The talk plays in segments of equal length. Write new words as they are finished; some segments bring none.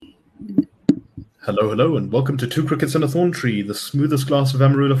Hello, hello, and welcome to Two Crickets and a Thorn Tree, the smoothest glass of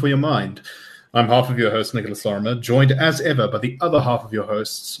Amarula for your mind. I'm half of your host, Nicholas Lorimer, joined as ever by the other half of your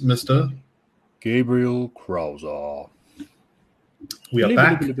hosts, Mr. Gabriel Krauser. We are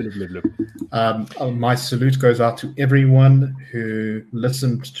back. My salute goes out to everyone who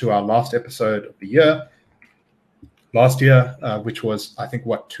listened to our last episode of the year. Last year, which was, I think,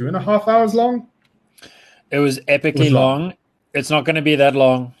 2.5 hours long? It was epically long. It's not going to be that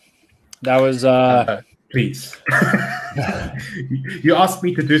long. That was... Please. You asked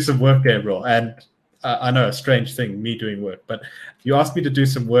me to do some work, Gabriel, and I know, a strange thing, me doing work, but you asked me to do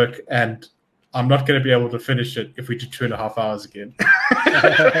some work, and I'm not going to be able to finish it if we do 2.5 hours again.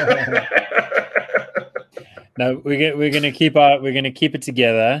 No, we're going to keep it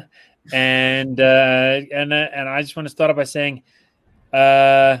together, and I just want to start off by saying,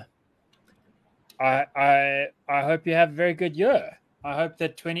 I hope you have a very good year. I hope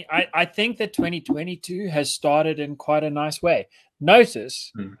that I think that 2022 has started in quite a nice way.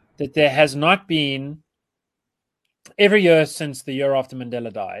 Notice that there has not been, every year since the year after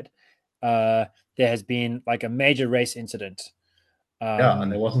Mandela died, there has been like a major race incident.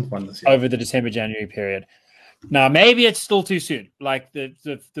 And there wasn't one this year. Over the December-January period. Now, maybe it's still too soon. Like the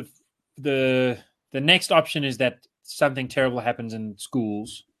next option is that something terrible happens in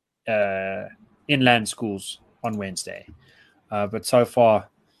schools, inland schools on Wednesday. But so far,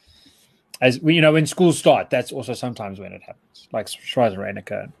 as we, when schools start, that's also sometimes when it happens, like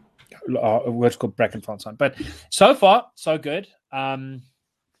Schweizer-Reinecker, a word called Brackenfels. But so far, so good. And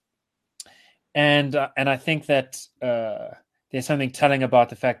I think that there's something telling about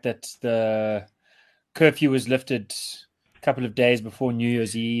the fact that the curfew was lifted a couple of days before New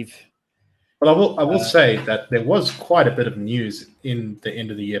Year's Eve. Well, I will say that there was quite a bit of news in the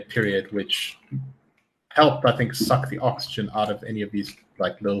end of the year period, which helped, I think, suck the oxygen out of any of these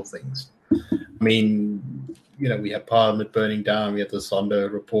like little things. I mean, we had Parliament burning down, we had the Zondo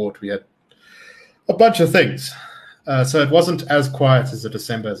report, we had a bunch of things. So it wasn't as quiet as a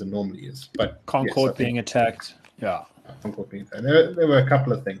December as it normally is. But Concord being attacked. Yeah. Concord being attacked. There were a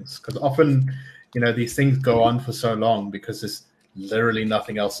couple of things, because often, these things go on for so long because there's literally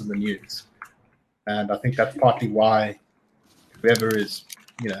nothing else in the news. And I think that's partly why whoever is,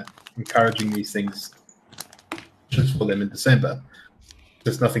 encouraging these things just for them in December.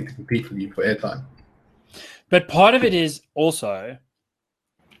 There's nothing to compete with you for airtime. But part of it is also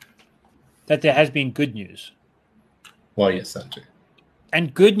that there has been good news. Well, yes, that too.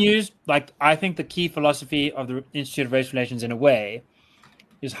 And good news, like I think the key philosophy of the Institute of Race Relations in a way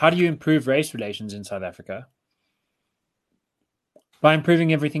is how do you improve race relations in South Africa? By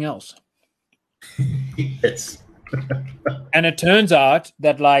improving everything else. Yes. And it turns out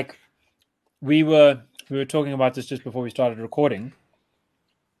that like we were talking about this just before we started recording.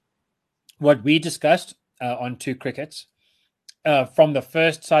 What we discussed on Two Crickets from the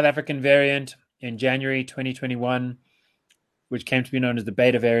first South African variant in January 2021, which came to be known as the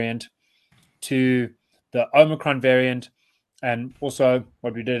Beta variant, to the Omicron variant, and also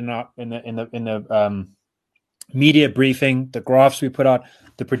what we did in the media briefing, the graphs we put out,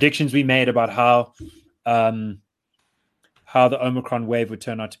 the predictions we made about how the Omicron wave would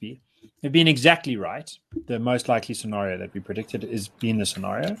turn out to be. They've been exactly right. The most likely scenario that we predicted is being the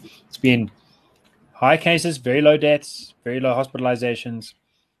scenario. It's been high cases, very low deaths, very low hospitalizations.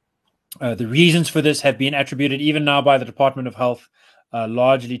 The reasons for this have been attributed even now by the Department of Health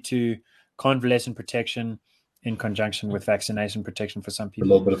largely to convalescent protection in conjunction with vaccination protection for some people. A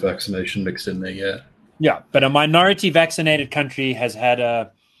little bit of vaccination mixed in there, yeah. Yeah, but a minority vaccinated country has had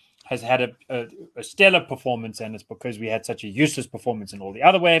a stellar performance, and it's because we had such a useless performance in all the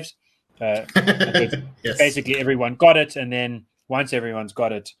other waves. Yes. Basically, everyone got it, and then once everyone's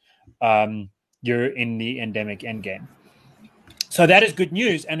got it, you're in the endemic endgame. So that is good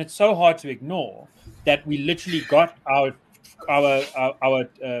news, and it's so hard to ignore that we literally got our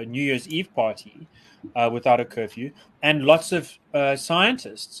New Year's Eve party without a curfew, and lots of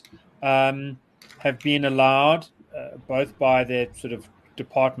scientists have been allowed, both by their sort of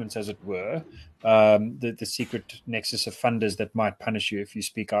departments, as it were, the secret nexus of funders that might punish you if you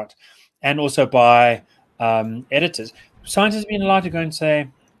speak out, and also by editors. Scientists have been allowed to go and say,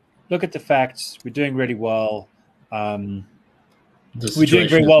 look at the facts, we're doing really well. We're doing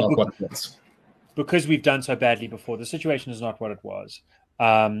very well because we've done so badly before. The situation is not what it was.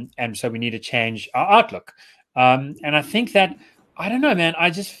 And so we need to change our outlook. And I think that, I don't know, man,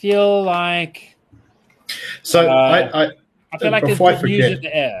 I just feel like... So I feel like there's good news in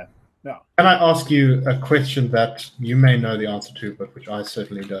the air. Yeah. Can I ask you a question that you may know the answer to, but which I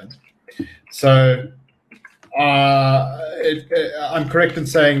certainly don't? So I'm correct in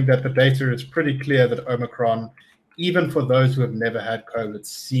saying that the data is pretty clear that Omicron, even for those who have never had COVID,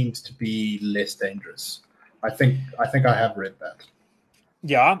 seems to be less dangerous. I think I have read that.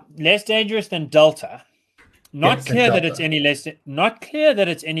 Yeah, less dangerous than Delta. Not Yes, clear that Delta. it's any less. Not clear that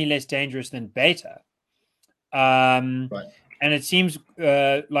it's any less dangerous than Beta. Right. And it seems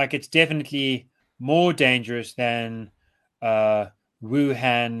like it's definitely more dangerous than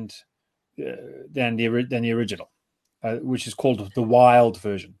Wuhan than the original, which is called the wild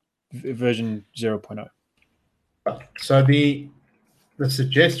version 0.0. So the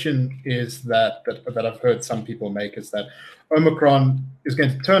suggestion is that I've heard some people make is that Omicron is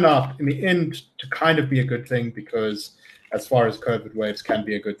going to turn out in the end to kind of be a good thing, because as far as COVID waves can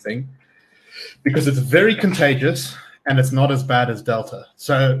be a good thing, because it's very contagious and it's not as bad as Delta.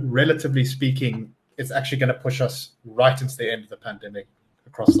 So relatively speaking, it's actually going to push us right into the end of the pandemic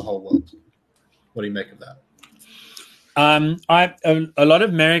across the whole world. What do you make of that? A lot of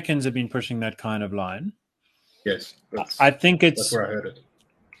Americans have been pushing that kind of line. Yes, I think that's where I heard it.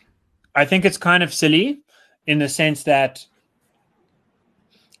 I think it's kind of silly in the sense that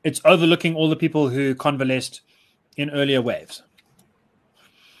it's overlooking all the people who convalesced in earlier waves.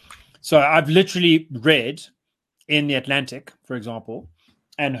 So I've literally read in The Atlantic, for example,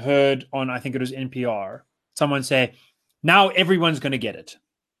 and heard on, I think it was NPR, someone say, now everyone's going to get it.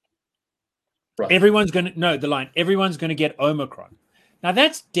 Right. Everyone's going to get Omicron. Now,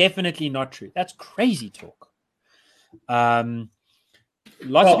 that's definitely not true. That's crazy talk. Lots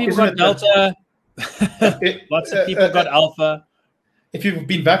of people got Delta. Lots of people got Alpha. If you've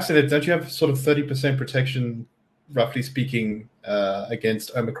been vaccinated, don't you have sort of 30% protection, roughly speaking,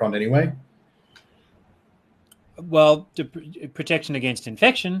 against Omicron anyway? Well, protection against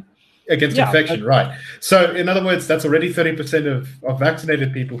infection. Infection, right. So, in other words, that's already 30% of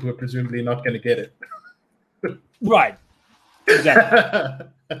vaccinated people who are presumably not going to get it. Right. Exactly.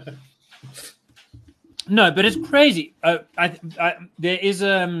 No, but it's crazy. There is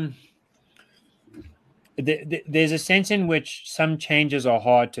there's a sense in which some changes are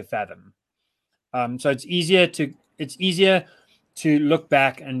hard to fathom. So it's easier to look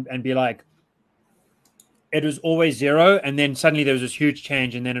back and be like, it was always 0, and then suddenly there was this huge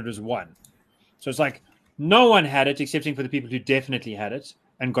change, and then it was 1. So it's like no one had it, excepting for the people who definitely had it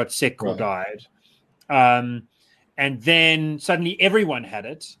and got sick or died. And then suddenly everyone had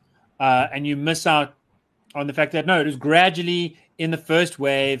it, and you miss out on the fact that, no, it was gradually in the first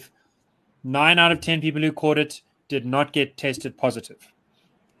wave, 9 out of 10 people who caught it did not get tested positive.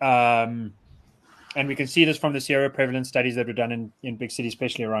 And we can see this from the seroprevalence studies that were done in big cities,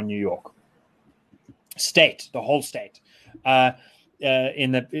 especially around New York. The whole state. That's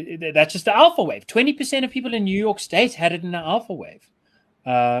just the alpha wave. 20% of people in New York State had it in the alpha wave.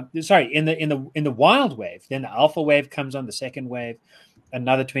 In the wild wave. Then the alpha wave comes on, the second wave,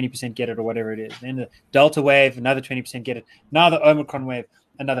 another 20% get it, or whatever it is. Then the delta wave, another 20% get it. Now the Omicron wave,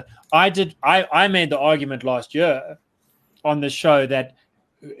 another. I made the argument last year on the show that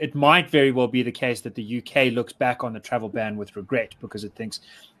it might very well be the case that the UK looks back on the travel ban with regret, because it thinks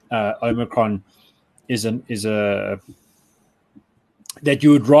Omicron that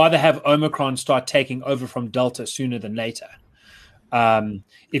you would rather have Omicron start taking over from Delta sooner than later.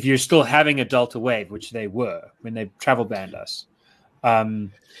 If you're still having a Delta wave, which they were when they travel banned us,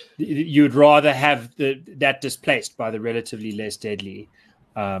 you would rather have that displaced by the relatively less deadly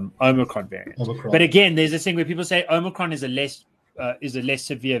Omicron variant. But again, there's this thing where people say Omicron is a less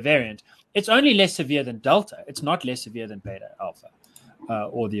severe variant. It's only less severe than Delta. It's not less severe than Beta Alpha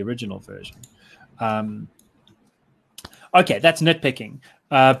or the original version. Okay, that's nitpicking.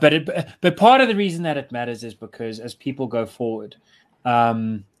 But part of the reason that it matters is because as people go forward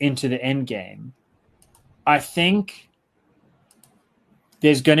into the end game, I think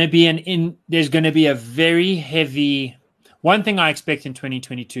there's going to be a very heavy. One thing I expect in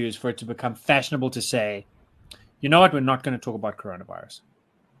 2022 is for it to become fashionable to say, you know what, we're not going to talk about coronavirus.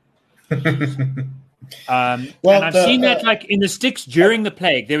 And I've seen that like in the sticks during the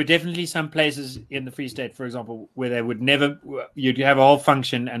plague. There were definitely some places in the Free State, for example, where they would never, you'd have a whole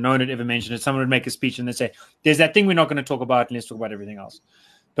function and no one would ever mention it. Someone would make a speech and they'd say, there's that thing we're not going to talk about and let's talk about everything else.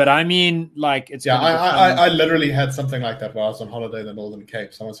 But I mean, like, it's I literally had something like that while I was on holiday in the Northern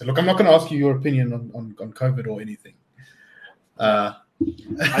Cape. Someone said, look, I'm not going to ask you your opinion on COVID or anything. I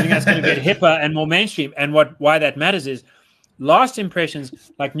think that's going to get hipper and more mainstream. And why that matters is last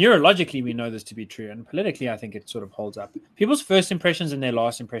impressions, like neurologically, we know this to be true. And politically, I think it sort of holds up. People's first impressions and their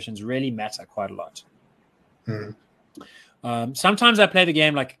last impressions really matter quite a lot. Sometimes I play the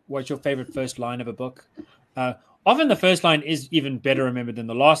game like, what's your favorite first line of a book? Often the first line is even better remembered than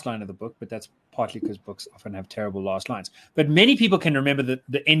the last line of the book, but that's partly because books often have terrible last lines. But many people can remember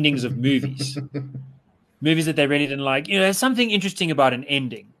the endings of movies, movies that they really didn't like. There's something interesting about an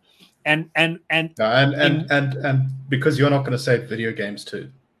ending, and because you're not going to say video games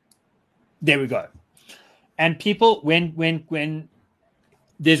too. There we go. And people, when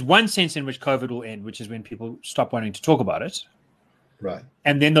there's one sense in which COVID will end, which is when people stop wanting to talk about it. Right.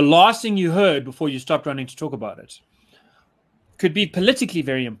 And then the last thing you heard before you stopped wanting to talk about it could be politically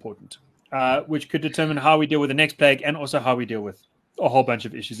very important, which could determine how we deal with the next plague and also how we deal with a whole bunch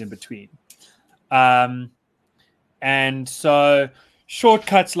of issues in between. And so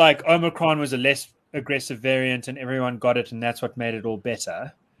shortcuts like Omicron was a less aggressive variant and everyone got it and that's what made it all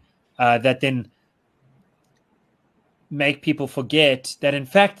better, that then make people forget that, in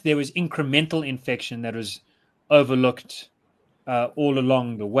fact, there was incremental infection that was overlooked all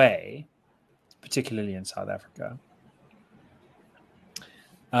along the way, particularly in South Africa.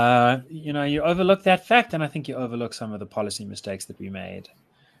 You overlook that fact, and I think you overlook some of the policy mistakes that we made,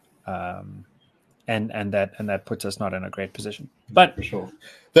 and that puts us not in a great position. But for sure,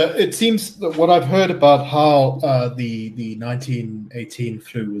 it seems that what I've heard about how the 1918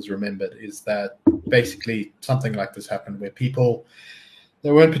 flu was remembered is that basically something like this happened, where people,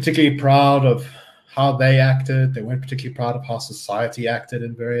 they weren't particularly proud of how they acted. They weren't particularly proud of how society acted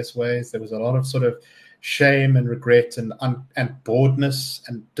in various ways. There was a lot of sort of shame and regret and boredness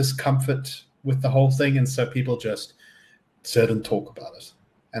and discomfort with the whole thing, and so people just didn't talk about it.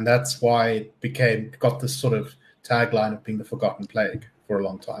 And that's why it got this sort of tagline of being the forgotten plague for a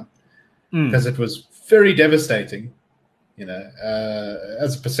long time, because it was very devastating,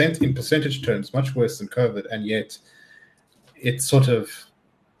 as in percentage terms, much worse than COVID, and yet it sort of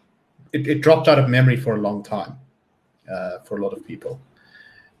it dropped out of memory for a long time for a lot of people.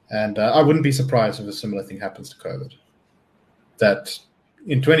 And I wouldn't be surprised if a similar thing happens to COVID, that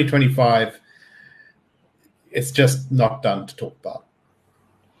in 2025 it's just not done to talk about.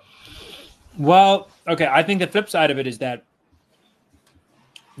 Well, okay, I think the flip side of it is that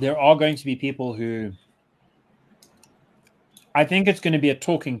there are going to be people who, I think it's going to be a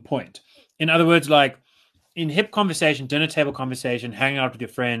talking point. In other words, like in hip conversation, dinner table conversation, hanging out with your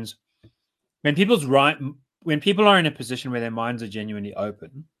friends, when people are in a position where their minds are genuinely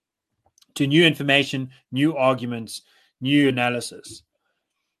open to new information, new arguments, new analysis,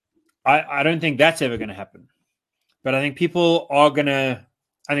 I don't think that's ever going to happen. But I think people are going to,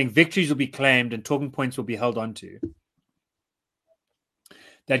 I think victories will be claimed and talking points will be held onto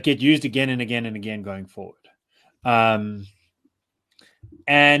that get used again and again and again going forward. And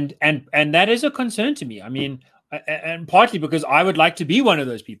that is a concern to me. I mean, and partly because I would like to be one of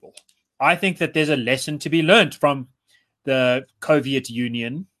those people. I think that there's a lesson to be learned from the Soviet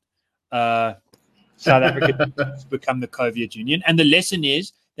Union. South Africa has become the Soviet Union. And the lesson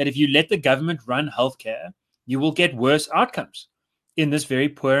is that if you let the government run healthcare, you will get worse outcomes in this very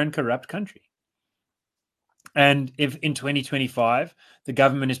poor and corrupt country. And if in 2025, the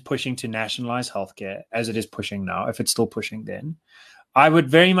government is pushing to nationalize healthcare, as it is pushing now, if it's still pushing then, I would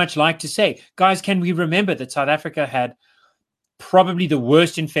very much like to say, guys, can we remember that South Africa had probably the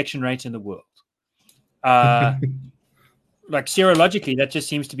worst infection rate in the world? Like serologically, that just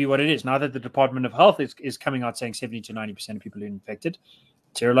seems to be what it is. Now that the Department of Health is coming out saying 70 to 90% of people are infected,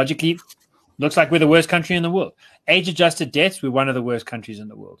 serologically, looks like we're the worst country in the world. Age-adjusted deaths, we're one of the worst countries in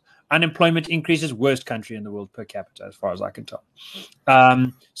the world. Unemployment increases, worst country in the world per capita, as far as I can tell.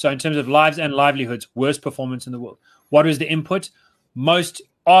 So in terms of lives and livelihoods, worst performance in the world. What was the input? Most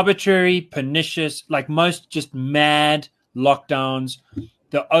arbitrary, pernicious, like most just mad lockdowns.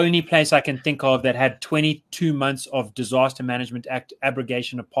 The only place I can think of that had 22 months of Disaster Management Act,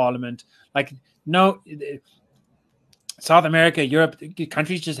 abrogation of Parliament. Like, no, South America, Europe,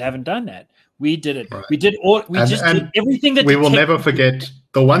 countries just haven't done that. We did it. Right. We did everything that we will never forget.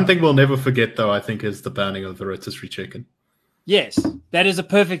 The one thing we'll never forget, though, I think, is the banning of the rotisserie chicken. Yes, that is a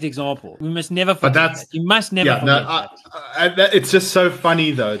perfect example. We must never forget that. You must never forget that. It's just so funny,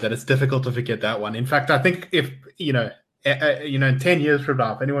 though, that it's difficult to forget that one. In fact, I think if, in 10 years from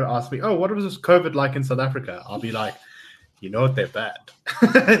now, if anyone asks me, oh, what was this COVID like in South Africa? I'll be like, they're bad.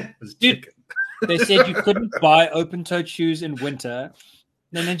 Dude, they said you couldn't buy open-toed shoes in winter,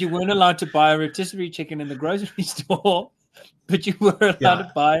 and then you weren't allowed to buy a rotisserie chicken in the grocery store, but you were allowed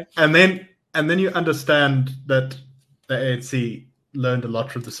to buy. And then you understand that the ANC learned a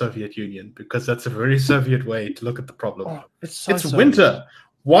lot from the Soviet Union, because that's a very Soviet way to look at the problem. Oh, it's winter.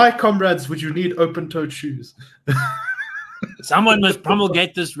 Why, comrades, would you need open-toed shoes? Someone must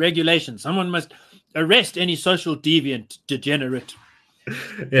promulgate this regulation. Someone must arrest any social deviant degenerate.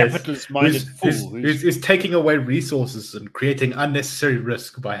 Yes. capitalist-minded fool who's taking away resources and creating unnecessary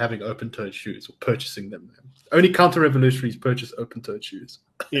risk by having open-toed shoes or purchasing them. Only counter-revolutionaries purchase open-toed shoes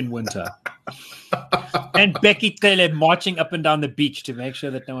in winter. And Becky Cele marching up and down the beach to make sure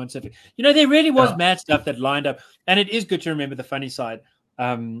that no one's suffering. There really was mad stuff that lined up, and it is good to remember the funny side,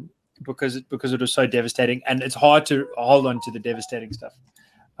 because it was so devastating, and it's hard to hold on to the devastating stuff.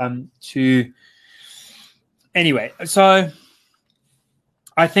 Anyway, so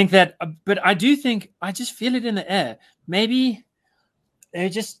I think that, but I just feel it in the air. Maybe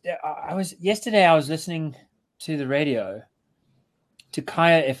yesterday I was listening to the radio, to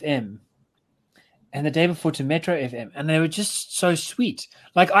Kaya FM, and the day before to Metro FM, and they were just so sweet.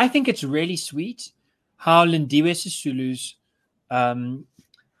 Like, I think it's really sweet how Lindiwe Sisulu's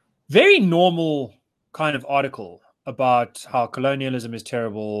very normal kind of article about how colonialism is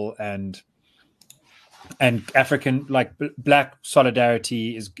terrible and African, like, black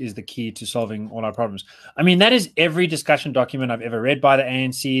solidarity is the key to solving all our problems. I mean, that is every discussion document I've ever read by the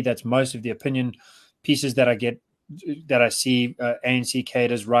ANC. That's most of the opinion pieces that I see ANC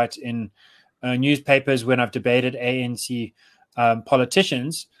cadres write in newspapers when I've debated ANC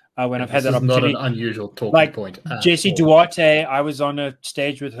politicians. When I've had that opportunity. Not an unusual talking point. Jessie Duarte, I was on a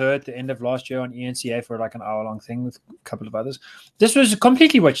stage with her at the end of last year on ENCA for like an hour-long thing with a couple of others. This was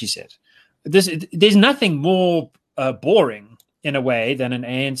completely what she said. There's nothing more boring in a way than an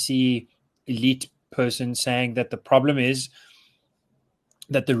ANC elite person saying that the problem is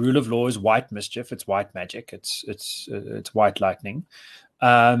that the rule of law is white mischief, it's white magic, it's white lightning,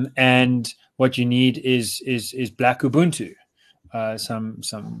 and what you need is black Ubuntu,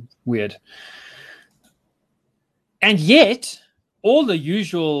 some weird, and yet all the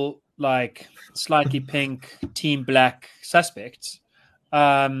usual like slightly pink team black suspects.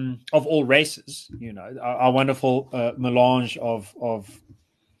 Of all races, our wonderful melange of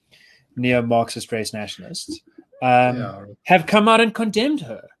neo-Marxist race nationalists have come out and condemned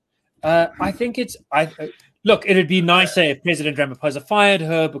her. I think look, it'd be nicer if President Ramaphosa fired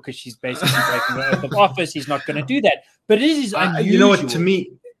her because she's basically breaking the oath of office. He's not going to do that. But it is unusual. You know what,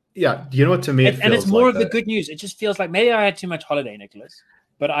 to me, and it's more of the good news. It just feels like maybe I had too much holiday, Nicholas.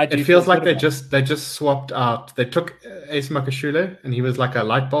 But it feels like they just swapped out. They took Ace Makashule, and he was like a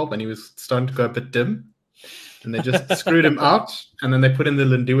light bulb, and he was starting to go a bit dim. And they just screwed him out, and then they put in the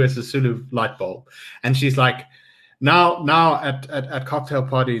Lindiwe Sisulu light bulb. And she's like, now at cocktail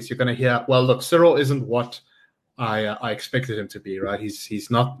parties, you're going to hear, well, look, Cyril isn't what I expected him to be, right?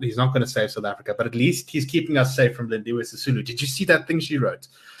 He's not going to save South Africa, but at least he's keeping us safe from Lindiwe Sisulu. Did you see that thing she wrote?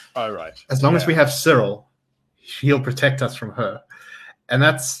 Oh, right. As long as we have Cyril, he'll protect us from her. And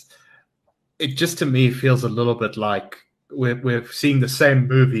it just to me feels a little bit like we're seeing the same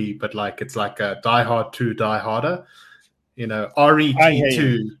movie, but like it's like a Die Hard 2, Die Harder. RET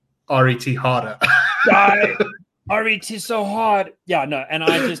 2, RET Harder. RET so hard. Yeah, no. And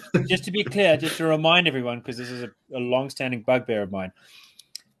I just to be clear, just to remind everyone, because this is a long-standing bugbear of mine,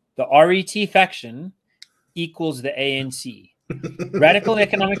 the RET faction equals the ANC. Radical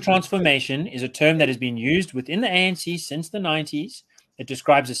economic transformation is a term that has been used within the ANC since the 90s. It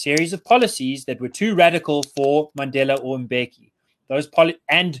describes a series of policies that were too radical for Mandela or Mbeki.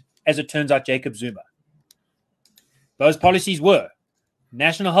 And as it turns out, Jacob Zuma. Those policies were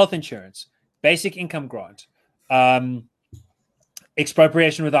national health insurance, basic income grant,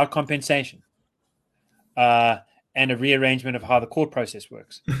 expropriation without compensation, and a rearrangement of how the court process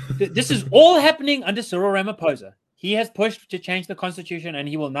works. This is all happening under Cyril Ramaphosa. He has pushed to change the constitution, and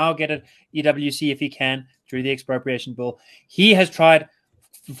he will now get an EWC if he can through the expropriation bill. He has tried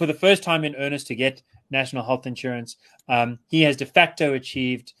for the first time in earnest to get national health insurance. He has de facto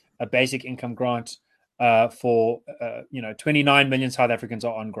achieved a basic income grant for 29 million South Africans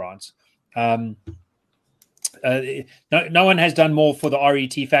are on grants. No one has done more for the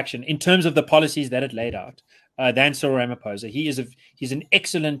RET faction in terms of the policies that it laid out than Cyril Ramaphosa. He's an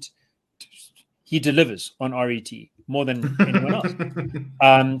excellent. He delivers on RET more than anyone else.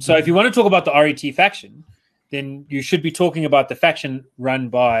 So if you want to talk about the RET faction, then you should be talking about the faction run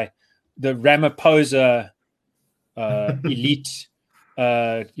by the Ramaphosa elite,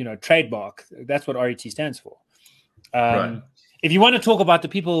 trademark. That's what RET stands for. Right. If you want to talk about the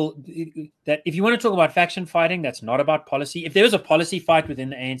people if you want to talk about faction fighting, that's not about policy. If there was a policy fight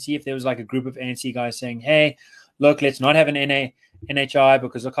within the ANC, if there was like a group of ANC guys saying, hey, look, let's not have an NHI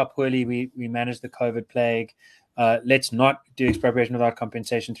because look how poorly we managed the COVID plague. Let's not do expropriation without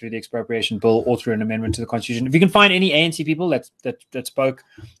compensation through the expropriation bill or through an amendment to the constitution. If you can find any ANC people that spoke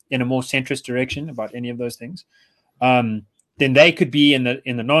in a more centrist direction about any of those things, then they could be in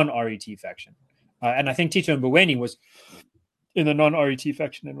the non-RET faction. And I think Tito Mboweni was in the non-RET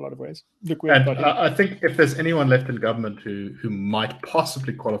faction in a lot of ways. Look where And I think if there's anyone left in government who might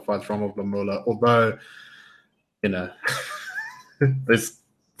possibly qualify as Rommel Lamola, although, this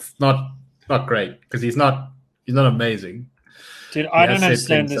it's not great because he's not amazing. Dude, I don't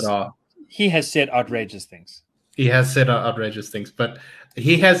understand this. He has said outrageous things. He has said outrageous things, but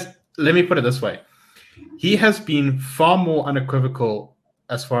he has. Let me put it this way: he has been far more unequivocal,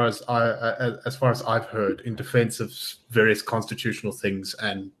 as far as I've heard, in defense of various constitutional things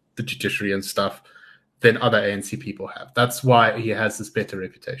and the judiciary and stuff than other ANC people have. That's why he has this better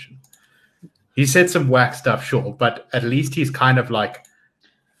reputation. He said some whack stuff, sure, but at least he's kind of like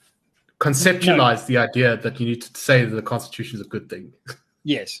conceptualized the idea that you need to say that the Constitution is a good thing.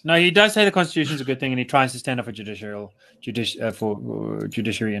 Yes. No, he does say the Constitution is a good thing, and he tries to stand up for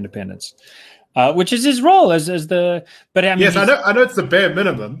judiciary independence, which is his role as the. But I mean, yes, I know it's the bare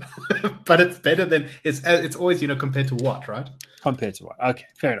minimum, but it's better than it's always compared to what, right? Compared to what? Okay,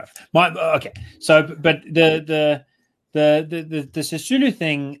 fair enough. Okay, so but the Sisulu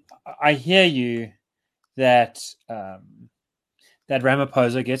thing, I hear you that that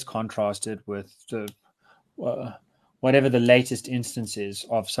Ramaphosa gets contrasted with the. Whatever the latest instances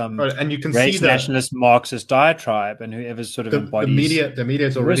of some and you can race see nationalist Marxist diatribe, and whoever's sort of embodies the media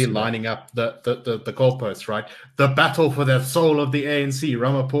is already lining up the goalposts, right? The battle for the soul of the ANC,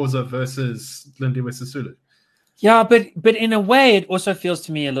 Ramaphosa versus Lindiwe Sisulu. Yeah, but in a way, it also feels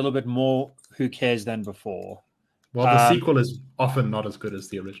to me a little bit more who cares than before. Well, the sequel is often not as good as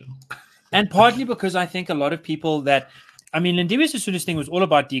the original, and partly because I think a lot of people Lindiwe Sisulu's thing was all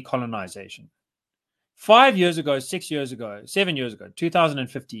about decolonization. 5 years ago, 6 years ago, 7 years ago,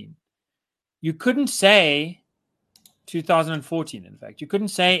 2015, you couldn't say 2014, in fact, you couldn't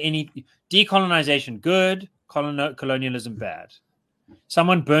say any decolonization good, colonialism bad.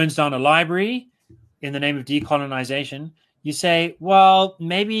 Someone burns down a library in the name of decolonization. You say, well,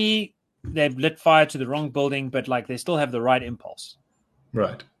 maybe they've lit fire to the wrong building, but they still have the right impulse.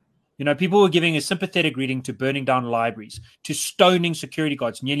 Right. People were giving a sympathetic reading to burning down libraries, to stoning security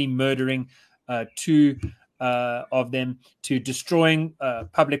guards, nearly murdering two of them, to destroying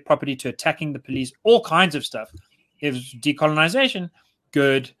public property, to attacking the police, all kinds of stuff. It was decolonization,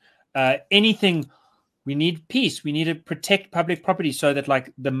 good. Anything, we need peace. We need to protect public property so that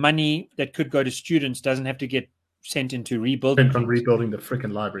the money that could go to students doesn't have to get sent into rebuilding. From rebuilding the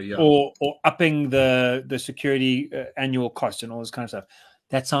freaking library, yeah. Or upping the security annual cost and all this kind of stuff.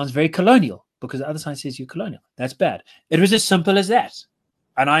 That sounds very colonial because the other side says you're colonial. That's bad. It was as simple as that.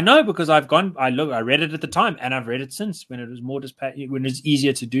 And I know because I read it at the time and I've read it since when it was when it's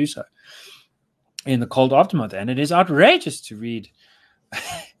easier to do so in the cold aftermath. And it is outrageous to read.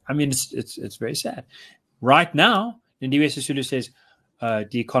 I mean, it's very sad. Right now, Lindiwe Sisulu says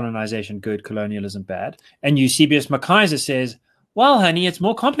decolonization good, colonialism bad. And Eusebius McKaiser says, well, honey, it's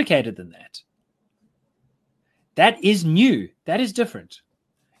more complicated than that. That is new. That is different.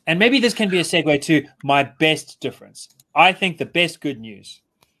 And maybe this can be a segue to my best difference. I think the best good news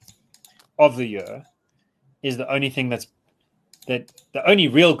of the year is the only thing the only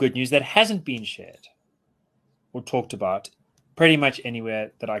real good news that hasn't been shared or talked about pretty much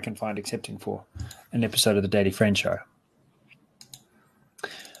anywhere that I can find, excepting for an episode of the Daily Friend Show.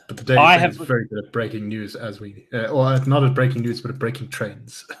 But the Daily Friend is very good at breaking news, or not at breaking news, but at breaking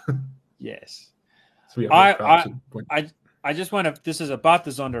trends. Yes. So I just want to. This is about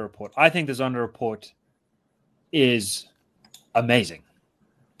the Zondo report. I think the Zondo report is amazing,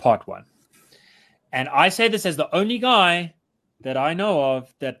 part one. And I say this as the only guy that I know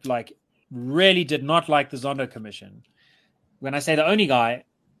of that really did not like the Zondo Commission. When I say the only guy,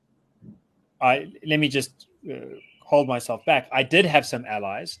 let me just hold myself back. I did have some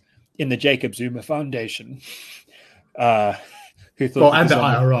allies in the Jacob Zuma Foundation who thought, and the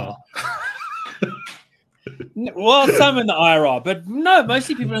IRR. Well, some in the IRR, but no,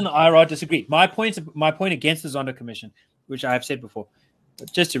 mostly people in the IRR disagree. My point against the Zondo Commission, which I have said before,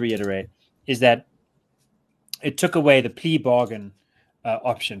 but just to reiterate, is that it took away the plea bargain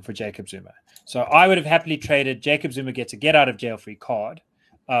option for Jacob Zuma. So I would have happily traded Jacob Zuma gets a get out of jail free card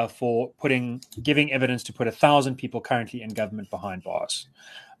for giving evidence to put 1,000 people currently in government behind bars.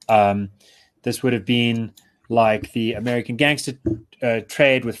 This would have been like the American Gangster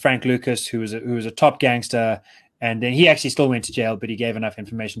trade with Frank Lucas, who was a top gangster, and then he actually still went to jail, but he gave enough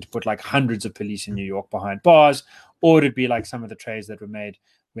information to put hundreds of police in New York behind bars. Or it'd be like some of the trades that were made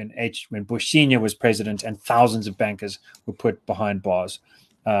when Bush Sr. was president, and thousands of bankers were put behind bars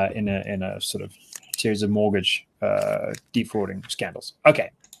in a sort of series of mortgage defrauding scandals.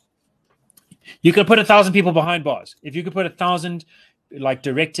 Okay, you could put 1,000 people behind bars. If you could put 1,000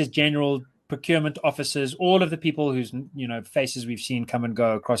 directors general procurement officers, all of the people whose faces we've seen come and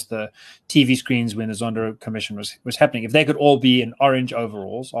go across the TV screens when the Zondo Commission was happening, if they could all be in orange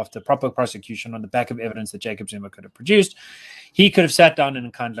overalls after proper prosecution on the back of evidence that Jacob Zuma could have produced, he could have sat down in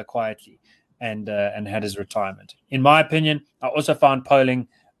Nkandla quietly and had his retirement. In my opinion, I also found polling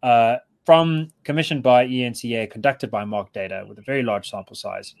commissioned by ENCA, conducted by Mark Data, with a very large sample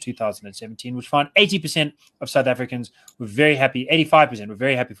size, 2017, which found 80% of South Africans were very happy, 85% were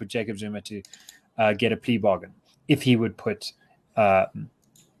very happy for Jacob Zuma to get a plea bargain if he would put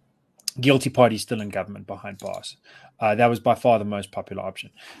guilty parties still in government behind bars. That was by far the most popular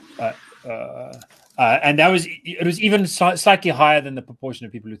option. And it was even slightly higher than the proportion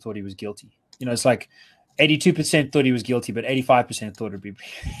of people who thought he was guilty. It's like 82% thought he was guilty, but 85% thought it'd be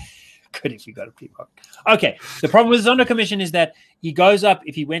good if he got a plea bargain. Okay, the problem with the Zondo Commission is that he goes up,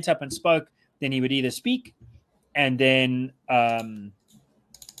 if he went up and spoke, then he would either speak and then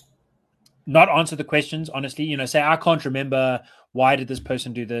not answer the questions, honestly. Say, I can't remember, why did this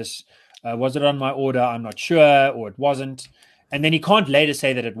person do this? Was it on my order? I'm not sure, or it wasn't. And then he can't later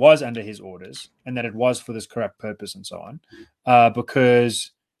say that it was under his orders and that it was for this corrupt purpose and so on,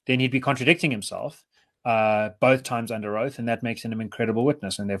 because then he'd be contradicting himself both times under oath, and that makes him an incredible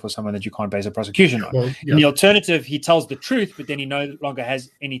witness and therefore someone that you can't base a prosecution on. Well, yeah. In the alternative, he tells the truth, but then he no longer has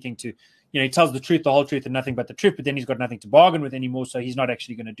anything to, he tells the truth, the whole truth, and nothing but the truth, but then he's got nothing to bargain with anymore, so he's not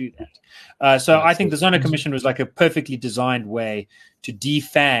actually going to do that. So I think the Zondo Commission was like a perfectly designed way to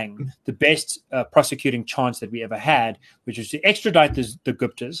defang the best prosecuting chance that we ever had, which was to extradite the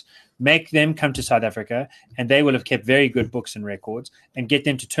Guptas, make them come to South Africa, and they will have kept very good books and records, and get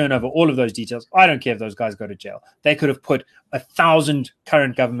them to turn over all of those details. I don't care if those guys go to jail. They could have put 1,000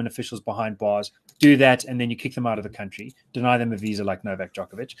 current government officials behind bars, do that, and then you kick them out of the country, deny them a visa like Novak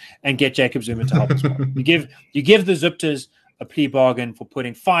Djokovic, and get Jacob Zuma to help us. You give the Zuptas a plea bargain for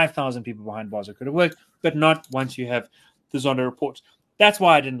putting 5,000 people behind bars. It could have worked, but not once you have the Zondo reports. That's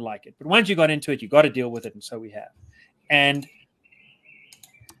why I didn't like it. But once you got into it, you got to deal with it, and so we have. And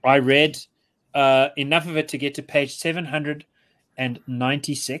I read enough of it to get to page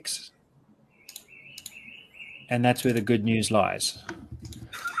 796, and that's where the good news lies.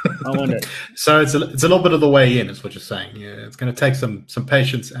 I wonder. So it's a little bit of the way in, is what you're saying. Yeah, it's going to take some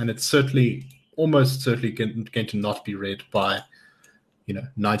patience, and it's almost certainly going to not be read by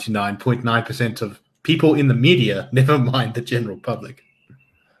 99.9% of people in the media, never mind the general public.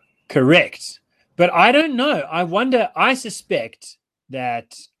 Correct. But I don't know. I suspect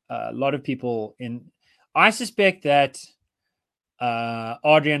that a lot of people that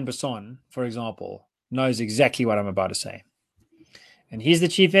Adrian Basson, for example, knows exactly what I'm about to say. And he's the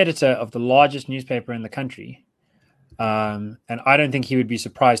chief editor of the largest newspaper in the country. And I don't think he would be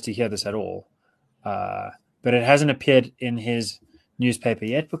surprised to hear this at all. But it hasn't appeared in his newspaper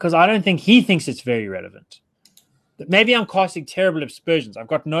yet, because I don't think he thinks it's very relevant. But maybe I'm casting terrible aspersions. I've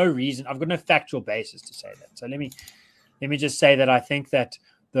got no reason. I've got no factual basis to say that. So let me just say that I think that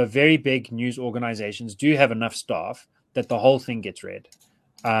the very big news organizations do have enough staff that the whole thing gets read.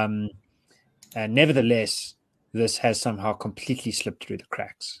 And nevertheless, this has somehow completely slipped through the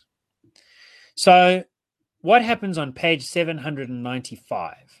cracks. So what happens on page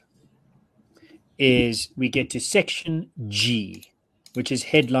 795 is we get to section G, which is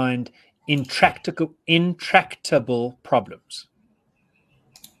headlined Intractable Problems.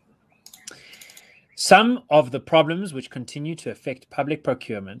 Some of the problems which continue to affect public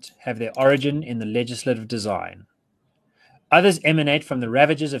procurement have their origin in the legislative design. Others emanate from the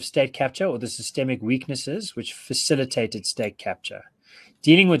ravages of state capture or the systemic weaknesses which facilitated state capture.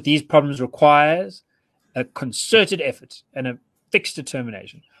 Dealing with these problems requires a concerted effort and a fixed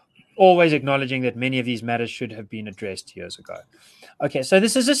determination, always acknowledging that many of these matters should have been addressed years ago. Okay, so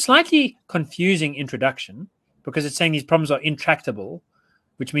this is a slightly confusing introduction because it's saying these problems are intractable,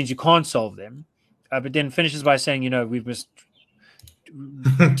 which means you can't solve them, but then finishes by saying, we must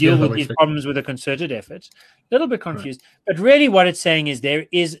deal with these problems with a concerted effort. A little bit confused. Right. But really what it's saying is there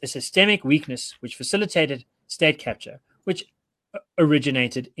is a systemic weakness which facilitated state capture, which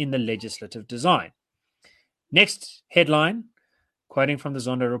originated in the legislative design. Next headline, quoting from the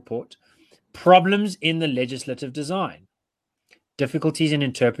Zondo report, problems in the legislative design. Difficulties in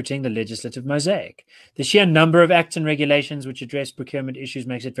interpreting the legislative mosaic. The sheer number of acts and regulations which address procurement issues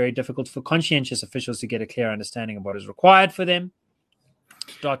makes it very difficult for conscientious officials to get a clear understanding of what is required for them.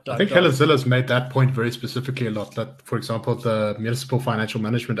 I think Helen Zille's made that point very specifically a lot, that, for example, the Municipal Financial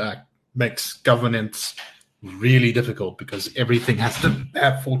Management Act makes governance really difficult because everything has to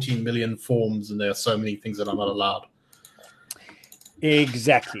have 14 million forms and there are so many things that are not allowed.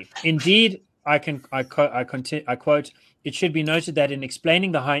 Exactly. Indeed, I quote, it should be noted that in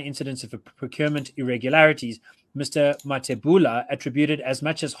explaining the high incidence of procurement irregularities, Mr. Matebula attributed as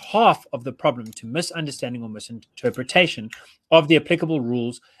much as half of the problem to misunderstanding or misinterpretation of the applicable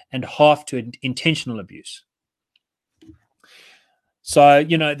rules and half to intentional abuse. So,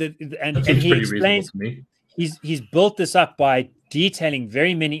 and he explains he's built this up by detailing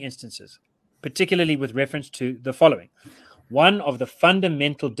very many instances, particularly with reference to the following. One of the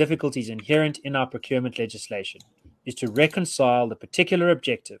fundamental difficulties inherent in our procurement legislation is to reconcile the particular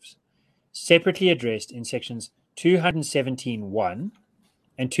objectives separately addressed in sections 217.1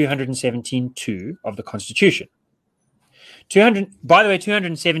 and 217.2 of the Constitution. By the way,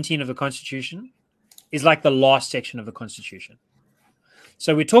 217 of the Constitution is like the last section of the Constitution.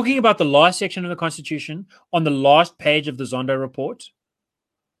 So we're talking about the last section of the Constitution on the last page of the Zondo report.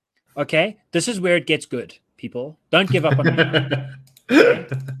 Okay, this is where it gets good, people. Don't give up on me now. Okay?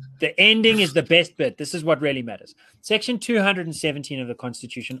 The ending is the best bit. This is what really matters. Section 217 of the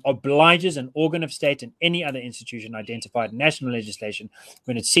Constitution obliges an organ of state and any other institution identified in national legislation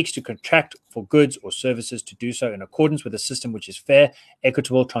when it seeks to contract for goods or services to do so in accordance with a system which is fair,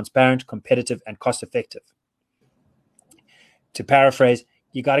 equitable, transparent, competitive, and cost-effective. To paraphrase,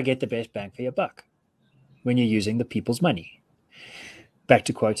 you got to get the best bang for your buck when you're using the people's money. Back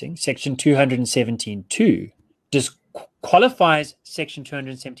to quoting, Section 217.2 qualifies Section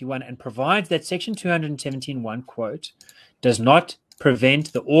 271 and provides that Section 217.1, quote, does not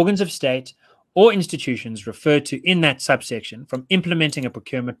prevent the organs of state or institutions referred to in that subsection from implementing a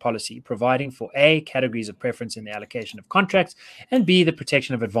procurement policy providing for A, categories of preference in the allocation of contracts, and B, the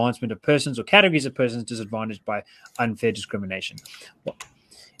protection of advancement of persons or categories of persons disadvantaged by unfair discrimination. Well,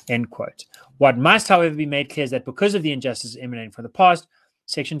 end quote. What must, however, be made clear is that because of the injustices emanating from the past,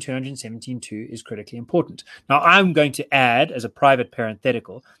 Section 217.2 is critically important. Now, I'm going to add, as a private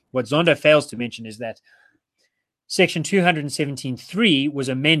parenthetical, what Zondo fails to mention is that Section 217.3 was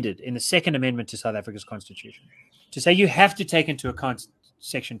amended in the Second Amendment to South Africa's Constitution to say you have to take into account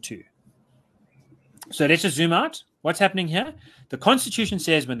Section 2. So let's just zoom out. What's happening here? The Constitution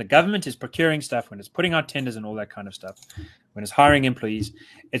says when the government is procuring stuff, when it's putting out tenders and all that kind of stuff, when it's hiring employees,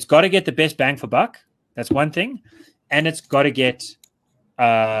 it's got to get the best bang for buck. That's one thing. And it's got to get...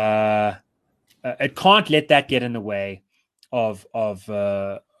 it can't let that get in the way of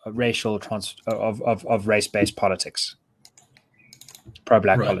race-based politics,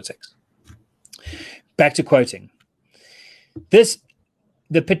 pro-black politics. Back to quoting.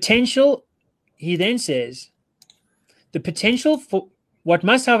 The potential, he then says, the potential for what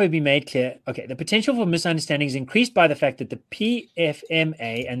must, however, be made clear. Okay, the potential for misunderstanding is increased by the fact that the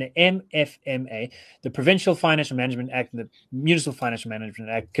PFMA and the MFMA, the Provincial Financial Management Act and the Municipal Financial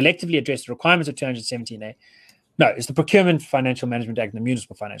Management Act, collectively address the requirements of 217A. No, it's the Procurement Financial Management Act and the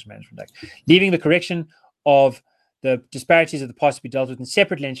Municipal Financial Management Act, leaving the correction of the disparities of the past to be dealt with in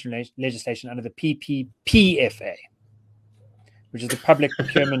separate legislation under the PPPFA, which is the Public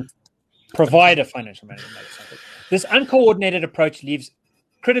Procurement Provider Financial Management Act. This uncoordinated approach leaves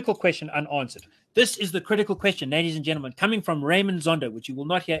critical question unanswered. This is the critical question, ladies and gentlemen, coming from Raymond Zondo, which you will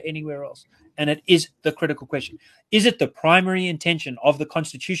not hear anywhere else. And it is the critical question. Is it the primary intention of the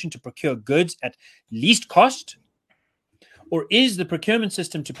Constitution to procure goods at least cost? Or is the procurement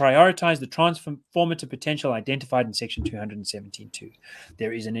system to prioritize the transformative potential identified in Section 217.2?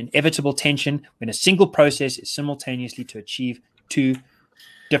 There is an inevitable tension when a single process is simultaneously to achieve two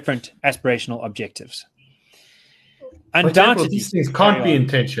different aspirational objectives. Undoubtedly, these things can't be in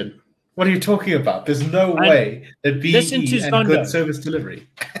tension. What are you talking about? There's no way that BE and good service delivery.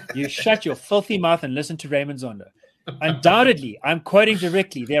 You shut your filthy mouth and listen to Raymond Zondo. Undoubtedly, I'm quoting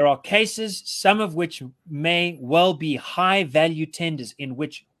directly, there are cases, some of which may well be high-value tenders in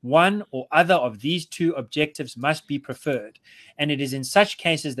which one or other of these two objectives must be preferred, and it is in such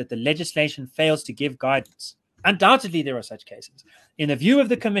cases that the legislation fails to give guidance. Undoubtedly, there are such cases. In the view of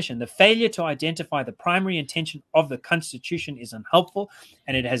the Commission, the failure to identify the primary intention of the Constitution is unhelpful,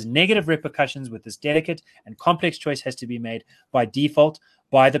 and it has negative repercussions with this delicate and complex choice has to be made by default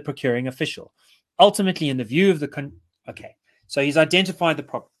by the procuring official. Ultimately, in the view of the... Okay, so he's identified the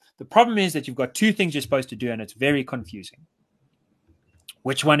problem. The problem is that you've got two things you're supposed to do, and it's very confusing.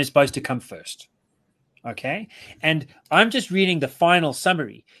 Which one is supposed to come first? Okay, and I'm just reading the final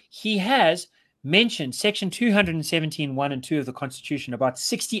summary. He has mentioned Section 217.1 and 2 of the Constitution about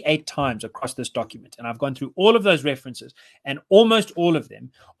 68 times across this document. And I've gone through all of those references, and almost all of them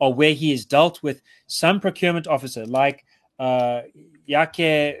are where he has dealt with some procurement officer like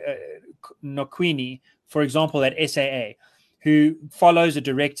Yake Nokwini, for example, at SAA, who follows a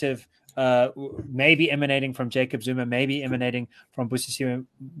directive maybe emanating from Jacob Zuma, maybe emanating from Busisiwe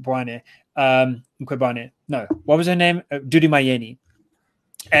Mkhwebane. No, what was her name? Dudu Mayeni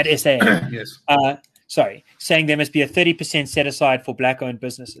at SAA. Yes. Saying there must be a 30% set aside for black-owned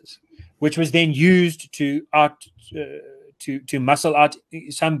businesses, which was then used to muscle out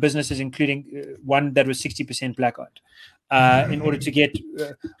some businesses, including one that was 60% black-owned, in order to get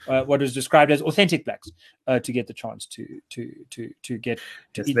what was described as authentic blacks to get the chance to get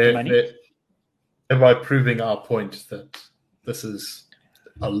to eat the money. By proving our point that this is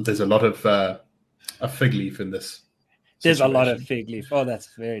there's a lot of a fig leaf in this. There's a lot of fig leaf. Oh, that's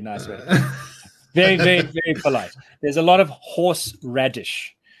a very nice way. Very, very, very polite. There's a lot of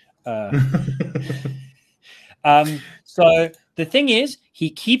horseradish. So the thing is, he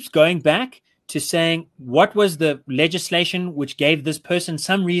keeps going back to saying, what was the legislation which gave this person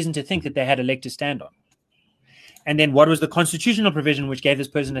some reason to think that they had a leg to stand on? And then what was the constitutional provision which gave this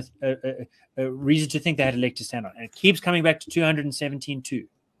person a reason to think they had a leg to stand on? And it keeps coming back to 217.2.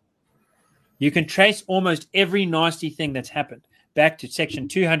 You can trace almost every nasty thing that's happened back to section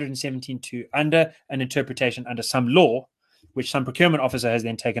 217.2 under an interpretation under some law, which some procurement officer has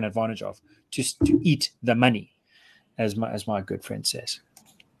then taken advantage of to eat the money, as my good friend says.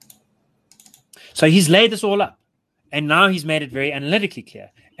 So he's laid this all up, and now he's made it very analytically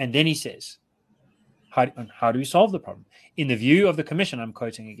clear. And then he says, how do we solve the problem? In the view of the Commission, I'm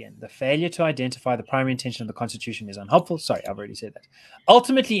quoting again, the failure to identify the primary intention of the Constitution is unhelpful. Sorry, I've already said that.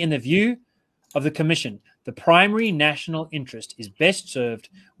 Ultimately, in the view of the Commission, the primary national interest is best served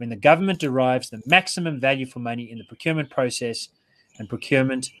when the government derives the maximum value for money in the procurement process, and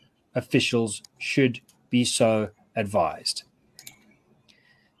procurement officials should be so advised.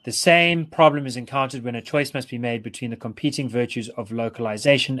 The same problem is encountered when a choice must be made between the competing virtues of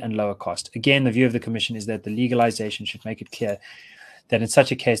localization and lower cost. Again, the view of the Commission is that the legalization should make it clear that in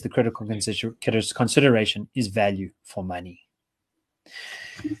such a case, the critical consideration is value for money.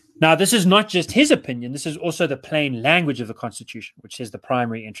 Now, this is not just his opinion. This is also the plain language of the Constitution, which says the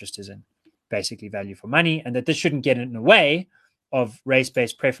primary interest is in basically value for money, and that this shouldn't get in the way of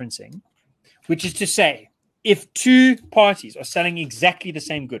race-based preferencing, which is to say, if two parties are selling exactly the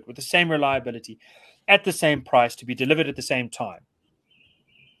same good with the same reliability at the same price to be delivered at the same time,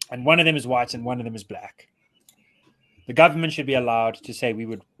 and one of them is white and one of them is black, the government should be allowed to say we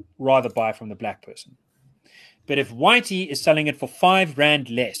would rather buy from the black person. But if Whitey is selling it for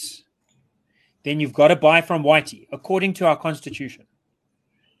R5 less, then you've got to buy from Whitey according to our Constitution,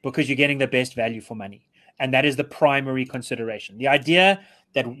 because you're getting the best value for money. And that is the primary consideration. The idea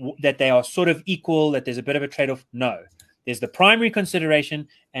that they are sort of equal, that there's a bit of a trade-off, no. There's the primary consideration,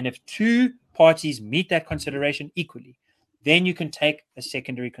 and if two parties meet that consideration equally, then you can take a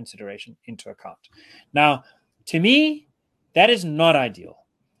secondary consideration into account. Now, to me, that is not ideal.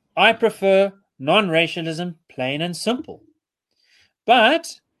 I prefer non-racialism, plain and simple.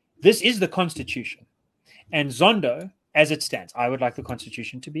 But this is the Constitution. And Zondo, as it stands, I would like the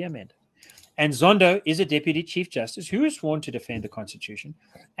Constitution to be amended. And Zondo is a Deputy Chief Justice who is sworn to defend the Constitution.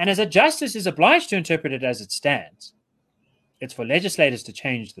 And as a justice is obliged to interpret it as it stands. It's for legislators to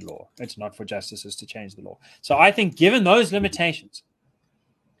change the law. It's not for justices to change the law. So I think given those limitations,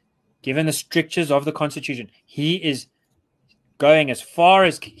 given the strictures of the Constitution, he is going as far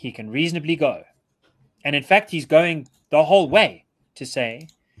as he can reasonably go. And in fact, he's going the whole way to say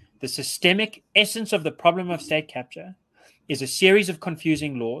the systemic essence of the problem of state capture is a series of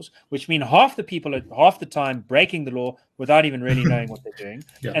confusing laws, which mean half the people are half the time breaking the law without even really knowing what they're doing,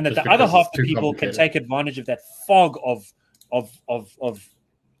 and that the other half of the people can take advantage of that fog of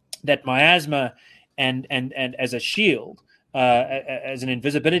that miasma and as a shield, as an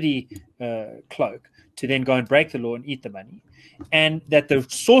invisibility cloak, to then go and break the law and eat the money. And that the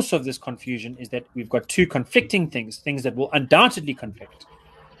source of this confusion is that we've got two conflicting things that will undoubtedly conflict,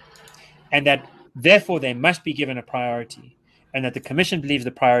 and that therefore they must be given a priority, and that the Commission believes the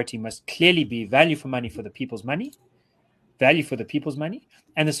priority must clearly be value for money for the people's money, value for the people's money.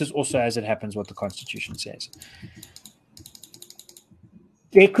 And this is also, as it happens, what the Constitution says.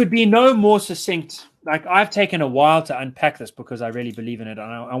 There could be no more succinct. Like, I've taken a while to unpack this because I really believe in it, and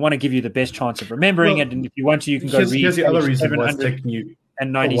I want to give you the best chance of remembering it. And if you want to, you can go read. Here's the other reason why it's taking you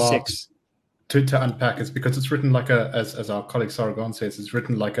and 96 to unpack. Is because it's written like as our colleague Sargon says, it's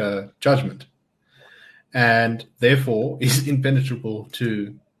written like a judgment, and therefore is impenetrable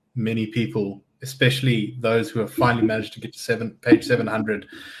to many people, especially those who have finally managed to get to page 700.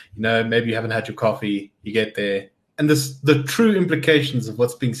 Maybe you haven't had your coffee, you get there. And the true implications of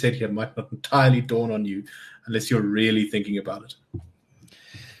what's being said here might not entirely dawn on you unless you're really thinking about it.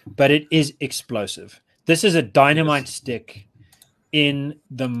 But it is explosive. This is a dynamite stick in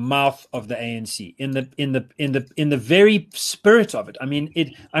the mouth of the ANC, in the very spirit of it. I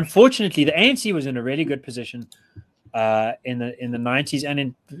mean, unfortunately the ANC was in a really good position in the 90s,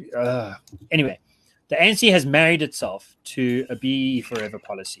 and anyway, the ANC has married itself to a BEE forever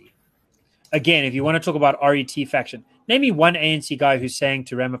policy. Again, if you want to talk about RET faction, name me one ANC guy who's saying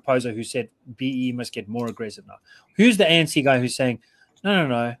to Ramaphosa, who said BEE must get more aggressive now. Who's the ANC guy who's saying,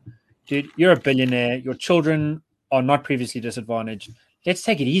 no, dude, you're a billionaire, your children are not previously disadvantaged. Let's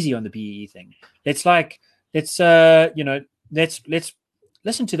take it easy on the BEE thing. Let's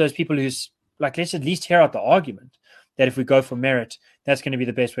listen to those people who's like, let's at least hear out the argument that if we go for merit, that's going to be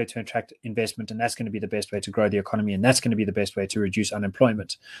the best way to attract investment, and that's going to be the best way to grow the economy, and that's going to be the best way to reduce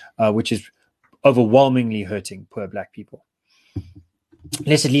unemployment, which is overwhelmingly hurting poor black people.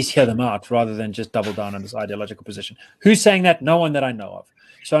 Let's at least hear them out rather than just double down on this ideological position. Who's saying that? No one that I know of.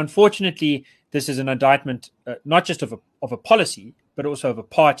 So unfortunately, this is an indictment not just of a policy, but also of a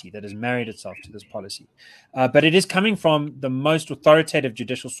party that has married itself to this policy. But it is coming from the most authoritative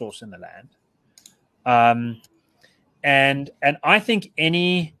judicial source in the land. And I think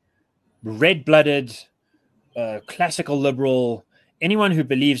any red-blooded, classical liberal, anyone who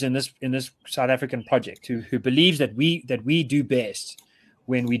believes in this South African project, who believes that we do best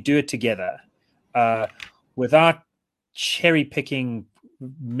when we do it together, without cherry picking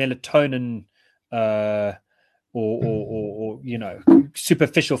melatonin or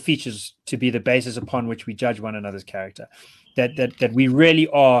superficial features to be the basis upon which we judge one another's character, that we really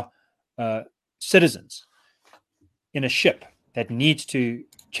are citizens in a ship that needs to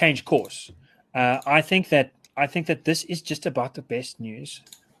change course. I think that this is just about the best news.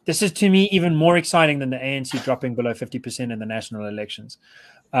 This is, to me, even more exciting than the ANC dropping below 50% in the national elections,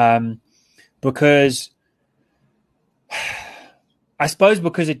 because I suppose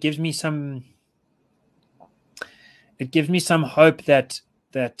because it gives me some hope that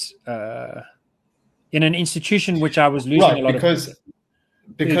in an institution which I was losing a lot of,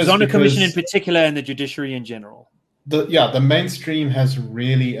 the Zondo Commission in particular and the judiciary in general. The mainstream has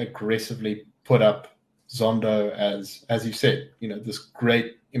really aggressively put up Zondo as you said, this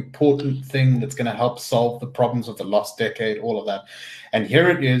great important thing that's going to help solve the problems of the last decade, all of that. And here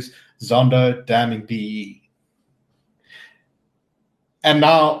it is, Zondo damning BEE. And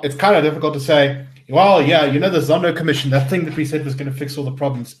now it's kind of difficult to say, well, yeah, the Zondo Commission, that thing that we said was going to fix all the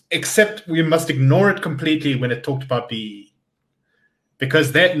problems, except we must ignore it completely when it talked about BEE.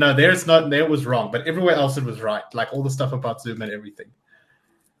 Because there was wrong, but everywhere else it was right, like all the stuff about Zoom and everything.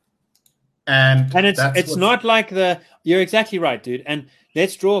 And it's not like you're exactly right, dude. And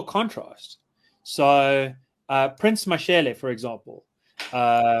let's draw a contrast. So Prince Mashele, for example,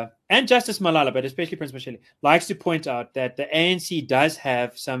 and Justice Malala, but especially Prince Mashele, likes to point out that the ANC does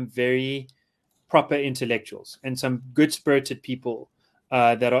have some very proper intellectuals and some good-spirited people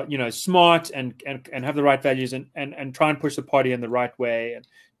that are, smart and have the right values and try and push the party in the right way and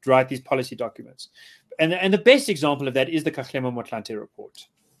write these policy documents. And the best example of that is the Kgalema Motlanthe report.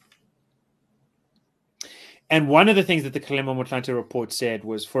 And one of the things that the Kgalema Motlanthe report said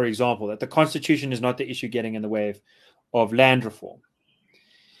was, for example, that the Constitution is not the issue getting in the way of land reform.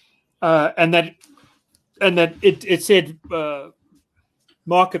 And that it said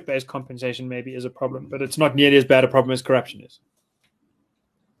market-based compensation maybe is a problem, but it's not nearly as bad a problem as corruption is.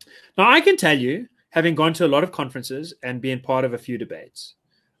 Now, I can tell you, having gone to a lot of conferences and been part of a few debates,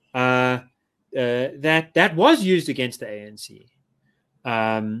 that was used against the ANC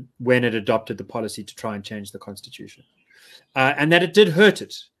when it adopted the policy to try and change the Constitution, and that it did hurt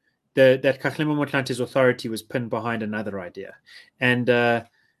it. That Kgalema Motlante's authority was pinned behind another idea, and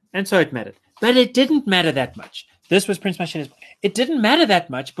so it mattered. But it didn't matter that much. This was Prince Mashele's. It didn't matter that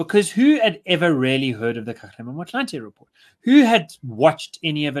much because who had ever really heard of the Kgalema Motlanthe report? Who had watched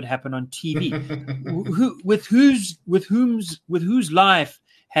any of it happen on TV? with whose life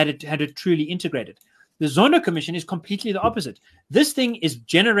had it truly integrated? The Zondo Commission is completely the opposite. This thing is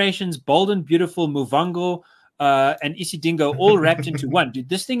generations, bold and beautiful, Muvango and Isidingo all wrapped into one. Dude,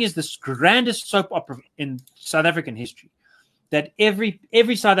 this thing is the grandest soap opera in South African history that every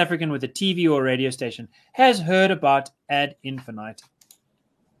South African with a TV or radio station has heard about ad infinitum.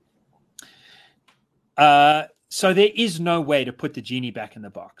 So there is no way to put the genie back in the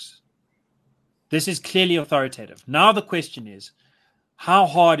box. This is clearly authoritative. Now the question is, how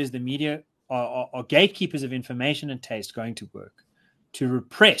hard is the media or gatekeepers of information and taste going to work to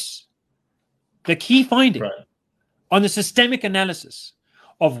repress the key finding on the systemic analysis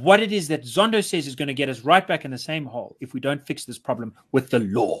of what it is that Zondo says is going to get us right back in the same hole if we don't fix this problem with the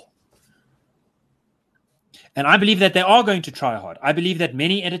law? And I believe that they are going to try hard. I believe that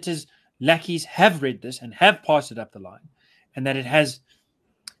many editors, lackeys have read this and have passed it up the line. and that it has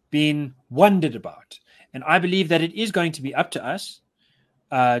been wondered about. And I believe that it is going to be up to us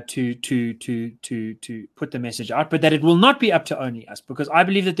to put the message out, but that it will not be up to only us, because I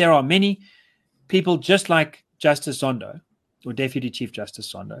believe that there are many people just like Justice Zondo, or Deputy Chief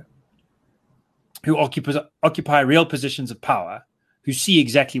Justice Zondo, who occupy real positions of power, who see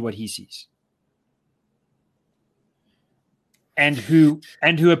exactly what he sees, and who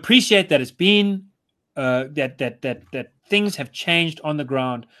appreciate that it's been that things have changed on the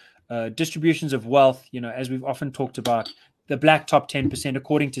ground, distributions of wealth. As we've often talked about, the black top 10%,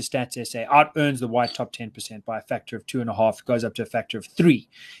 according to Stats SA, out-earns the white top 10% by a factor of 2.5, goes up to a factor of 3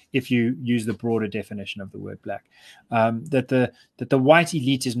 if you use the broader definition of the word black. That the white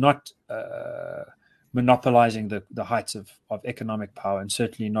elite is not monopolizing the heights of economic power, and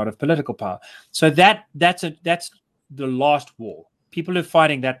certainly not of political power. So that's the last war. People who are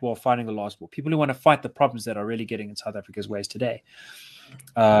fighting that war, fighting the last war. People who want to fight the problems that are really getting in South Africa's ways today,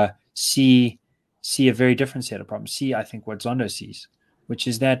 see a very different set of problems. See, I think, what Zondo sees, which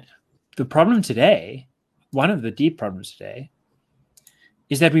is that the problem today, one of the deep problems today,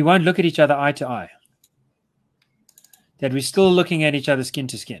 is that we won't look at each other eye to eye. That we're still looking at each other skin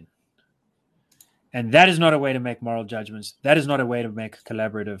to skin. And that is not a way to make moral judgments. That is not a way to make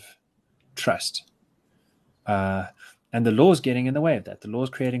collaborative trust. And the law is getting in the way of that. The law is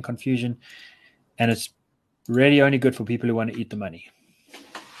creating confusion, and it's really only good for people who want to eat the money.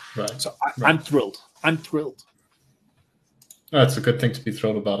 Right. So I'm thrilled. I'm thrilled. That's a good thing to be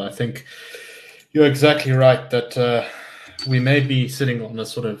thrilled about. I think you're exactly right that we may be sitting on a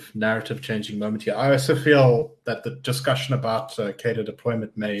sort of narrative-changing moment here. I also feel that the discussion about cadre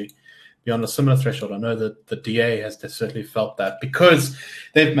deployment may be on a similar threshold. I know that the DA has certainly felt that, because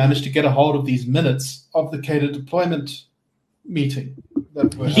they've managed to get a hold of these minutes of the cadre deployment meeting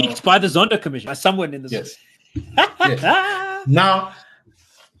that were leaked by the Zondo Commission, by someone in the yes. Yes.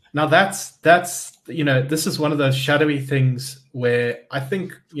 Now that's this is one of those shadowy things where I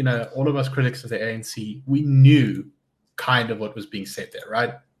think all of us critics of the ANC, we knew kind of what was being said there,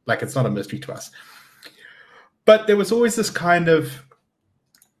 right? Like, it's not a mystery to us, but there was always this kind of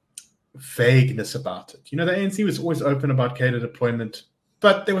vagueness about it. The ANC was always open about cadre deployment,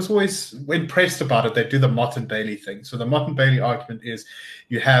 but there was always, when pressed about it, they do the Mott and Bailey thing. So the Mott and Bailey argument is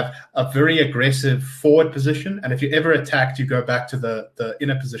you have a very aggressive forward position, and if you're ever attacked, you go back to the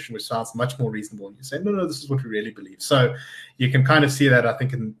inner position, which sounds much more reasonable, and you say, no, this is what we really believe. So you can kind of see that, I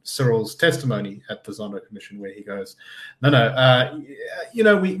think, in Cyril's testimony at the Zondo Commission, where he goes, we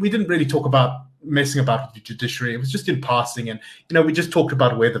didn't really talk about messing about with the judiciary. It was just in passing, and we just talked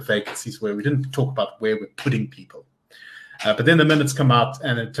about where the vacancies were. We didn't talk about where we're putting people. But then the minutes come out,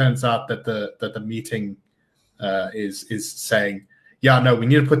 and it turns out that the meeting is saying, we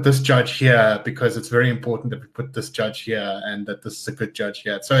need to put this judge here because it's very important that we put this judge here, and that this is a good judge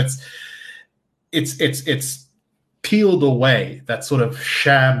here. So it's peeled away that sort of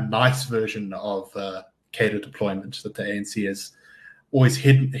sham nice version of cadre deployment that the ANC has always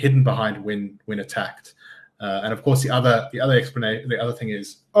hidden behind when attacked. And of course, the other explanation, the other thing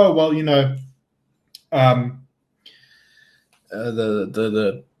is,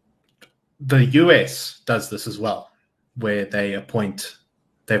 the US does this as well, where they appoint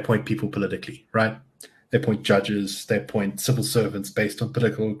people politically, right? They appoint judges, they appoint civil servants based on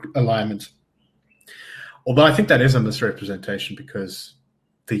political alignment. Although I think that is a misrepresentation, because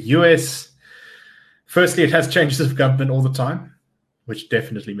the US, firstly, it has changes of government all the time, which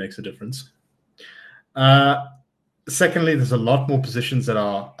definitely makes a difference. Secondly, there's a lot more positions that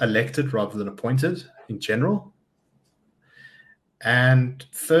are elected rather than appointed in general. And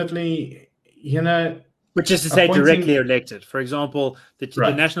thirdly, which is to say directly elected. For example, the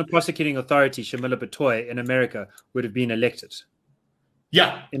National Prosecuting Authority, Shamila Batoy, in America would have been elected.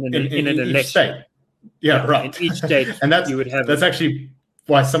 Yeah, in an election. State. Yeah, right. In each state, and you would have. That's actually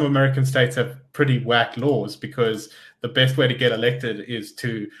why some American states have pretty whack laws, because the best way to get elected is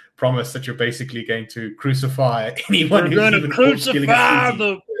to promise that you're basically going to crucify anyone who's going even to crucify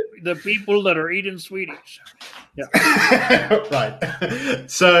the people that are eating sweeties. Yeah, right.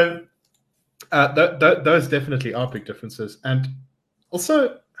 So those definitely are big differences, and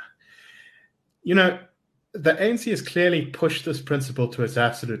also, the ANC has clearly pushed this principle to its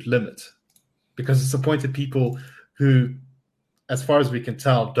absolute limit, because it's appointed people who, as far as we can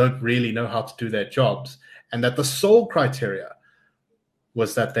tell, don't really know how to do their jobs, and that the sole criteria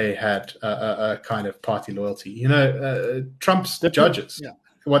was that they had a kind of party loyalty. Trump's judges. Yeah.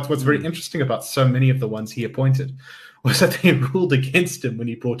 What's very interesting about so many of the ones he appointed was that they ruled against him when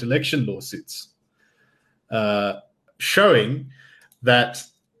he brought election lawsuits, showing that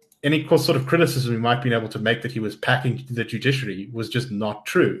any sort of criticism we might be able to make that he was packing the judiciary was just not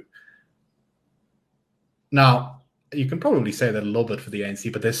true. Now, you can probably say that a little bit for the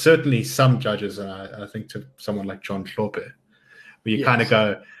ANC, but there's certainly some judges, and I think to someone like John Hlophe, where you kind of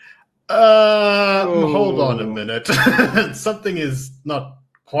go, hold on a minute. Something is not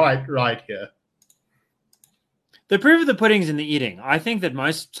quite right here. The proof of the pudding is in the eating. I think that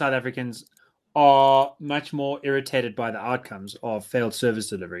most South Africans are much more irritated by the outcomes of failed service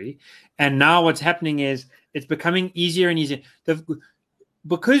delivery. And now what's happening is it's becoming easier and easier.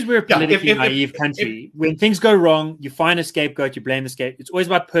 Because we're a politically naive country, when things go wrong, you find a scapegoat, you blame the scapegoat. It's always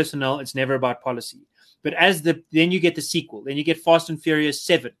about personnel. It's never about policy. But then you get the sequel. Then you get Fast and Furious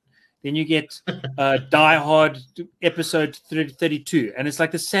 7. Then you get Die Hard episode 32. And it's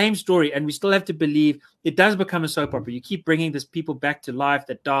like the same story. And we still have to believe it does become a soap opera. You keep bringing these people back to life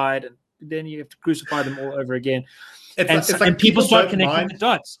that died, and then you have to crucify them all over again. And people start connecting the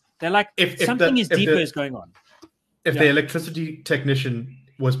dots. They're like, something deeper is going on. If the electricity technician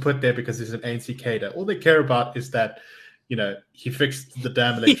was put there because he's an ANC cadre, all they care about is that, he fixed the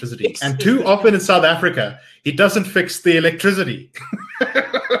damn electricity. And too often in South Africa, he doesn't fix the electricity.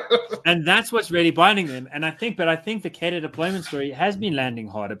 And that's what's really binding them. And I think the cadre deployment story has been landing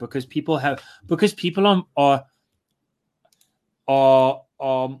harder because people are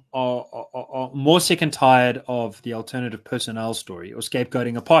more sick and tired of the alternative personnel story or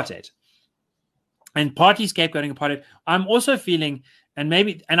scapegoating apartheid. And partly scapegoating apartheid. I'm also feeling, and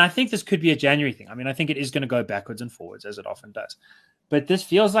I think this could be a January thing. I mean, I think it is going to go backwards and forwards as it often does. But this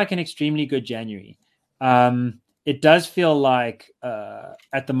feels like an extremely good January. It does feel like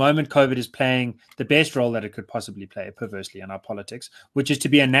at the moment COVID is playing the best role that it could possibly play, perversely, in our politics, which is to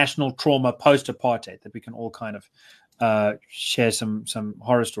be a national trauma post-apartheid that we can all kind of share some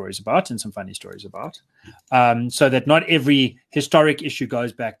horror stories about and some funny stories about, so that not every historic issue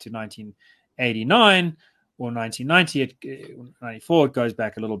goes back to 1989 or 1990, 94. It goes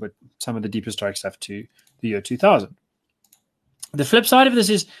back a little bit, some of the deep historic stuff, to the year 2000. The flip side of this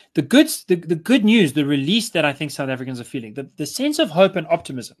is the good news, the release that I think South Africans are feeling, the sense of hope and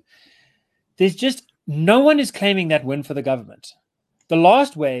optimism. There's just no one is claiming that win for the government. The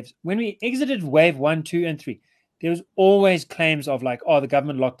last waves, when we exited wave 1, 2, and 3, there was always claims of like, the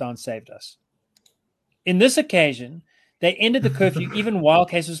government lockdown saved us. In this occasion, they ended the curfew even while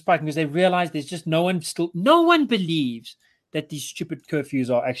cases were spiking because they realized there's just no one believes that these stupid curfews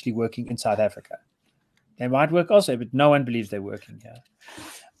are actually working in South Africa. They might work also, but no one believes they're working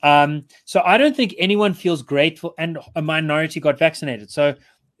here. So I don't think anyone feels grateful, and a minority got vaccinated. So,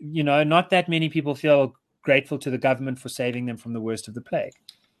 not that many people feel grateful to the government for saving them from the worst of the plague.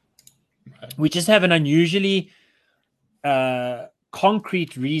 Right. We just have an unusually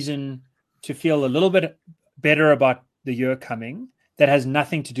concrete reason to feel a little bit better about the year coming that has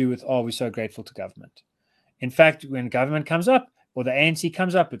nothing to do with, we're so grateful to government. In fact, when government comes up, or the ANC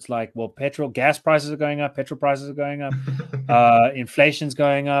comes up, it's like, well, gas prices are going up, petrol prices are going up, inflation's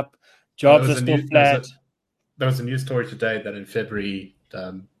going up, jobs are still flat. There was a news story today that in February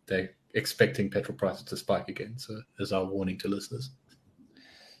they're expecting petrol prices to spike again. So there's our warning to listeners.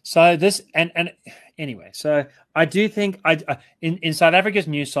 So this and anyway, so I do think in South Africa's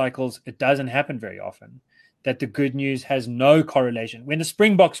news cycles, it doesn't happen very often that the good news has no correlation. When the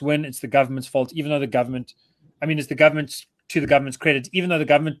Springboks win, it's the government's fault, even though it's the government's, to the government's credit, even though the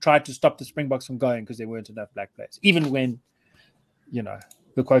government tried to stop the Springboks from going because there weren't enough black players, even when,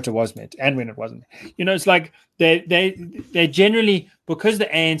 the quota was met and when it wasn't. It's like they generally, because the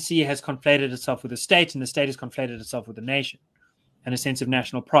ANC has conflated itself with the state and the state has conflated itself with the nation and a sense of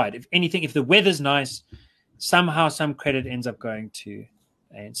national pride. If anything, if the weather's nice, somehow some credit ends up going to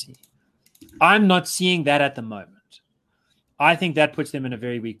ANC. I'm not seeing that at the moment. I think that puts them in a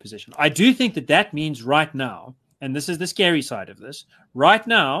very weak position. I do think that means right now, and this is the scary side of this, right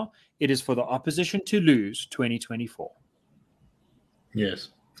now, it is for the opposition to lose 2024. Yes.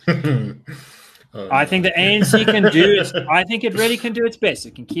 I think the ANC can do it. I think it really can do its best.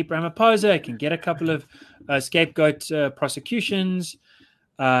 It can keep Ramaphosa. It can get a couple of scapegoat prosecutions.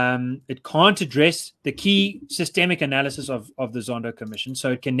 It can't address the key systemic analysis of the Zondo Commission,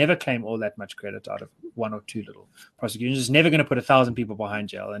 so it can never claim all that much credit out of one or two little prosecutions. It's never going to put 1,000 people behind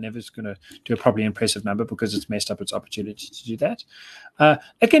jail, and never is going to do a probably impressive number because it's messed up its opportunity to do that.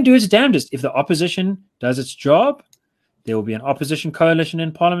 It can do its damnedest. If the opposition does its job, there will be an opposition coalition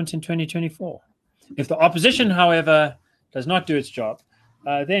in Parliament in 2024. If the opposition, however, does not do its job,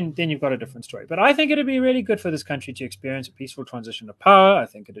 then you've got a different story. But I think it would be really good for this country to experience a peaceful transition of power. I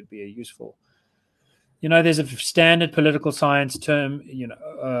think it would be a useful, there's a standard political science term,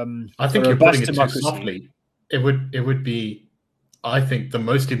 I think you're putting it too softly. It would be I think, the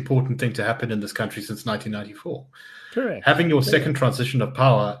most important thing to happen in this country since 1994. Correct. Having your second transition of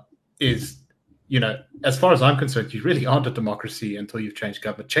power is, as far as I'm concerned, you really aren't a democracy until you've changed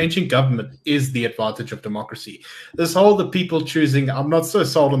government. Changing government is the advantage of democracy. This whole the people choosing, I'm not so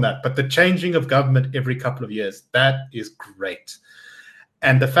sold on that, but the changing of government every couple of years, that is great.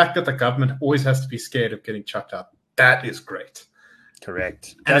 And the fact that the government always has to be scared of getting chucked out, that is great.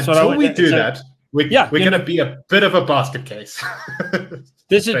 Correct. And until we do that, we're going to be a bit of a basket case.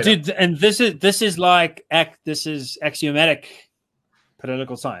 This is axiomatic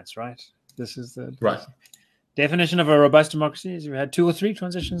political science, right? This is the definition of a robust democracy: is you had 2 or 3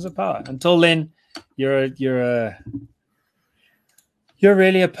 transitions of power. Until then, you're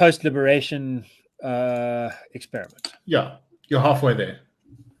really a post-liberation experiment. Yeah, you're halfway there.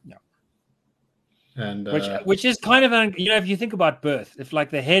 Yeah, and which is kind of if you think about birth, if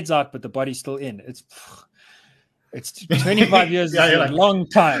like the head's out but the body's still in, it's 25 years is a long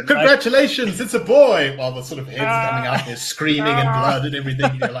time. Congratulations, it's a boy. While the sort of head's coming out, they're screaming and blood and everything.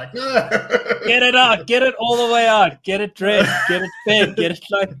 And you're like, no. Get it out. Get it all the way out. Get it dressed. Get it fed. Get it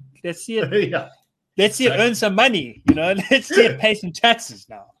like, let's see it. Yeah. Let's see it earn some money. Let's see it pay some taxes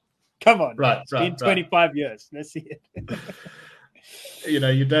now. Come on. Right. It's been 25 years. Let's see it. You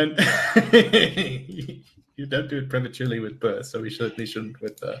don't you don't do it prematurely with birth, so we certainly shouldn't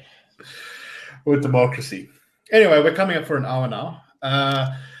with democracy. Anyway, we're coming up for an hour now.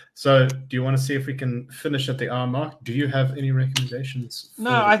 So do you want to see if we can finish at the hour mark? Do you have any recommendations?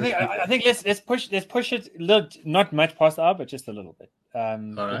 No, I think let's push it not much past the hour, but just a little bit.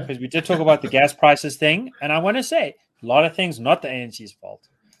 Because we did talk about the gas prices thing, and I want to say a lot of things not the ANC's fault.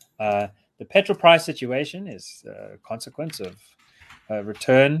 The petrol price situation is a consequence of a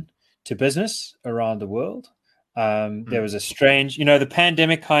return to business around the world. There was a strange, the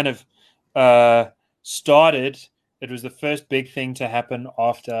pandemic kind of started. It was the first big thing to happen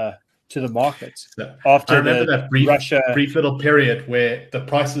to the markets. After I remember that brief little period where the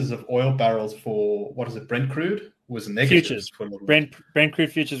prices of oil barrels for Brent crude was negative. Futures. For a little Brent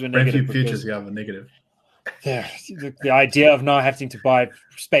crude futures were negative. Brent futures, were negative. The idea of now having to buy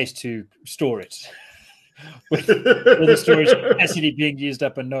space to store it, with all the storage capacity being used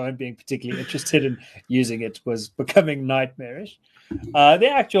up and no one being particularly interested in using it, was becoming nightmarish. The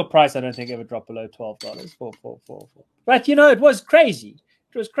actual price, I don't think, ever dropped below $12 for. But it was crazy.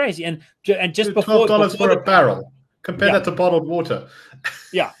 It was crazy, and just before $12 for a barrel. Compare that to bottled water.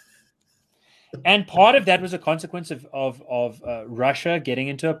 Yeah. And part of that was a consequence of Russia getting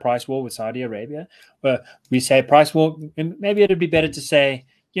into a price war with Saudi Arabia. But we say price war, and maybe it'd be better to say,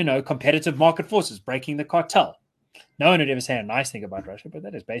 competitive market forces breaking the cartel. No one would ever say a nice thing about Russia, but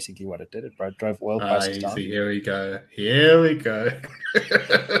that is basically what it did. It drove oil prices down. Here we go.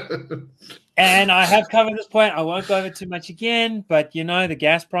 And I have covered this point. I won't go over too much again, but the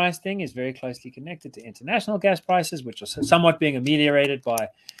gas price thing is very closely connected to international gas prices, which are somewhat being ameliorated by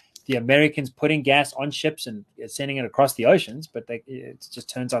the Americans putting gas on ships and sending it across the oceans. But it just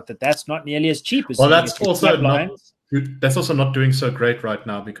turns out that that's not nearly as cheap as that's also not doing so great right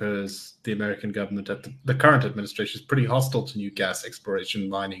now, because the American government, the current administration, is pretty hostile to new gas exploration,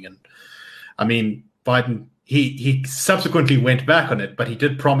 mining, and I mean, Biden, he subsequently went back on it, but he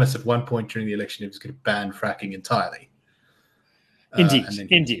did promise at one point during the election he was going to ban fracking entirely.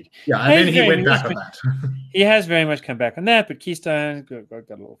 Indeed. Yeah, and then he went back on that. He has very much come back on that, but Keystone got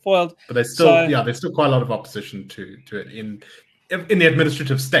a little foiled. But there's still quite a lot of opposition to it in the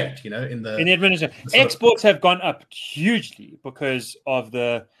administrative state. In the administrative exports have gone up hugely because of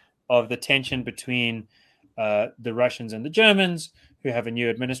the tension between the Russians and the Germans, who have a new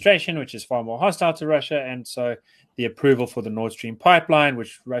administration which is far more hostile to Russia, and so the approval for the Nord Stream pipeline,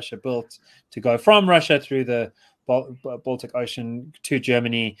 which Russia built to go from Russia through the Baltic Ocean to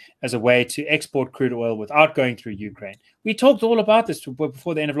Germany as a way to export crude oil without going through Ukraine. We talked all about this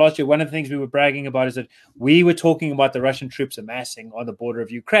before the end of last year. One of the things we were bragging about is that we were talking about the Russian troops amassing on the border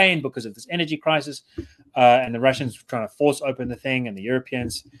of Ukraine because of this energy crisis, and the Russians trying to force open the thing, and the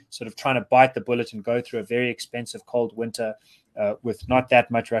Europeans sort of trying to bite the bullet and go through a very expensive cold winter with not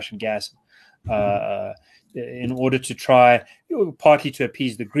that much Russian gas in order to try, partly to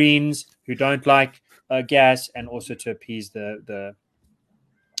appease the Greens, who don't like gas, and also to appease the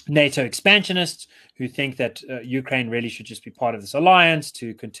NATO expansionists, who think that Ukraine really should just be part of this alliance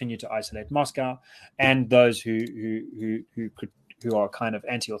to continue to isolate Moscow, and those who are kind of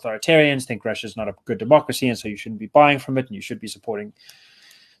anti-authoritarians, think Russia's not a good democracy, and so you shouldn't be buying from it, and you should be supporting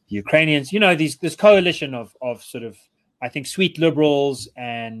the Ukrainians. This coalition of sort of, I think, sweet liberals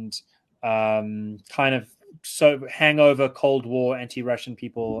and kind of hangover Cold War anti-Russian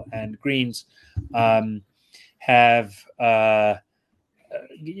people and Greens have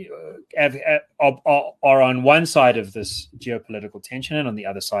are on one side of this geopolitical tension, and on the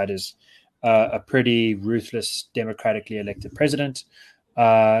other side is a pretty ruthless, democratically elected president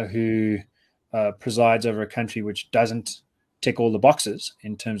who presides over a country which doesn't tick all the boxes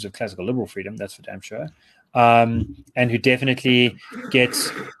in terms of classical liberal freedom. That's for damn sure. And who definitely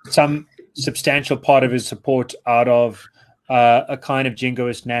gets some substantial part of his support out of a kind of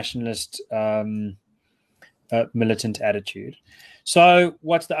jingoist nationalist militant attitude. So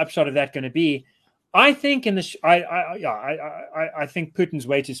what's the upshot of that going to be? I think I think Putin's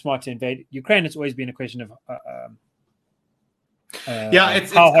way too smart to invade Ukraine. It's always been a question of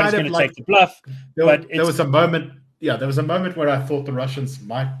it's how hard kind he's of going to like take the bluff. There was a moment where I thought the Russians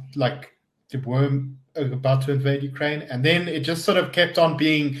might were about to invade Ukraine, and then it just sort of kept on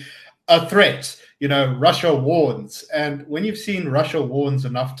being a threat. Russia warns, and when you've seen Russia warns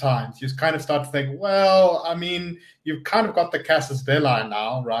enough times, you kind of start to think, well, I mean, you've kind of got the casus belli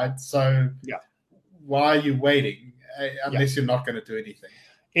now, right? So why are you waiting unless you're not going to do anything?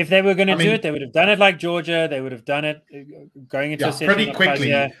 If they were going to do it, they would have done it like Georgia. They would have done it going into a pretty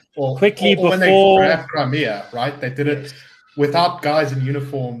quickly, or before when they grabbed Crimea, right? They did it without guys in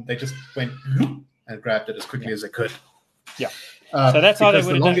uniform. They just went and grabbed it as quickly as they could. Yeah. So that's how they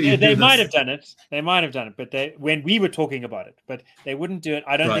would have done it. They might have done it. They might have done it, but when we were talking about it, but they wouldn't do it.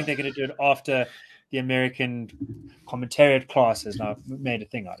 I don't think they're going to do it after the American commentariat class has now made a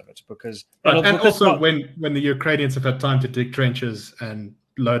thing out of it, because when the Ukrainians have had time to dig trenches and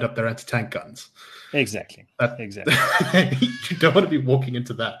load up their anti-tank guns. Exactly. You don't want to be walking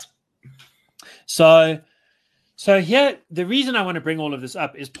into that. So here, the reason I want to bring all of this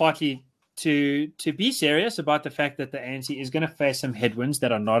up is partly to be serious about the fact that the ANC is going to face some headwinds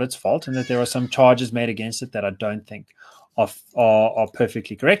that are not its fault, and that there are some charges made against it that I don't think are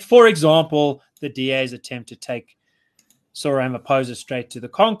perfectly correct. For example, the DA's attempt to take Cyril Ramaphosa straight to the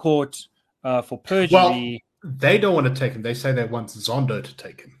Concord for perjury. Well, they don't want to take him. They say they want Zondo to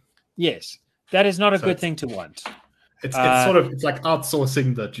take him. Yes, that is not a good thing to want. It's like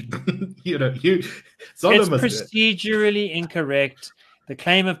outsourcing the it's procedurally incorrect. The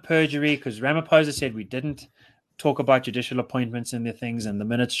claim of perjury, because Ramaphosa said we didn't talk about judicial appointments and the things, and the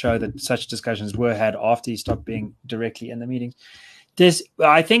minutes show that such discussions were had after he stopped being directly in the meetings.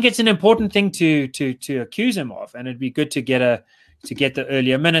 I think it's an important thing to accuse him of, and it'd be good to get the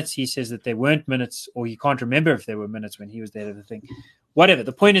earlier minutes. He says that there weren't minutes, or he can't remember if there were minutes when he was there. The thing, whatever.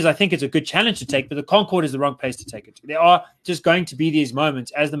 The point is, I think it's a good challenge to take, but the Concord is the wrong place to take it to. There are just going to be these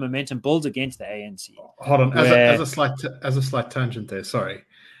moments as the momentum builds against the ANC. Hold on, as a slight tangent there. Sorry,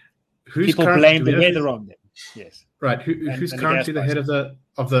 people blame the weather on them. Yes, right. Who's currently the head of the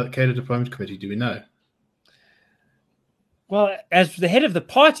Cater Deployment Committee? Do we know? Well, as the head of the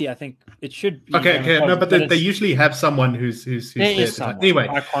party, I think it should be. Okay. No, but they usually have someone who's there. Anyway,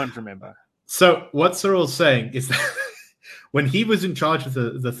 I can't remember. So what Cyril's saying is that when he was in charge of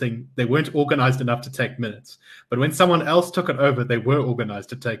the thing, they weren't organized enough to take minutes. But when someone else took it over, they were organized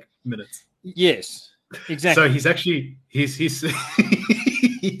to take minutes. Yes, exactly. So he's actually he's he's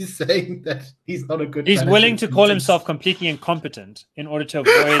saying that he's not a good. He's willing to call himself completely incompetent in order to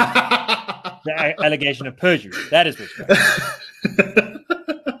avoid the allegation of perjury. That is what's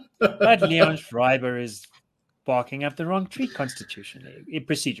But Leon Schreiber is barking up the wrong tree constitutionally,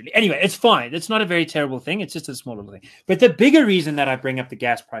 procedurally. Anyway, it's fine. It's not a very terrible thing. It's just a small little thing. But the bigger reason that I bring up the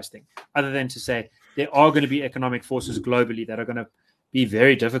gas price thing, other than to say there are going to be economic forces globally that are going to be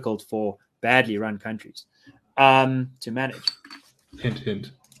very difficult for badly run countries to manage. Hint,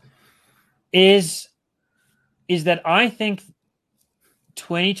 hint. Is that I think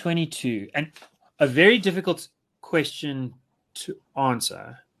 2022, and a very difficult question to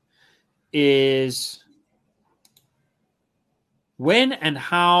answer, is when and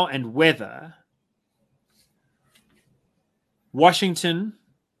how and whether Washington,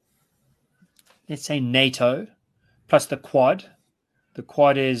 let's say NATO, plus the Quad. The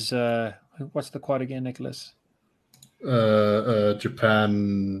Quad is, what's the Quad again, Nicholas?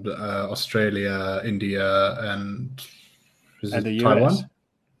 Japan, Australia, India, and the Taiwan? US.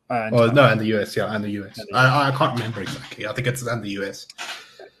 And the US, and the US. I can't remember exactly. I think it's and the US.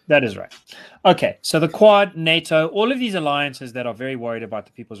 That is right. Okay, so the Quad, NATO, all of these alliances that are very worried about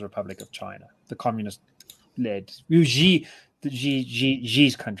the People's Republic of China, the communist-led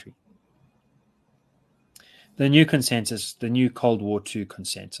Xi's country. The new consensus, the new Cold War II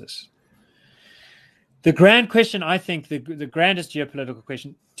consensus. The grand question, I think, the grandest geopolitical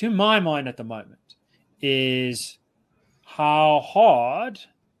question, to my mind at the moment, is how hard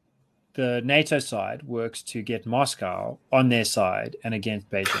the NATO side works to get Moscow on their side and against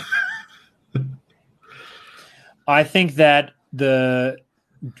Beijing. I think that the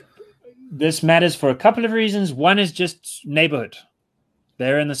this matters for a couple of reasons. One is just neighborhood.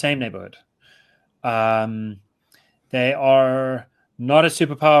 They're in the same neighborhood. They are not a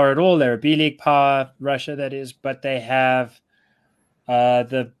superpower at all. They're a B-League power, Russia, that is, but they have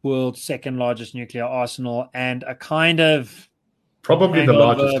the world's second largest nuclear arsenal and a kind of probably the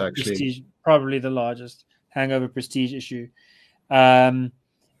largest, actually. Prestige, probably the largest hangover prestige issue. I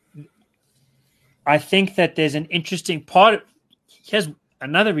think that there's an interesting part. Here's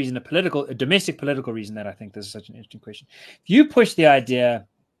another reason, a domestic political reason that I think this is such an interesting question. If you push the idea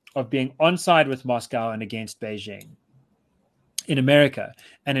of being on side with Moscow and against Beijing in America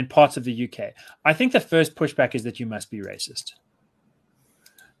and in parts of the UK, I think the first pushback is that you must be racist.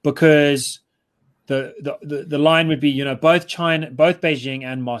 Because the line would be, both Beijing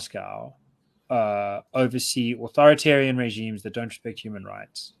and Moscow oversee authoritarian regimes that don't respect human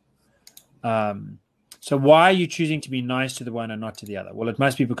rights. So why are you choosing to be nice to the one and not to the other? Well, it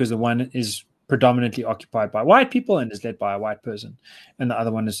must be because the one is predominantly occupied by white people and is led by a white person, and the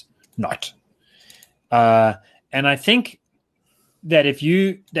other one is not. And I think that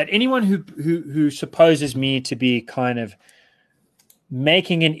anyone who supposes me to be kind of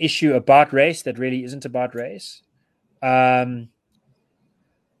making an issue about race that really isn't about race,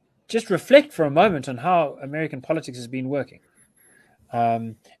 just reflect for a moment on how American politics has been working.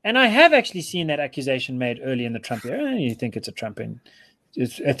 And I have actually seen that accusation made early in the Trump era. You think it's a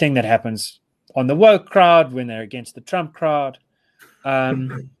it's a thing that happens on the woke crowd when they're against the Trump crowd. But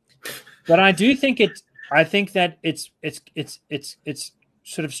I do think I think that it's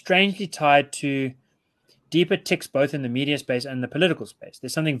sort of strangely tied to deeper ticks both in the media space and the political space.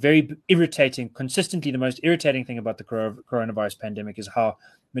 There's something very irritating. Consistently, the most irritating thing about the coronavirus pandemic is how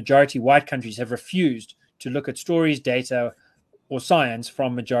majority white countries have refused to look at stories, data, or science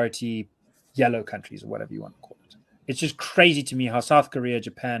from majority yellow countries, or whatever you want to call it. It's just crazy to me how South Korea,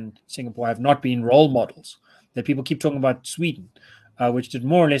 Japan, Singapore have not been role models. That people keep talking about Sweden, which did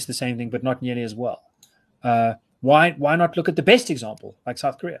more or less the same thing, but not nearly as well. Why not look at the best example, like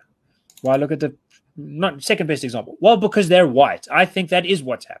South Korea? Why look at the not second best example? Well, because they're white. I think that is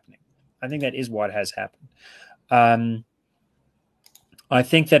what's happening. I think that is what has happened. I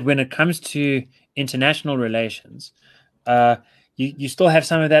think that when it comes to international relations, you still have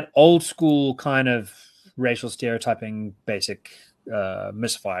some of that old school kind of racial stereotyping, basic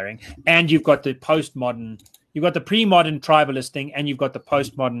misfiring, and you've got the postmodern, you've got the pre-modern tribalist thing, and you've got the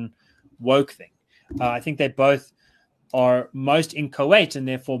postmodern woke thing. I think they both are most inchoate and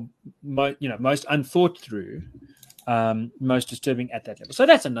therefore most unthought through, most disturbing at that level. So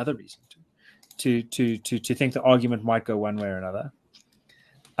that's another reason to think the argument might go one way or another.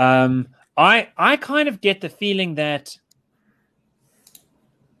 I kind of get the feeling that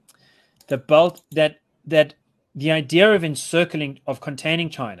that the idea of containing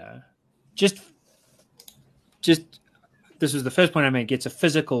China, just this was the first point I made, gets a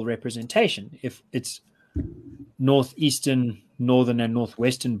physical representation. If it's northeastern, northern, and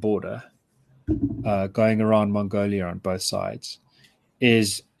northwestern border going around Mongolia on both sides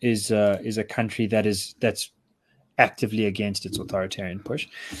is a country that's actively against its authoritarian push.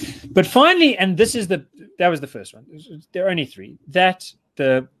 But finally, and that was the first one. There are only three. That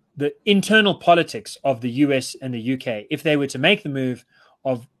the internal politics of the US and the UK, if they were to make the move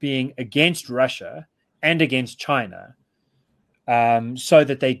of being against Russia and against China, so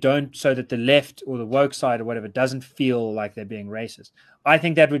that the left or the woke side or whatever doesn't feel like they're being racist, I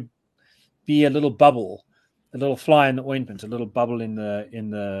think that would be a little bubble, a little fly in the ointment, a little bubble in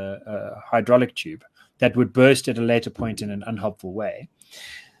the hydraulic tube that would burst at a later point in an unhelpful way.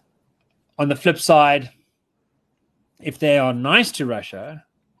 On the flip side, if they are nice to Russia,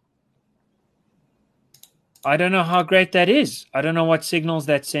 I don't know how great that is. I don't know what signals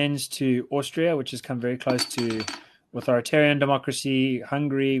that sends to Austria, which has come very close to authoritarian democracy,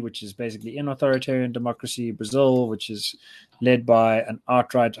 Hungary, which is basically in authoritarian democracy, Brazil, which is led by an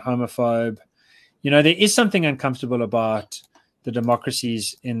outright homophobe. There is something uncomfortable about the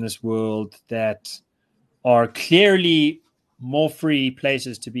democracies in this world that are clearly more free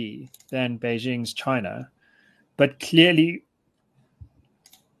places to be than Beijing's China, but clearly,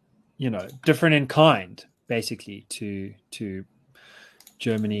 different in kind, basically, to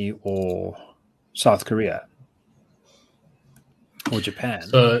Germany or South Korea or Japan.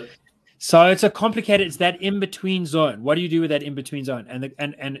 So it's it's that in-between zone. What do you do with that in-between zone? And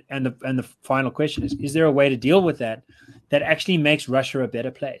the final question is there a way to deal with that actually makes Russia a better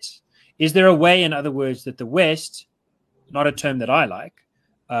place? Is there a way, in other words, that the West, not a term that I like,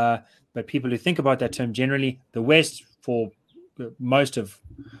 but people who think about that term generally, the West for most of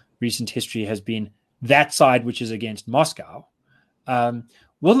recent history has been that side which is against Moscow,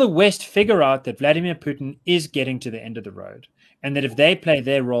 Will the West figure out that Vladimir Putin is getting to the end of the road, and that if they play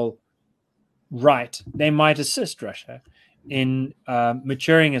their role right, they might assist Russia in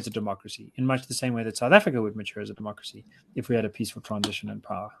maturing as a democracy in much the same way that South Africa would mature as a democracy if we had a peaceful transition in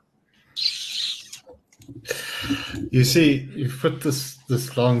power? You see, you've put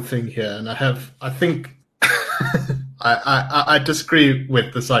this long thing here, and I think I disagree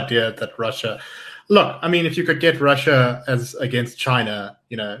with this idea that Russia. Look, I mean, if you could get Russia as against China,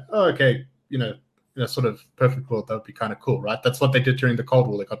 sort of perfect world, that would be kind of cool, right? That's what they did during the Cold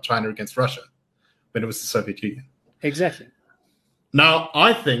War. They got China against Russia when it was the Soviet Union. Exactly. Now,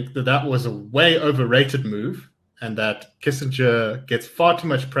 I think that was a way overrated move, and that Kissinger gets far too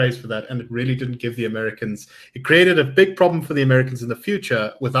much praise for that, and it really didn't give the Americans. It created a big problem for the Americans in the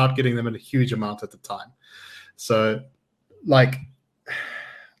future without getting them in a huge amount at the time. So, like,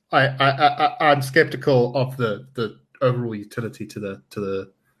 I'm skeptical of the overall utility to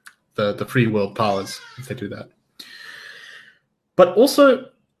the free world powers if they do that. But also,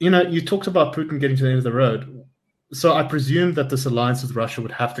 you talked about Putin getting to the end of the road. So I presume that this alliance with Russia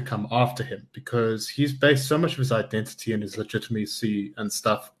would have to come after him, because he's based so much of his identity and his legitimacy and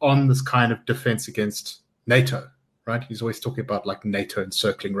stuff on this kind of defense against NATO, right? He's always talking about like NATO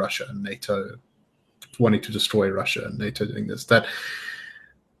encircling Russia and NATO wanting to destroy Russia and NATO doing this. That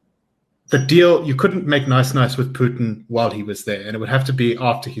the deal, you couldn't make nice with Putin while he was there, and it would have to be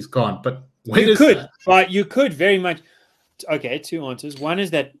after he's gone. But you could very much. Okay, two answers. One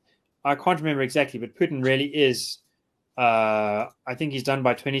is that I can't remember exactly, but Putin really is. I think he's done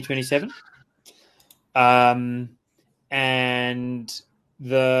by 2027. And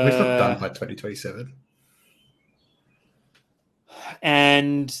we're not done by 2027.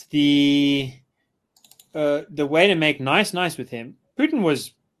 And the way to make nice with him, Putin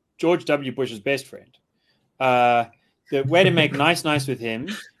was George W. Bush's best friend. The way to make nice with him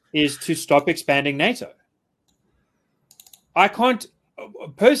is to stop expanding NATO.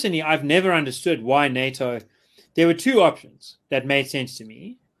 Personally, I've never understood why NATO. There were two options that made sense to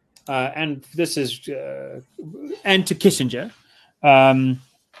me, and this is and to Kissinger, and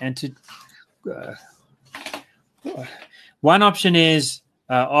to one option is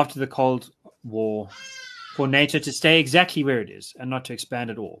after the Cold War for NATO to stay exactly where it is and not to expand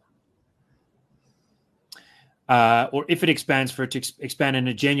at all, or if it expands, for it to expand in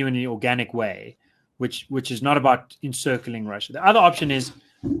a genuinely organic way, which is not about encircling Russia. The other option is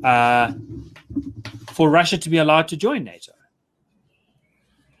for Russia to be allowed to join NATO.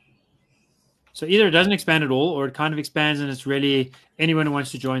 So either it doesn't expand at all, or it kind of expands and it's really anyone who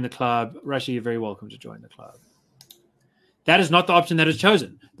wants to join the club, Russia, you're very welcome to join the club. That is not the option that was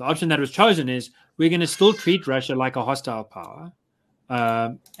chosen. The option that was chosen is we're going to still treat Russia like a hostile power,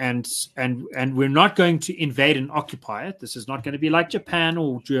 and we're not going to invade and occupy it. This is not going to be like Japan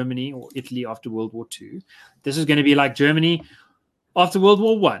or Germany or Italy after World War II. This is going to be like Germany after World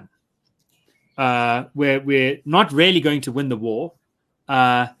War I, where we're not really going to win the war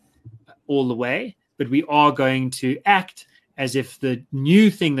all the way, but we are going to act as if the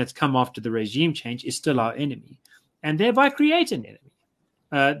new thing that's come after the regime change is still our enemy, and thereby create an enemy.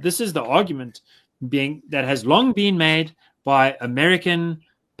 This is the argument that has long been made by American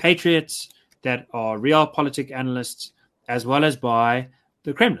patriots that are realpolitik analysts, as well as by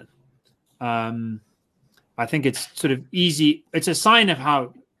the Kremlin. I think it's sort of easy. It's a sign of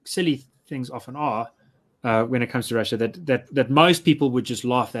how silly things often are when it comes to Russia, that most people would just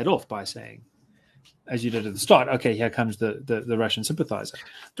laugh that off by saying, as you did at the start, okay, here comes the Russian sympathizer.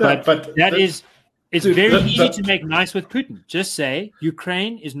 It's very easy to make nice with Putin. Just say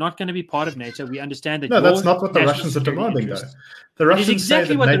Ukraine is not going to be part of NATO. We understand that. No, that's not what the Russians are demanding, though. The Russians it is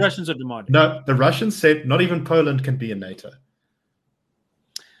exactly what the Russians are demanding. No, the Russians said not even Poland can be in NATO.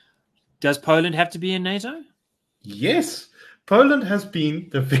 Does Poland have to be in NATO? Yes. Poland has been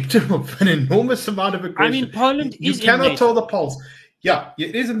the victim of an enormous amount of aggression. I mean, Poland is in NATO. You cannot tell the Poles. Yeah,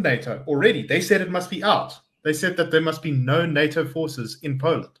 it is in NATO already. They said it must be out. They said that there must be no NATO forces in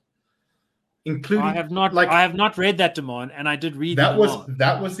Poland. Including, I have not read that demand, and I did read that was one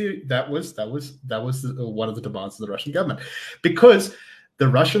of the demands of the Russian government, because the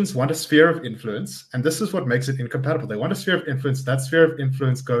Russians want a sphere of influence, and this is what makes it incompatible. They want a sphere of influence. That sphere of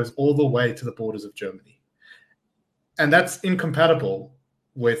influence goes all the way to the borders of Germany, and that's incompatible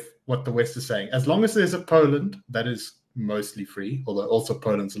with what the West is saying. As long as there's a Poland that is mostly free, although also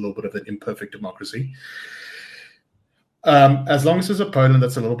Poland's a little bit of an imperfect democracy. As long as there's a Poland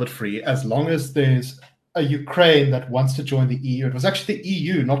that's a little bit free, as long as there's a Ukraine that wants to join the EU. It was actually the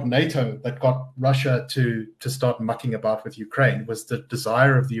EU, not NATO, that got Russia to start mucking about with Ukraine. It was the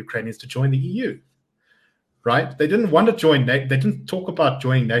desire of the Ukrainians to join the EU. right? They didn't want to join NATO. They didn't talk about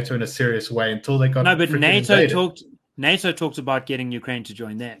joining NATO in a serious way until they got but invaded. NATO talked about getting Ukraine to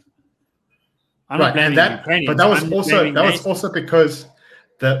join them. I'm right, not blaming and Ukrainians. But that was also because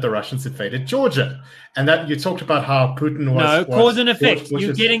the Russians invaded Georgia, and that you talked about how Putin was cause and effect.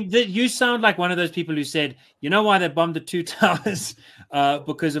 You sound like one of those people who said, you know why they bombed the two towers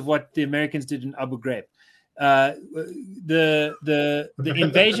because of what the Americans did in Abu Ghraib. The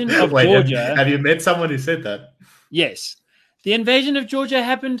invasion of Georgia. Have you met someone who said that? Yes, the invasion of Georgia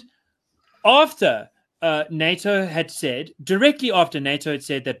happened after NATO had said, directly after NATO had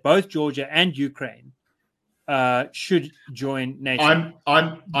said that both Georgia and Ukraine should join NATO.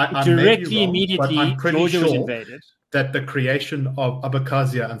 I'm directly, wrong, immediately, I'm pretty Georgia sure was invaded. That the creation of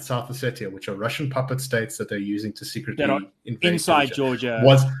Abkhazia and South Ossetia, which are Russian puppet states that they're using to secretly invade inside Georgia,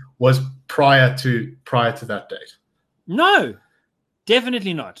 was prior to that date. No,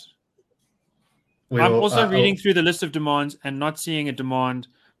 definitely not. I'm also reading through the list of demands and not seeing a demand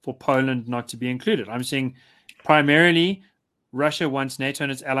for Poland not to be included. I'm seeing primarily Russia wants NATO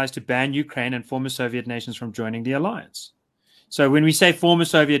and its allies to ban Ukraine and former Soviet nations from joining the alliance. So when we say former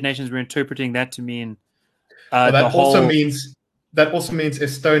Soviet nations, we're interpreting that to mean that also means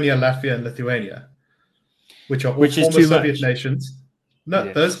Estonia, Latvia, and Lithuania, which are all former Soviet nations. No,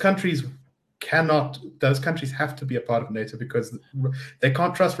 yes. Those countries have to be a part of NATO because they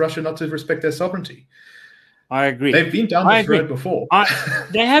can't trust Russia not to respect their sovereignty. I agree. They've been down this road before.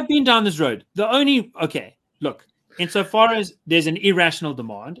 They have been down this road. Look, insofar as there's an irrational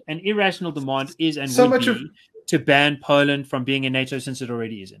demand is and so would be to ban Poland from being in NATO since it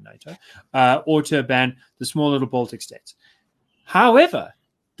already is in NATO, or to ban the small little Baltic states. However,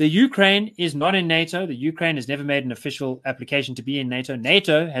 the Ukraine is not in NATO. The Ukraine has never made an official application to be in NATO.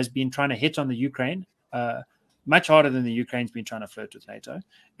 NATO has been trying to hit on the Ukraine much harder than the Ukraine's been trying to flirt with NATO.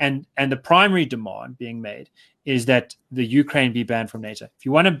 And the primary demand being made is that the Ukraine be banned from NATO. If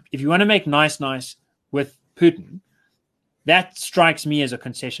you want to make nice with Putin, that strikes me as a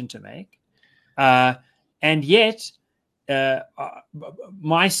concession to make. And yet,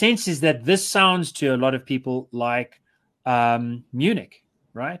 my sense is that this sounds to a lot of people like Munich,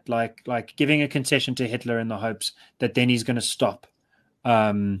 right? Like giving a concession to Hitler in the hopes that then he's going to stop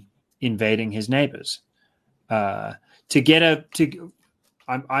invading his neighbors. Maybe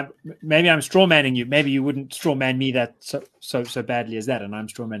I'm straw manning you. Maybe you wouldn't straw man me that so badly as that, and I'm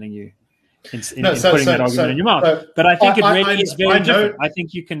straw manning you in putting that argument in your mouth. But I think it really is very different. I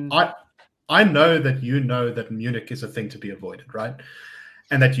think you can. I know that you know that Munich is a thing to be avoided, right?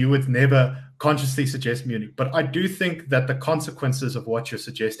 And that you would never consciously suggest Munich. But I do think that the consequences of what you're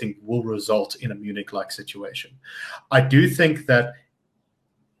suggesting will result in a Munich-like situation. I do think that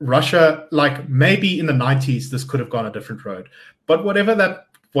Russia, like maybe in the 90s, this could have gone a different road. But whatever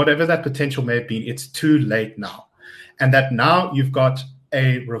that potential may have been, it's too late now. And that now you've got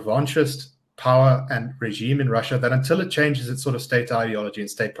a revanchist power and regime in Russia that until it changes its sort of state ideology and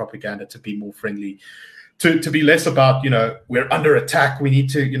state propaganda to be more friendly, to be less about, we're under attack, we need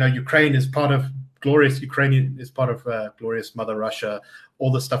to, Ukraine is part of glorious Mother Russia,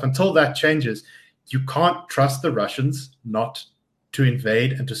 all this stuff. Until that changes, you can't trust the Russians not to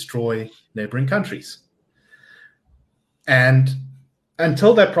invade and destroy neighboring countries. And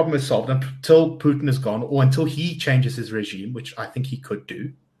until that problem is solved, until Putin is gone, or until he changes his regime, which I think he could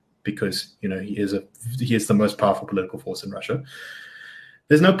do, because he is the most powerful political force in Russia.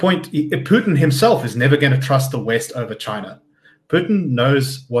 There's no point. Putin himself is never going to trust the West over China. Putin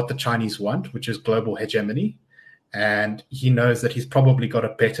knows what the Chinese want, which is global hegemony, and he knows that he's probably got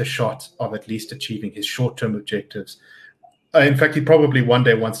a better shot of at least achieving his short-term objectives. In fact, he probably one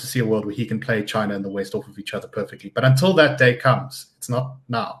day wants to see a world where he can play China and the West off of each other perfectly. But until that day comes, it's not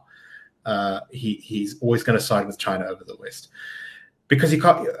now. He's always going to side with China over the West. Because he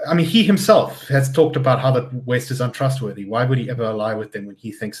can't. I mean, he himself has talked about how the West is untrustworthy. Why would he ever ally with them when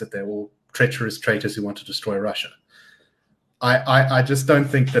he thinks that they're all treacherous traitors who want to destroy Russia? I just don't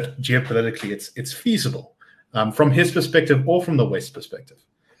think that geopolitically it's feasible from his perspective or from the West's perspective.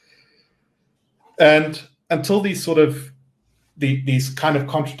 And until these sort of these kind of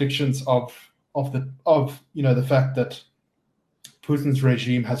contradictions of the fact that Putin's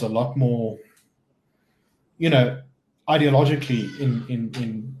regime has a lot more, ideologically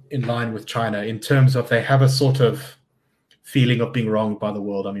in line with China in terms of they have a sort of feeling of being wronged by the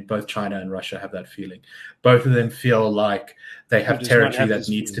world. I mean, both China and Russia have that feeling. Both of them feel like they have territory that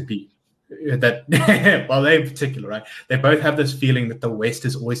needs to be well, they in particular, right? They both have this feeling that the West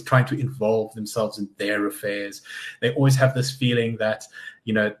is always trying to involve themselves in their affairs. They always have this feeling that,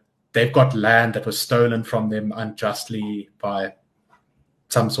 they've got land that was stolen from them unjustly by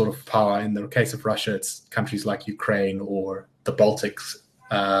some sort of power. In the case of Russia, it's countries like Ukraine or the Baltics.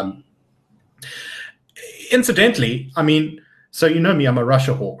 Incidentally, I mean, so you know me, I'm a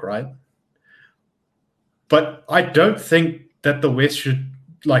Russia hawk, right? But I don't think that the West should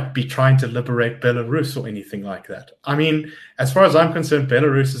be trying to liberate Belarus or anything like that. I mean, as far as I'm concerned,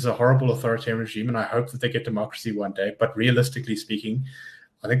 Belarus is a horrible authoritarian regime, and I hope that they get democracy one day. But realistically speaking,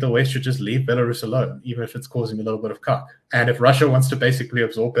 I think the West should just leave Belarus alone, even if it's causing a little bit of cuck. And if Russia wants to basically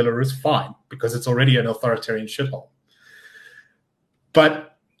absorb Belarus, fine, because it's already an authoritarian shithole.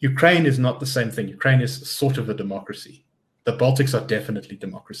 But Ukraine is not the same thing. Ukraine is sort of a democracy. The Baltics are definitely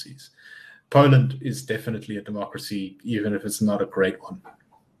democracies. Poland is definitely a democracy, even if it's not a great one.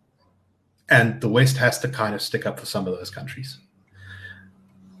 And the West has to kind of stick up for some of those countries.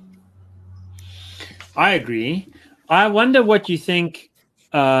 I agree. I wonder what you think.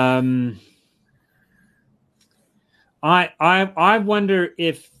 I wonder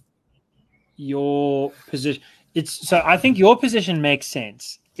if your position. I think your position makes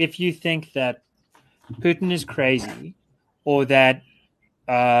sense if you think that Putin is crazy, or that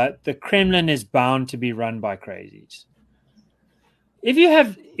the Kremlin is bound to be run by crazies. If you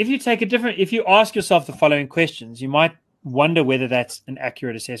ask yourself the following questions, you might wonder whether that's an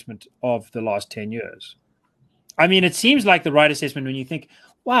accurate assessment of the last 10 years. I mean, it seems like the right assessment when you think,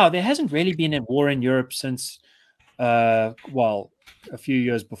 wow, there hasn't really been a war in Europe since, a few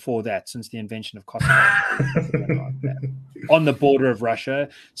years before that, since the invention of Kosovo on the border of Russia,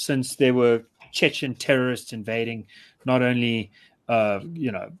 since there were Chechen terrorists invading not only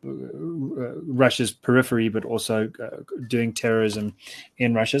Russia's periphery, but also doing terrorism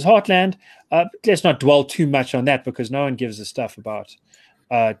in Russia's heartland. Let's not dwell too much on that, because no one gives a stuff about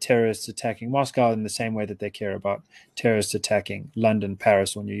terrorists attacking Moscow in the same way that they care about terrorists attacking London,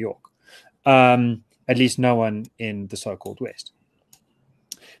 Paris, or New York. At least no one in the so-called West.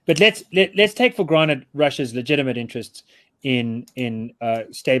 But let's take for granted Russia's legitimate interests in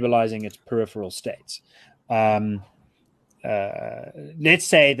stabilizing its peripheral states. Let's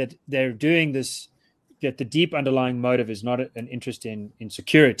say that they're doing this, that the deep underlying motive is not an interest in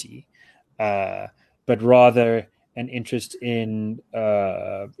security, but rather an interest in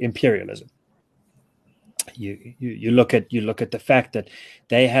imperialism. You look at the fact that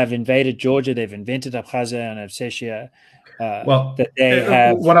they have invaded Georgia, they've invaded Abkhazia and Abkhazia. That they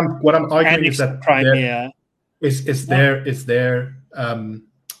have. What I'm arguing is that Crimea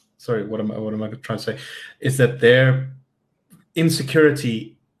sorry, what am I trying to say? Is that their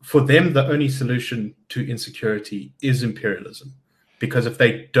insecurity, for them, the only solution to insecurity is imperialism, because if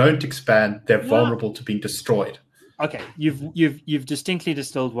they don't expand, they're vulnerable to being destroyed. Okay, you've distinctly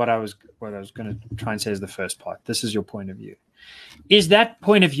distilled what I was going to try and say as the first part. This is your point of view. Is that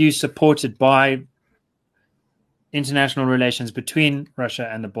point of view supported by international relations between Russia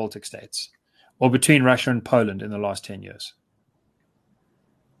and the Baltic states, or between Russia and Poland in the last 10 years?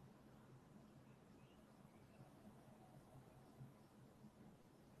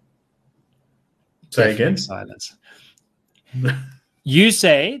 Say again? Silence. You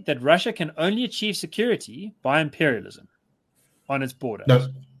say that Russia can only achieve security by imperialism on its border. No,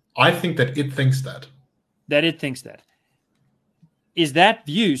 I think that it thinks that. That it thinks that. Is that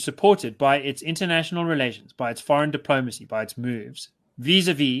view supported by its international relations, by its foreign diplomacy, by its moves,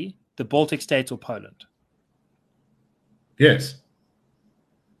 vis-a-vis the Baltic states or Poland? Yes.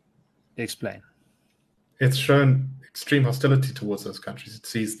 Explain. It's shown extreme hostility towards those countries. It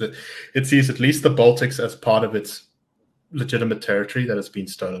sees at least the Baltics as part of its legitimate territory that has been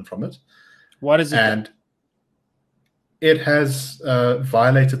stolen from it. What is it? And it has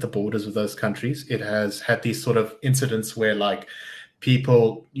violated the borders of those countries. It has had these sort of incidents where,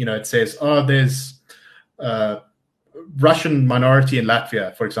 people, it says, there's Russian minority in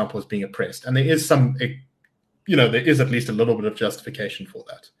Latvia, for example, is being oppressed. And there is there is at least a little bit of justification for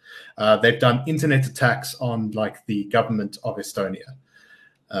that. They've done internet attacks on the government of Estonia,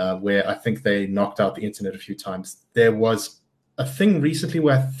 where I think they knocked out the internet a few times. There was a thing recently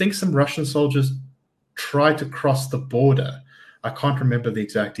where I think some Russian soldiers tried to cross the border. I can't remember the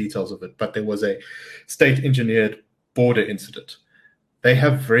exact details of it, but there was a state-engineered border incident. They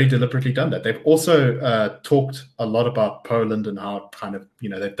have very deliberately done that. They've also talked a lot about Poland and how kind of,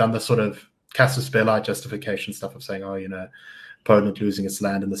 they've done the sort of casus belli justification stuff of saying, Poland losing its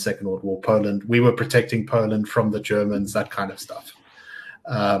land in the Second World War, we were protecting Poland from the Germans, that kind of stuff.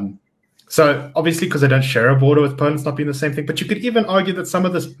 So obviously, because they don't share a border with Poland, it's not been the same thing. But you could even argue that some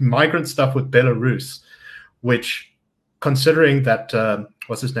of this migrant stuff with Belarus, which, considering that,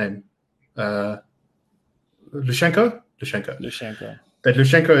 what's his name? Lukashenko. that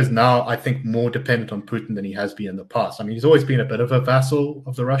Lukashenko is now, I think, more dependent on Putin than he has been in the past. I mean, he's always been a bit of a vassal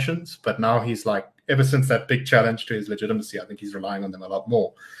of the Russians, but now he's like, ever since that big challenge to his legitimacy, I think he's relying on them a lot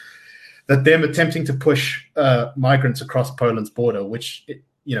more. That them attempting to push migrants across Poland's border, which,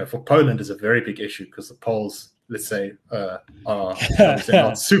 for Poland is a very big issue because the Poles, let's say, are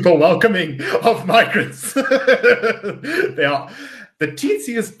not super welcoming of migrants. They are the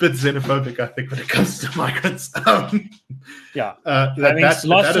teeniest bit xenophobic, I think, when it comes to migrants.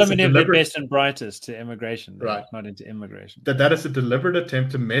 Lost so many of their best and brightest to immigration, right? Not into immigration. That is a deliberate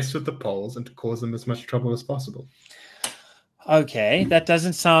attempt to mess with the Poles and to cause them as much trouble as possible. Okay, that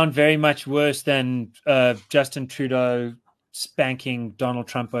doesn't sound very much worse than Justin Trudeau spanking Donald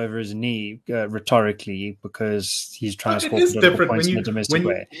Trump over his knee rhetorically because he's trying to score political points in a domestic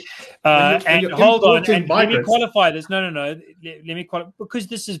way. And hold on, and let me qualify this. No. Let me qualify, because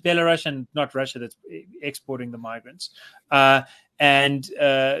this is Belarus and not Russia that's exporting the migrants. And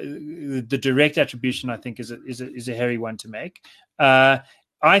the direct attribution, I think, is a hairy one to make.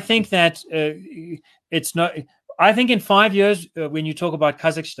 I think that it's not. I think in 5 years, when you talk about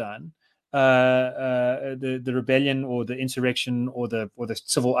Kazakhstan, the rebellion or the insurrection or the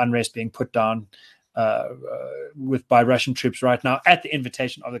civil unrest being put down by Russian troops right now at the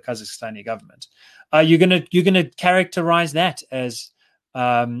invitation of the Kazakhstani government, you're gonna characterize that as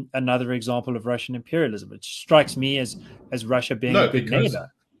another example of Russian imperialism. It strikes me as Russia being a good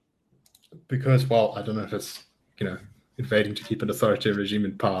neighbor. Because, well, I don't know if it's invading to keep an authoritarian regime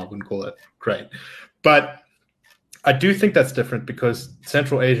in power. I wouldn't call that great, but I do think that's different because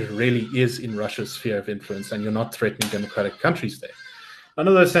Central Asia really is in Russia's sphere of influence, and you're not threatening democratic countries there. None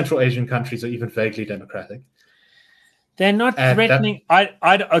of those Central Asian countries are even vaguely democratic. They're not threatening.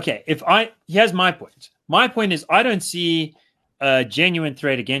 Here's my point. My point is I don't see a genuine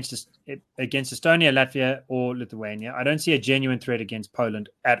threat against Estonia, Latvia, or Lithuania. I don't see a genuine threat against Poland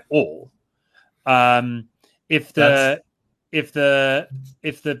at all. If the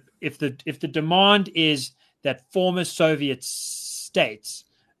demand is that former Soviet states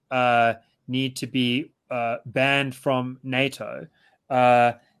need to be banned from NATO,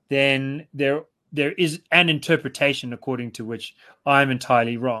 then there is an interpretation according to which I'm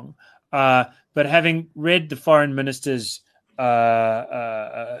entirely wrong. But having read the foreign minister's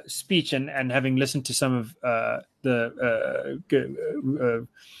speech and having listened to some of the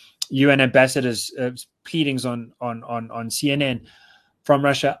UN ambassadors' pleadings on CNN from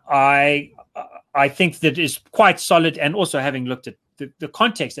Russia, I think that is quite solid. And also having looked at the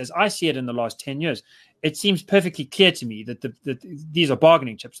context as I see it in the last 10 years, it seems perfectly clear to me that these are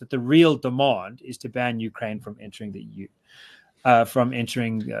bargaining chips, that the real demand is to ban Ukraine from entering the EU, from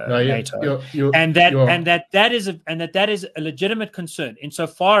entering NATO. And that is a legitimate concern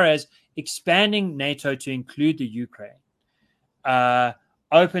insofar as expanding NATO to include the Ukraine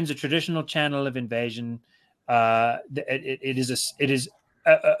opens a traditional channel of invasion. It is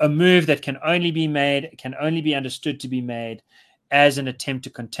a move that can only be understood to be made as an attempt to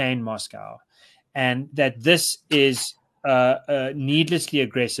contain Moscow, and that this is needlessly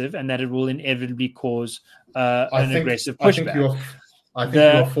aggressive, and that it will inevitably cause aggressive pushback. I think you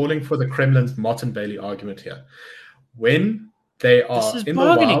are falling for the Kremlin's Motte and Bailey argument here. When they are in the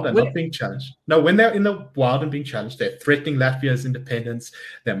wild and not being challenged. No, when they're in the wild and being challenged, they're threatening Latvia's independence.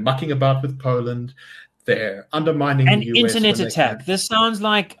 They're mucking about with Poland. They're undermining an the US internet attack. This sounds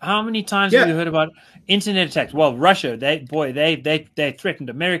like, how many times have you heard about internet attacks? Well, Russia, they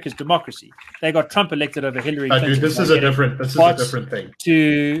threatened America's democracy. They got Trump elected over Hillary Clinton. Dude, this is a different thing.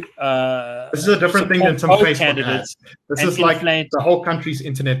 This is a different thing than some Facebook ads. This is like the whole country's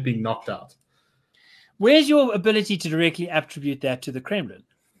internet being knocked out. Where's your ability to directly attribute that to the Kremlin?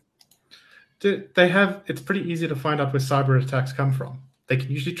 It's pretty easy to find out where cyber attacks come from. They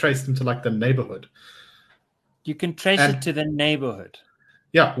can usually trace them to like the neighborhood. You can trace it to the neighborhood.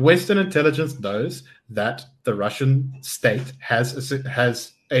 Yeah, Western intelligence knows that the Russian state has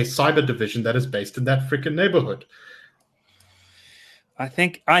a cyber division that is based in that freaking neighborhood. I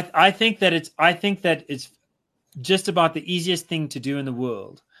think that it's just about the easiest thing to do in the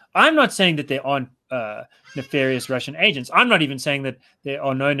world. I'm not saying that there aren't nefarious Russian agents. I'm not even saying that there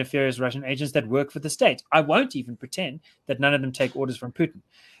are no nefarious Russian agents that work for the state. I won't even pretend that none of them take orders from Putin.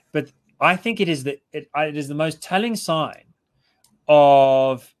 But I think it is the most telling sign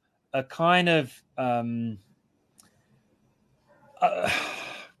of a kind of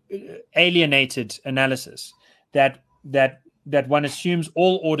alienated analysis that one assumes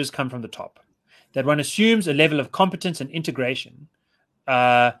all orders come from the top, that one assumes a level of competence and integration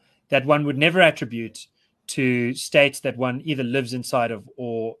that one would never attribute to states that one either lives inside of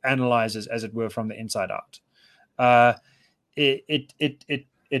or analyzes, as it were, from the inside out.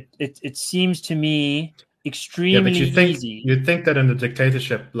 it seems to me extremely easy. You'd think that in a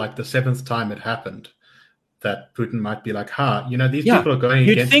dictatorship, like the 7th time it happened, that Putin might be like, these people are going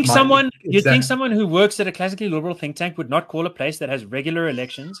against You'd think someone who works at a classically liberal think tank would not call a place that has regular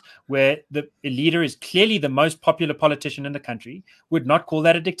elections, where the leader is clearly the most popular politician in the country, would not call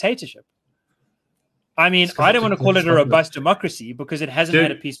that a dictatorship. I mean, I don't want to call it a robust democracy because it hasn't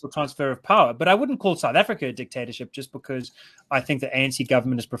had a peaceful transfer of power, but I wouldn't call South Africa a dictatorship just because I think the ANC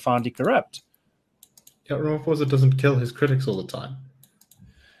government is profoundly corrupt. Yeah, Ramaphosa doesn't kill his critics all the time.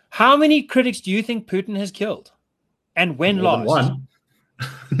 How many critics do you think Putin has killed? And when last?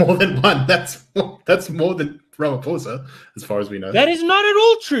 More than one. That's more than Ramaphosa, as far as we know. That is not at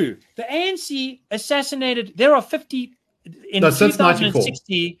all true. The ANC assassinated. There are 50 in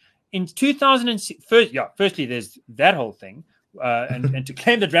 2060. In 2006, firstly, there's that whole thing, and to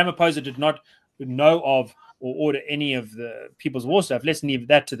claim that Ramaphosa did not know of or order any of the People's War stuff, let's leave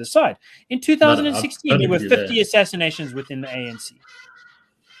that to the side. In 2016, there were 50 assassinations within the ANC.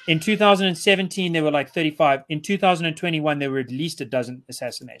 In 2017, there were like 35. In 2021, there were at least a dozen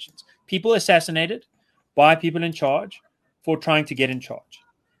assassinations. People assassinated by people in charge for trying to get in charge.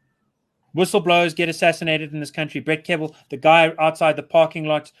 Whistleblowers get assassinated in this country. Brett Kebble, the guy outside the parking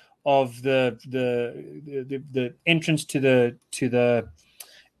lot of the entrance to the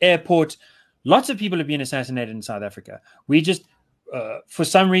airport, lots of people have been assassinated in South Africa. We just, for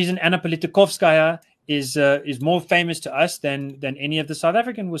some reason, Anna Politkovskaya is more famous to us than any of the South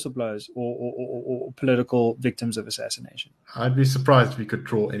African whistleblowers or political victims of assassination. I'd be surprised if we could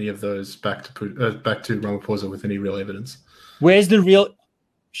draw any of those back to Ramaphosa with any real evidence. Where's the real?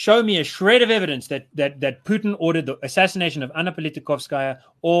 Show me a shred of evidence that Putin ordered the assassination of Anna Politkovskaya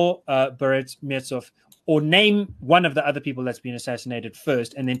or Boris Nemtsov, or name one of the other people that's been assassinated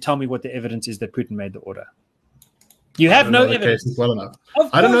first, and then tell me what the evidence is that Putin made the order. You have no evidence. Well enough.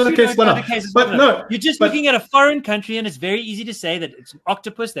 I don't know the case well enough. But no, you're just looking at a foreign country, and it's very easy to say that it's an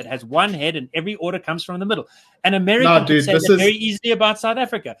octopus that has one head, and every order comes from the middle. And America can say that very easily about South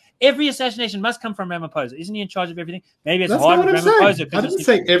Africa. Every assassination must come from Ramaphosa. Isn't he in charge of everything? Maybe it's hard with Ramaphosa. I didn't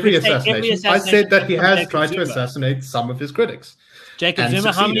say every assassination. I said that he has tried to assassinate some of his critics. Jacob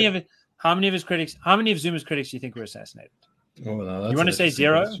Zuma, how many of Zuma's critics do you think were assassinated? Oh, no, you want to say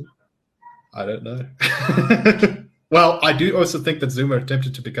zero? Question. I don't know. Well, I do also think that Zuma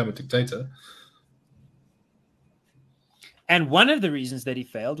attempted to become a dictator. And one of the reasons that he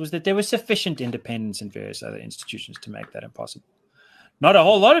failed was that there was sufficient independence in various other institutions to make that impossible. Not a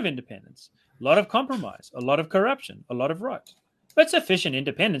whole lot of independence, a lot of compromise, a lot of corruption, a lot of rot, but sufficient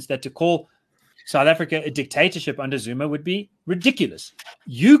independence that to call South Africa a dictatorship under Zuma would be ridiculous.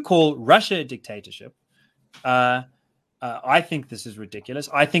 You call Russia a dictatorship. I think this is ridiculous.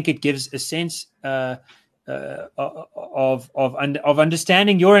 I think it gives a sense of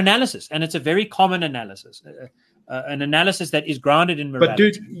understanding your analysis, and it's a very common analysis, an analysis that is grounded in morality. But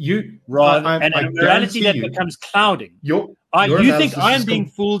dude, a morality that becomes clouding. You think I'm being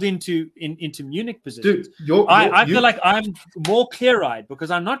fooled into Munich positions? Dude, I feel like I'm more clear-eyed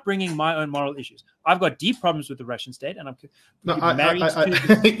because I'm not bringing my own moral issues. I've got deep problems with the Russian state, and I'm married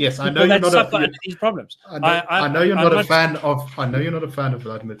to yes, I know you're not suffer these problems. I know you're not a fan of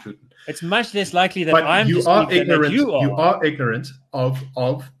Vladimir Putin. It's much less likely that I'm you are ignorant. You are ignorant of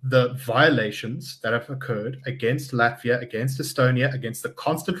the violations that have occurred against Latvia, against Estonia, against the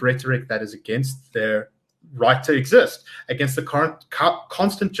constant rhetoric that is against their right to exist, against the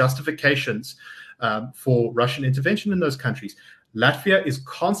constant justifications for Russian intervention in those countries. Latvia is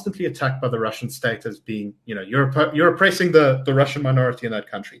constantly attacked by the Russian state as being, you're oppressing the Russian minority in that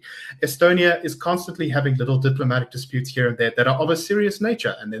country. Estonia is constantly having little diplomatic disputes here and there that are of a serious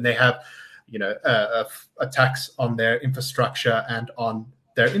nature. And then they have, attacks on their infrastructure and on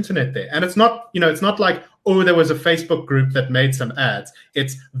their internet there. And it's not like, oh, there was a Facebook group that made some ads.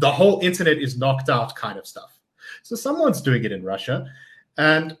 It's the whole internet is knocked out kind of stuff. So someone's doing it in Russia.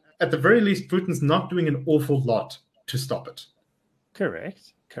 And at the very least, Putin's not doing an awful lot to stop it.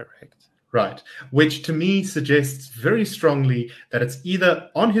 Correct. Right. Which to me suggests very strongly that it's either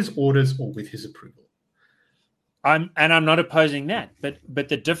on his orders or with his approval. I'm not opposing that, but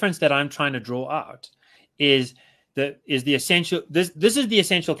the difference that I'm trying to draw out is the essential. This is the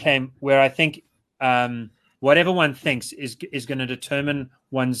essential claim where I think whatever one thinks is going to determine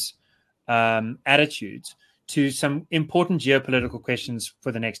one's attitudes to some important geopolitical questions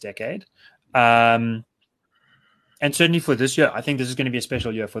for the next decade. And certainly for this year, I think this is going to be a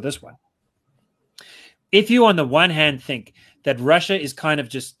special year for this one. If you, on the one hand, think that Russia is kind of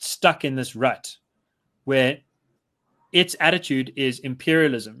just stuck in this rut where its attitude is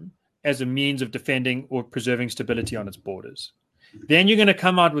imperialism as a means of defending or preserving stability on its borders. Then you're going to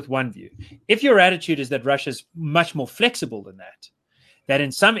come out with one view. If your attitude is that Russia's much more flexible than that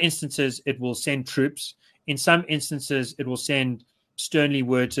in some instances it will send troops, in some instances it will send sternly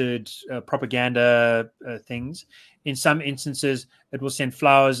worded propaganda things, in some instances it will send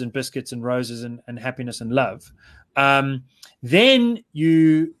flowers and biscuits and roses and happiness and love, then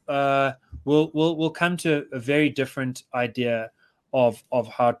you will come to a very different idea of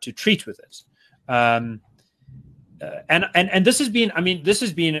how to treat with it. And this has been,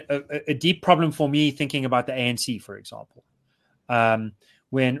 a deep problem for me thinking about the ANC, for example.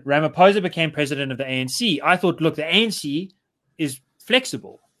 When Ramaphosa became president of the ANC, I thought, look, the ANC is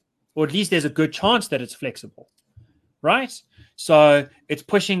flexible, or at least there's a good chance that it's flexible, right? So it's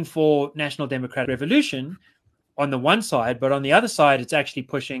pushing for national democratic revolution on the one side, but on the other side, it's actually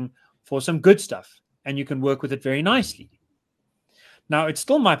pushing for some good stuff, and you can work with it very nicely. Now, it's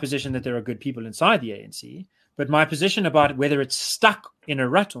still my position that there are good people inside the ANC, but my position about whether it's stuck in a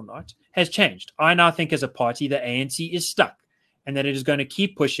rut or not has changed. I now think as a party, the ANC is stuck, and that it is going to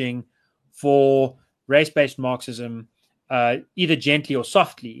keep pushing for race-based Marxism, either gently or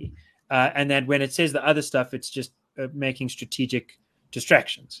softly, and that when it says the other stuff, it's just making strategic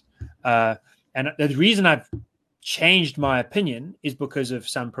distractions. And the reason I've changed my opinion is because of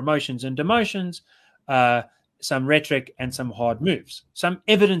some promotions and demotions, some rhetoric, and some hard moves. Some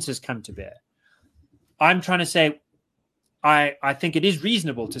evidence has come to bear. I'm trying to say I think it is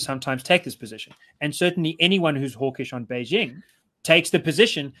reasonable to sometimes take this position. And certainly anyone who's hawkish on Beijing takes the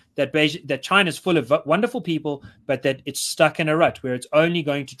position that China's full of wonderful people, but that it's stuck in a rut where it's only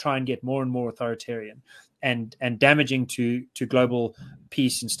going to try and get more and more authoritarian and damaging to global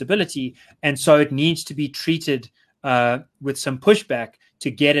peace and stability. And so it needs to be treated with some pushback to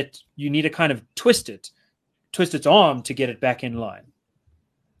get it. You need to kind of twist its arm to get it back in line.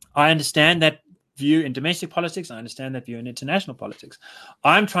 I understand that view in domestic politics. I understand that view in international politics.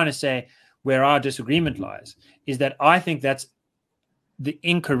 I'm trying to say where our disagreement lies is that I think that's the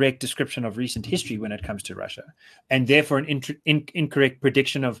incorrect description of recent history when it comes to Russia, and therefore an incorrect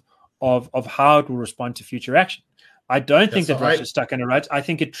prediction of how it will respond to future action. I don't think that Russia's stuck in a rut. I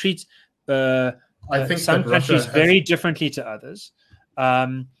think it treats some countries very differently to others.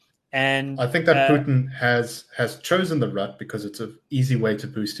 And I think that Putin has chosen the rut because it's an easy way to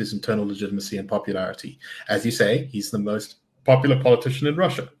boost his internal legitimacy and popularity. As you say, he's the most popular politician in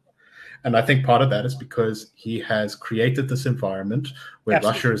Russia. And I think part of that is because he has created this environment where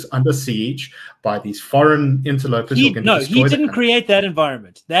Russia is under siege by these foreign interlopers. He didn't create that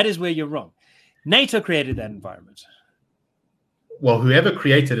environment. That is where you're wrong. NATO created that environment. Well, whoever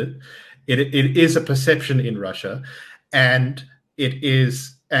created it is a perception in Russia, and it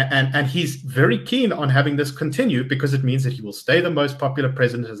is. And he's very keen on having this continue because it means that he will stay the most popular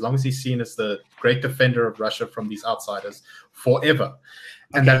president as long as he's seen as the great defender of Russia from these outsiders forever.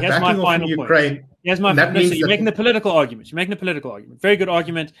 And that backing off from Ukraine. You're making the political argument. You're making a political argument. Very good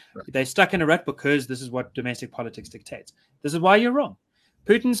argument. Right. They're stuck in a rut because this is what domestic politics dictates. This is why you're wrong.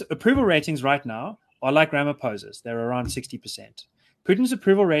 Putin's approval ratings right now are like Ramaphosa's. They're around 60%. Putin's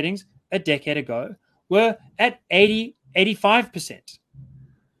approval ratings a decade ago were at 80, 85%.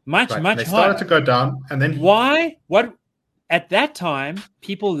 Much higher. They started to go down, and then why? What? At that time,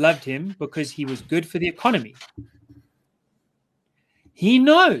 people loved him because he was good for the economy. He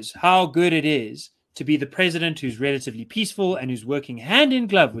knows how good it is to be the president who's relatively peaceful and who's working hand in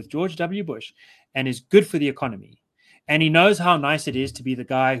glove with George W. Bush and is good for the economy. And he knows how nice it is to be the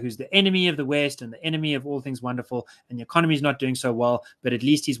guy who's the enemy of the West and the enemy of all things wonderful, and the economy is not doing so well, but at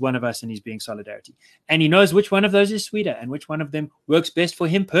least he's one of us and he's being solidarity. And he knows which one of those is sweeter and which one of them works best for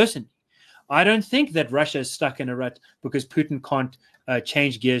him personally. I don't think that Russia is stuck in a rut because Putin can't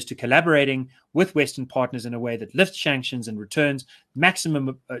change gears to collaborating with Western partners in a way that lifts sanctions and returns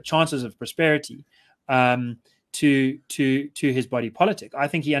maximum chances of prosperity to his body politic. I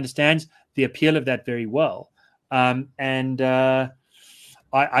think he understands the appeal of that very well. I don't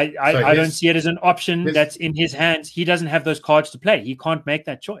see it as an option that's in his hands. He doesn't have those cards to play. He can't make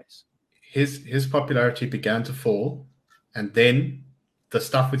that choice. His popularity began to fall, and then the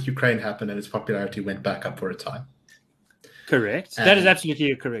stuff with Ukraine happened, and his popularity went back up for a time. Correct. That is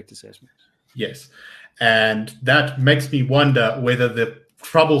absolutely a correct assessment. Yes, and that makes me wonder whether the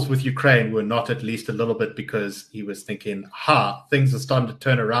troubles with Ukraine were not at least a little bit because he was thinking, things are starting to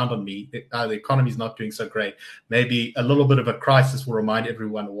turn around on me. The economy's not doing so great. Maybe a little bit of a crisis will remind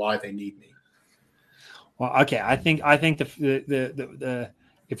everyone why they need me. Well, okay. I think the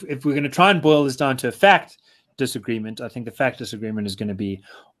if we're going to try and boil this down to a fact disagreement, I think the fact disagreement is going to be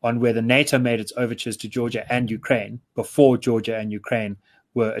on whether NATO made its overtures to Georgia and Ukraine before Georgia and Ukraine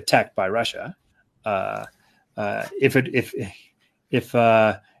were attacked by Russia,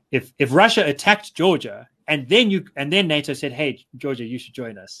 if Russia attacked Georgia and then NATO said, "Hey, Georgia, you should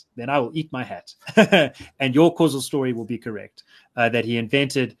join us," then I will eat my hat, and your causal story will be correct. That he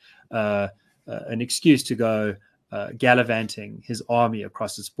invented an excuse to go gallivanting his army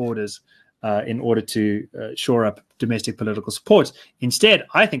across its borders in order to shore up domestic political support. Instead,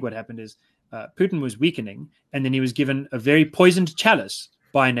 I think what happened is Putin was weakening, and then he was given a very poisoned chalice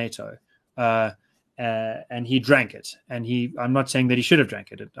by NATO, and he drank it. And I'm not saying that he should have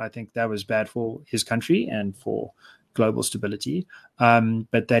drank it. I think that was bad for his country and for global stability,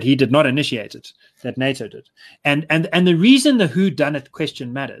 but that he did not initiate it, that NATO did. And the reason the whodunit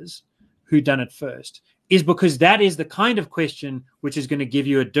question matters, who done it first, is because that is the kind of question which is going to give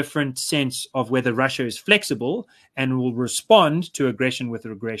you a different sense of whether Russia is flexible and will respond to aggression with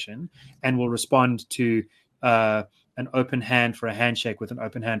aggression, and will respond to an open hand for a handshake with an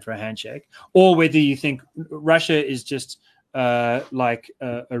open hand for a handshake, or whether you think Russia is just like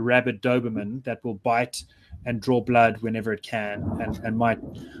a rabid Doberman that will bite and draw blood whenever it can, and might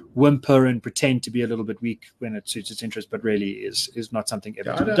whimper and pretend to be a little bit weak when it suits its interest, but really is not something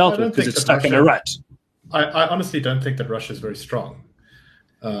ever to be dealt with because it's stuck in a rut. I honestly don't think that Russia is very strong.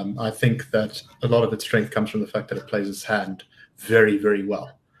 I think that a lot of its strength comes from the fact that it plays its hand very, very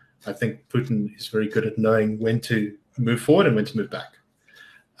well. I think Putin is very good at knowing when to move forward and when to move back.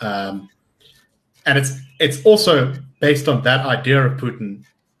 And it's also based on that idea of Putin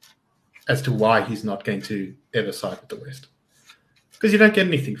as to why he's not going to ever side with the West. Because you don't get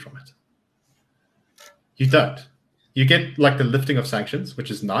anything from it. You don't. You get like the lifting of sanctions,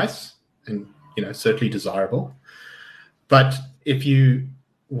 which is nice and certainly desirable. But if you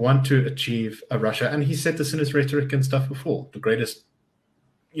want to achieve a Russia, and he said this in his rhetoric and stuff before, the great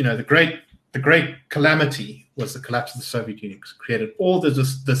calamity was the collapse of the Soviet Union, because it created all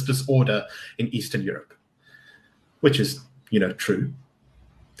this disorder in Eastern Europe, which is, true.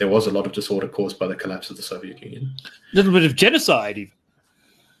 There was a lot of disorder caused by the collapse of the Soviet Union. A little bit of genocide, even.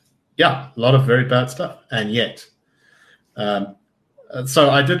 Yeah, a lot of very bad stuff. And yet, so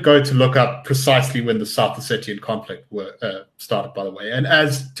I did go to look up precisely when the South Ossetian conflict started, by the way. And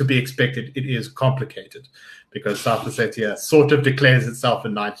as to be expected, it is complicated because South Ossetia sort of declares itself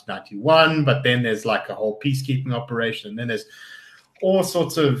in 1991, but then there's like a whole peacekeeping operation. And then there's all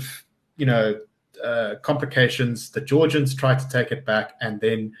sorts of, complications. The Georgians tried to take it back, and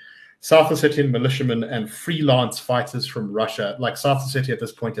then South Ossetian militiamen and freelance fighters from Russia, like South Ossetia at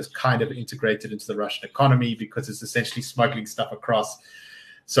this point is kind of integrated into the Russian economy because it's essentially smuggling stuff across.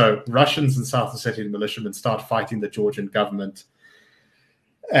 So Russians and South Ossetian militiamen start fighting the Georgian government.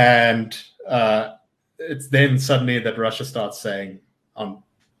 And it's then suddenly that Russia starts saying,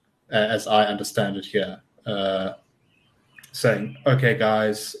 as I understand it here, saying, okay,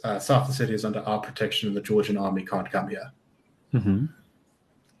 guys, South Ossetia is under our protection and the Georgian army can't come here. Mm-hmm.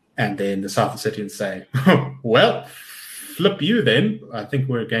 And then the South Ossetians say, well, flip you then. I think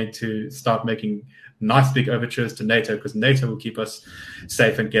we're going to start making nice big overtures to NATO because NATO will keep us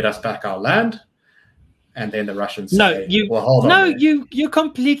safe and get us back our land. And then the Russians say, hold on. You're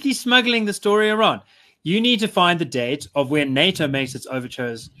completely smuggling the story around. You need to find the date of when NATO makes its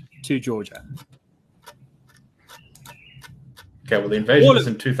overtures to Georgia. Okay, well, the invasion was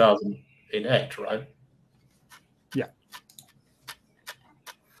in 2008, right? Yeah.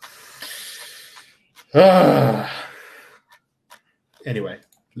 Anyway,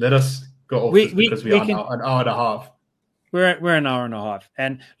 let us go off this because we are now an hour and a half. We're an hour and a half.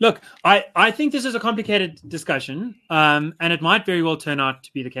 And look, I think this is a complicated discussion, and it might very well turn out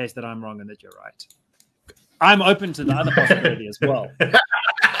to be the case that I'm wrong and that you're right. I'm open to the other possibility as well.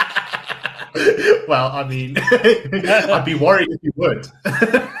 Well, I mean, I'd be worried if you would.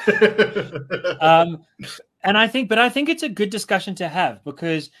 And I think it's a good discussion to have,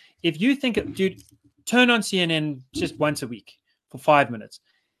 because if you think, dude, turn on CNN just once a week for 5 minutes.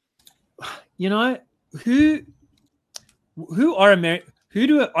 Who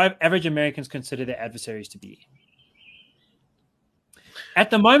do average Americans consider their adversaries to be? At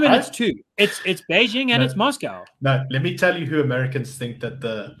the moment, it's two. It's Beijing and it's Moscow. No, let me tell you who Americans think that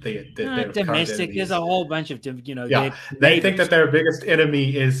their domestic. There's a whole bunch of Yeah, they think that their biggest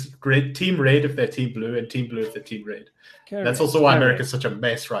enemy is Team Red if they're Team Blue, and Team Blue if they're Team Red. Correct. That's also why America's such a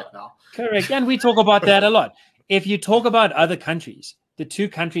mess right now. Correct, and we talk about that a lot. If you talk about other countries, the two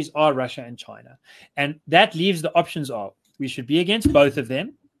countries are Russia and China, and that leaves the options of we should be against both of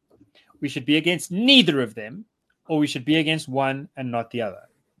them, we should be against neither of them, or we should be against one and not the other.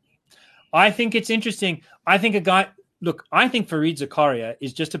 I think it's interesting. I think Fareed Zakaria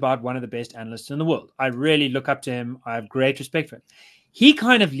is just about one of the best analysts in the world. I really look up to him. I have great respect for him. he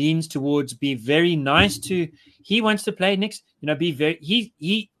kind of leans towards be very nice to. He wants to play next, be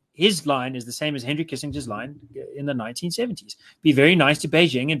very. His line is the same as Henry Kissinger's line in the 1970s: be very nice to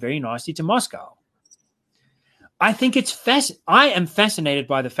Beijing and very nasty to Moscow. I think I am fascinated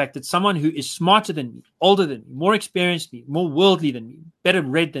by the fact that someone who is smarter than me, older than me, more experienced than me, more worldly than me, better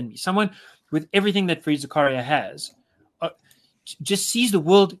read than me, someone with everything that Frieza Zakaria has, just sees the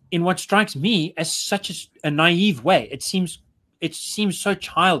world in what strikes me as such a naive way. It seems so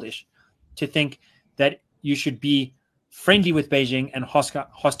childish to think that you should be friendly with Beijing and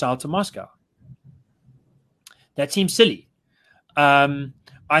hostile to Moscow. That seems silly.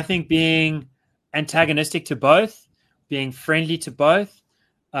 I think being antagonistic to both, being friendly to both,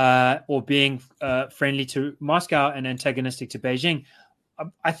 or being friendly to Moscow and antagonistic to Beijing,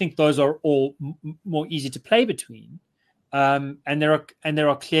 I think those are all more easy to play between. And there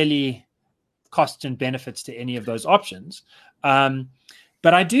are clearly costs and benefits to any of those options.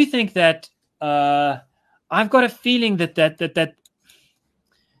 But I do think that I've got a feeling that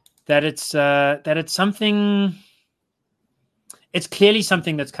it's something. It's clearly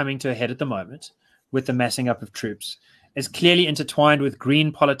something that's coming to a head at the moment with the massing up of troops. It's clearly intertwined with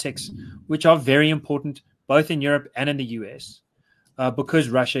green politics, which are very important both in Europe and in the US, because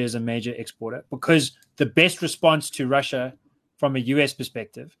Russia is a major exporter, because the best response to Russia from a US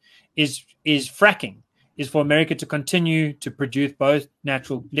perspective is fracking, is for America to continue to produce both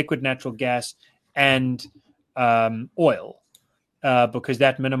liquid natural gas and oil, because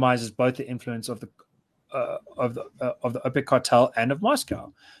that minimizes both the influence of the OPEC cartel and of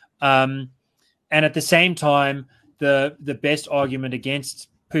Moscow. And at the same time, the best argument against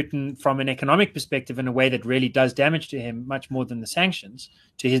Putin from an economic perspective, in a way that really does damage to him much more than the sanctions,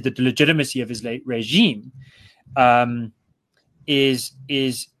 to the legitimacy of his regime, is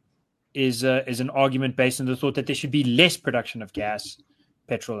an argument based on the thought that there should be less production of gas,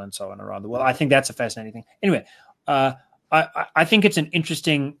 petrol, and so on around the world. I think that's a fascinating thing. Anyway, I think it's an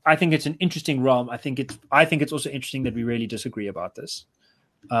interesting realm. I think it's also interesting that we really disagree about this.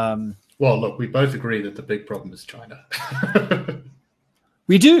 Well, look, we both agree that the big problem is China.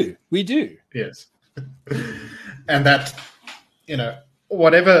 We do. Yes. And that,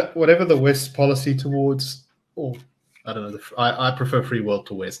 whatever the West's policy towards, or I don't know, I prefer free world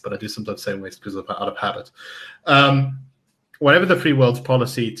to West, but I do sometimes say West because out of habit. Whatever the free world's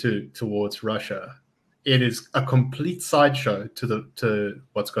policy towards Russia, it is a complete sideshow to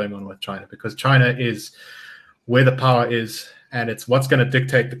what's going on with China, because China is where the power is, and it's what's going to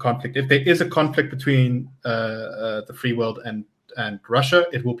dictate the conflict. If there is a conflict between the free world and Russia,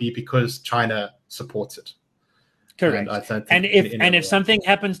 it will be because China supports it. Correct. And if something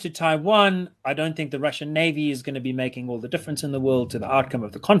happens to Taiwan, I don't think the Russian Navy is going to be making all the difference in the world to the outcome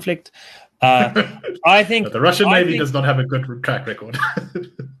of the conflict. I think the Russian Navy does not have a good track record,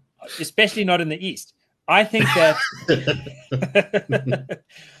 especially not in the East. I think that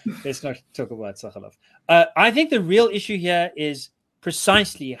let's not talk about Sakharov. I think the real issue here is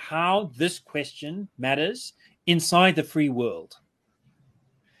precisely how this question matters inside the free world.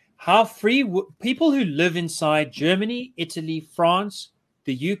 How people who live inside Germany, Italy, France,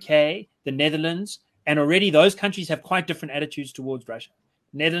 the UK, the Netherlands, and already those countries have quite different attitudes towards Russia.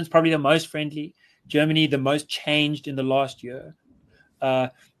 Netherlands probably the most friendly, Germany the most changed in the last year,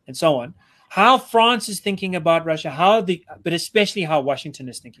 and so on. How France is thinking about Russia, but especially how Washington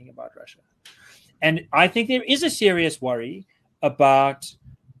is thinking about Russia. And I think there is a serious worry about,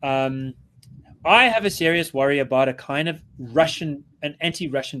 I have a serious worry about a kind of an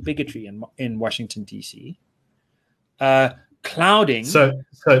anti-Russian bigotry in Washington, D.C., clouding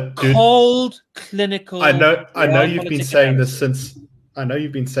cold, clinical. I know you've been saying this since. I know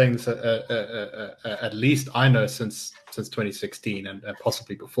you've been saying this at least I know since 2016 and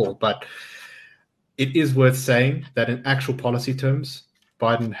possibly before, but it is worth saying that in actual policy terms,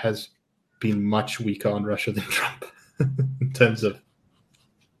 Biden has been much weaker on Russia than Trump in terms of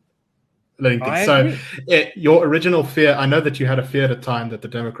letting things. So your original fear, I know that you had a fear at a time that the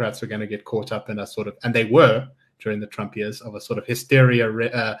Democrats were going to get caught up in a sort of, and they were during the Trump years, of a sort of hysteria.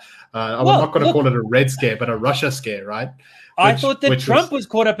 I'm not going to call it a red scare, but a Russia scare, right? I thought that Trump was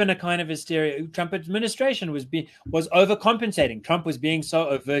caught up in a kind of hysteria. Trump administration was overcompensating. Trump was being so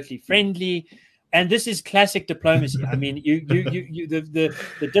overtly friendly. And this is classic diplomacy. I mean,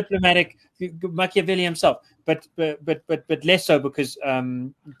 the diplomatic Machiavelli himself, but less so because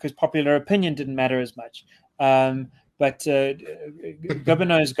popular opinion didn't matter as much. But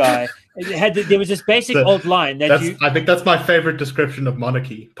Gobineau's guy there was this basic old line that I think that's my favorite description of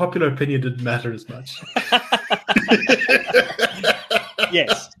monarchy. Popular opinion didn't matter as much.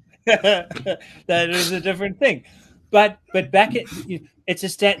 Yes, that is a different thing. but back at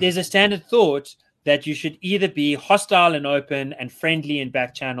there's a standard thought that you should either be hostile and open and friendly in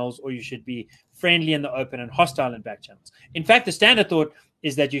back channels, or you should be friendly in the open and hostile in back channels. In fact, the standard thought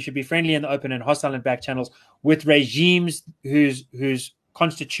is that you should be friendly in the open and hostile in back channels with regimes whose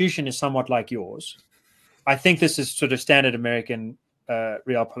constitution is somewhat like yours. I think this is sort of standard American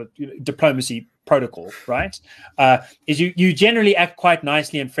diplomacy protocol, right? Is you generally act quite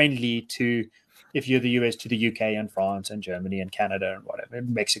nicely and friendly to, if you're the US, to the UK and France and Germany and Canada and whatever,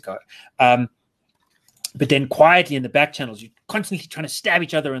 Mexico. But then quietly in the back channels, you're constantly trying to stab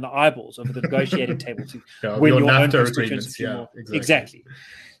each other in the eyeballs over the negotiating table to win your own constituency. Yeah, exactly.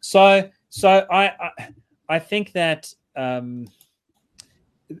 So I think that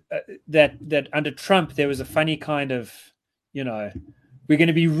that under Trump there was a funny kind of, we're going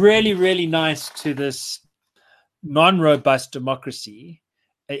to be really, really nice to this non-robust democracy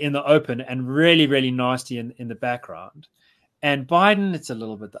in the open and really, really nasty in the background. And Biden, it's a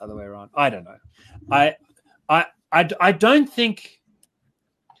little bit the other way around. I don't know. I don't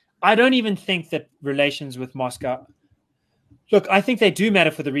even think that relations with Moscow. Look, I think they do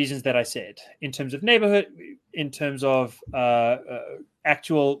matter for the reasons that I said, in terms of neighborhood, in terms of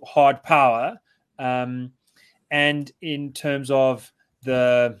actual hard power, and in terms of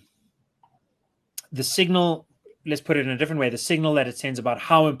the signal. Let's put it in a different way: the signal that it sends about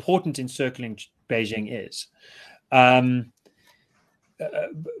how important encircling Beijing is.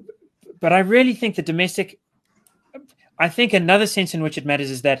 But I really think the domestic. I think another sense in which it matters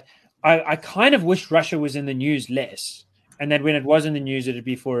is that I kind of wish Russia was in the news less, and that when it was in the news, it would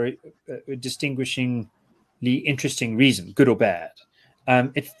be for a distinguishingly interesting reason, good or bad.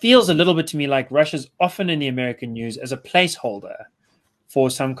 It feels a little bit to me like Russia's often in the American news as a placeholder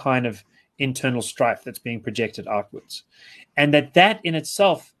for some kind of internal strife that's being projected outwards. And that in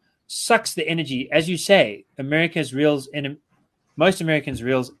itself sucks the energy. As you say, most Americans'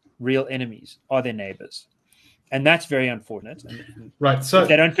 real enemies are their neighbors. And that's very unfortunate. Right. So if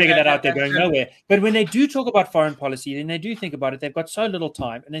they don't figure that out, they're going nowhere. But when they do talk about foreign policy, then they do think about it. They've got so little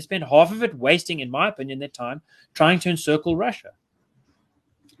time, and they spend half of it wasting, in my opinion, their time trying to encircle Russia.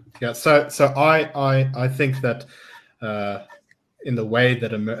 Yeah. So I think that in the way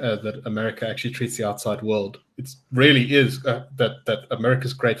that that America actually treats the outside world, it really is that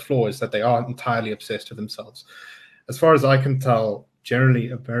America's great flaw is that they are entirely obsessed with themselves. As far as I can tell,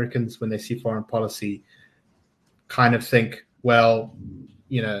 generally Americans, when they see foreign policy, kind of think, well,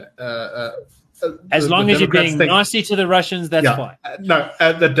 as long as you're being nasty to the Russians, that's fine.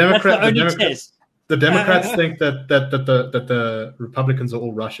 The Democrats think that the Republicans are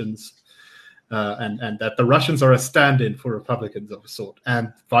all Russians, and that the Russians are a stand-in for Republicans of a sort,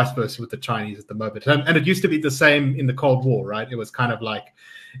 and vice versa with the Chinese at the moment. And it used to be the same in the Cold War, right? It was kind of like,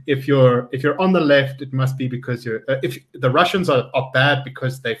 if you're on the left, it must be because if the Russians are bad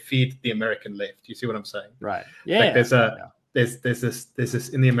because they feed the American left. You see what I'm saying? Right. Yeah. Like there's this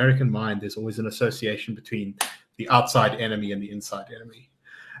in the American mind. There's always an association between the outside enemy and the inside enemy,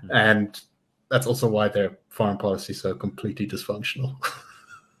 and that's also why their foreign policy is so completely dysfunctional.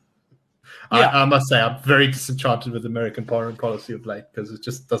 I must say, I'm very disenchanted with American foreign policy of late because it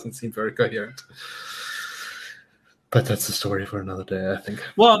just doesn't seem very coherent. But that's a story for another day, I think.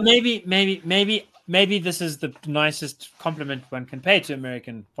 Well, maybe this is the nicest compliment one can pay to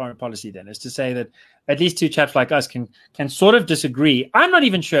American foreign policy. Then is to say that at least two chaps like us can sort of disagree. I'm not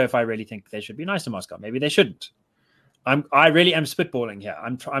even sure if I really think they should be nice to Moscow. Maybe they shouldn't. I really am spitballing here.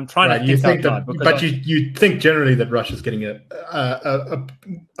 I'm trying to think out loud. But you think generally that Russia's getting a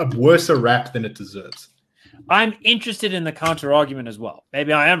worse rap than it deserves. I'm interested in the counter argument as well.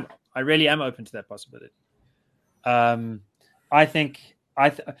 Maybe I am. I really am open to that possibility. I think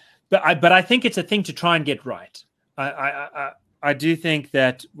it's a thing to try and get right. I do think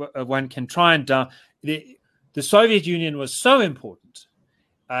that one can try and the Soviet Union was so important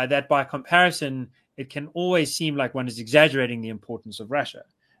that by comparison, it can always seem like one is exaggerating the importance of Russia.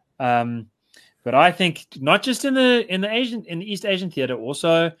 But I think not just in the East Asian theater,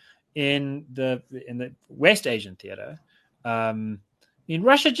 also in the West Asian theater,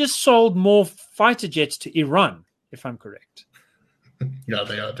 Russia just sold more fighter jets to Iran, if I'm correct. Yeah,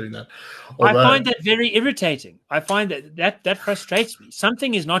 they are doing that. I find that very irritating. I find that frustrates me.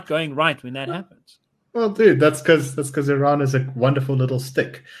 Something is not going right when that happens. Well, dude, that's because Iran is a wonderful little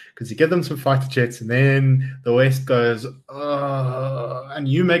stick. Because you give them some fighter jets, and then the West goes, oh, and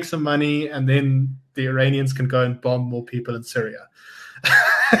you make some money, and then the Iranians can go and bomb more people in Syria.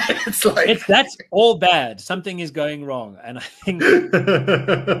 That's all bad. Something is going wrong, and I think,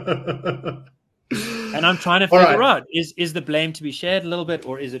 and I'm trying to figure out: is the blame to be shared a little bit,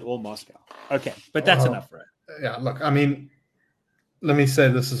 or is it all Moscow? Okay, but that's enough for it. Yeah, look, I mean, let me say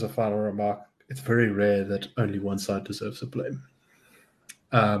this as a final remark. It's very rare that only one side deserves the blame.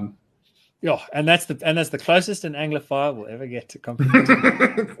 Yeah, and that's the closest an Anglophile will ever get to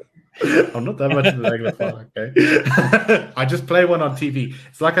complimenting. I'm not that much of an Anglophile, okay? I just play one on TV.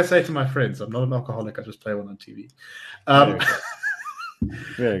 It's like I say to my friends, I'm not an alcoholic, I just play one on TV.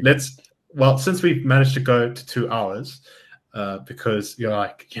 Very good. Well, since we've managed to go to 2 hours, because you're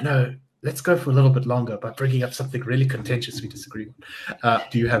like, let's go for a little bit longer by bringing up something really contentious we disagree on.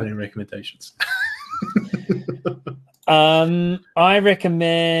 Do you have any recommendations? I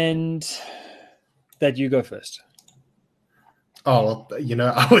recommend that you go first. Oh,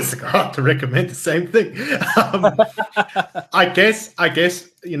 well, I was about to recommend the same thing. I guess,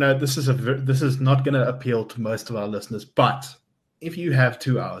 this is not going to appeal to most of our listeners, but if you have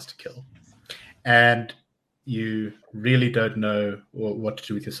 2 hours to kill and you really don't know what to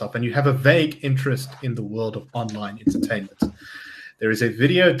do with yourself and you have a vague interest in the world of online entertainment, there is a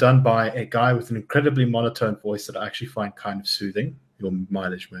video done by a guy with an incredibly monotone voice that I actually find kind of soothing. Your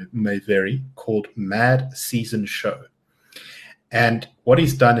mileage may vary, called Mad Season Show. And what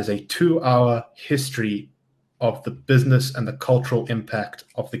he's done is a 2-hour history of the business and the cultural impact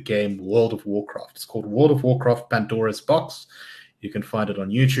of the game World of Warcraft. It's called World of Warcraft Pandora's Box. You can find it on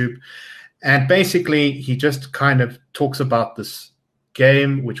YouTube. And basically, he just kind of talks about this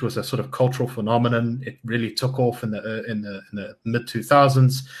game, which was a sort of cultural phenomenon. It really took off in the mid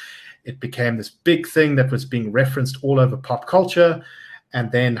 2000s. It became this big thing that was being referenced all over pop culture. And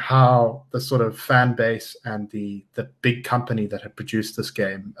then how the sort of fan base and the big company that had produced this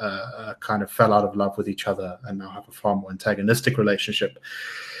game kind of fell out of love with each other and now have a far more antagonistic relationship.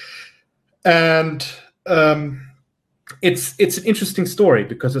 And it's an interesting story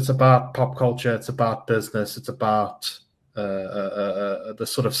because it's about pop culture, it's about business, it's about the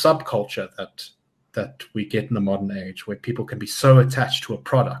sort of subculture that we get in the modern age, where people can be so attached to a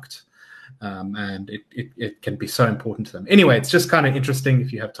product. And it can be so important to them. Anyway, it's just kind of interesting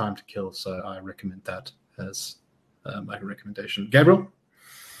if you have time to kill. So I recommend that as my recommendation. Gabriel?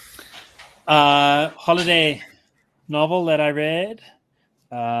 Holiday novel that I read.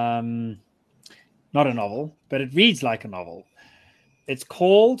 Not a novel, but it reads like a novel. It's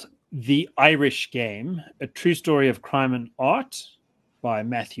called The Irish Game, a true story of crime and art by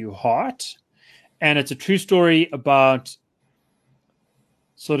Matthew Hart. And it's a true story about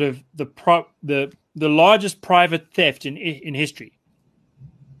sort of the largest private theft in history,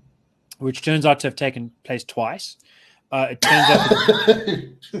 which turns out to have taken place twice. It turns out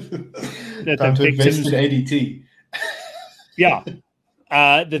that Time to invest in ADT. Yeah.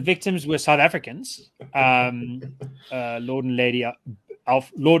 The victims were South Africans. Lord and Lady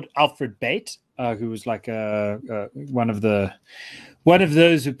Lord Alfred Bate, who was like one of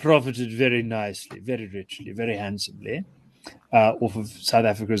those who profited very nicely, very richly, very handsomely off of South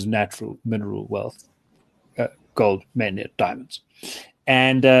Africa's natural mineral wealth, gold, mainly diamonds,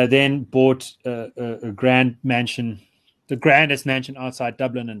 and then bought a grand mansion, the grandest mansion outside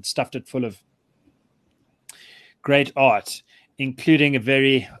Dublin, and stuffed it full of great art, including a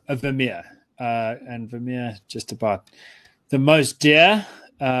Vermeer, and Vermeer just about the most dear,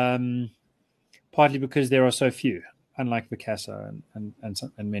 partly because there are so few, unlike Picasso and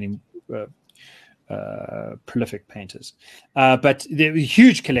many prolific painters. But there was a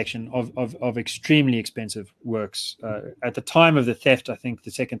huge collection of extremely expensive works. At the time of the theft, I think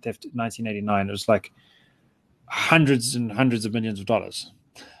the second theft in 1989, it was like hundreds and hundreds of millions of dollars.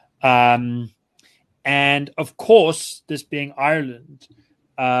 And of course, this being Ireland,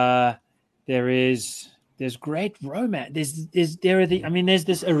 there's great romance. There's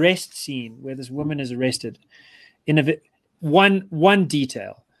this arrest scene where this woman is arrested in one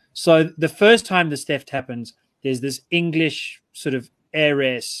detail. So the first time this theft happens, there's this English sort of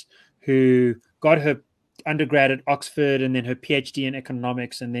heiress who got her undergrad at Oxford and then her PhD in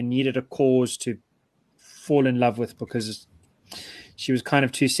economics, and then needed a cause to fall in love with because she was kind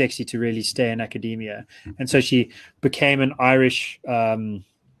of too sexy to really stay in academia. And so she became an Irish,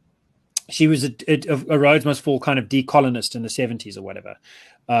 she was a Rhodes Must Fall kind of decolonist in the 70s or whatever.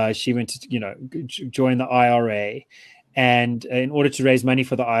 She went to, join the IRA. And in order to raise money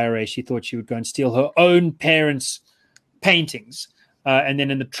for the IRA, she thought she would go and steal her own parents' paintings. And then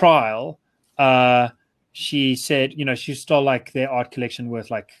in the trial, she said, she stole like their art collection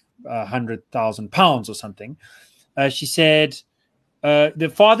worth like £100,000 or something. She said,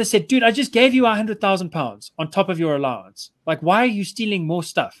 the father said, dude, I just gave you £100,000 on top of your allowance. Like, why are you stealing more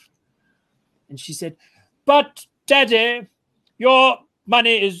stuff? And she said, but daddy, your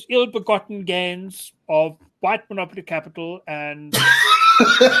money is ill-begotten gains of white monopoly capital, and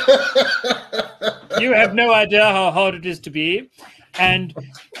You have no idea how hard it is to be. And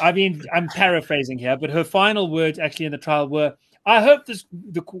I mean, I'm paraphrasing here, but her final words actually in the trial were, I hope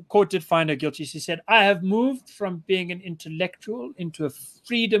the court did find her guilty. She said, I have moved from being an intellectual into a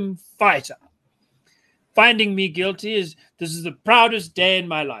freedom fighter. Finding me guilty this is the proudest day in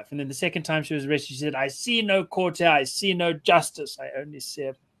my life. And then the second time she was arrested, she said, I see no court here. I see no justice. I only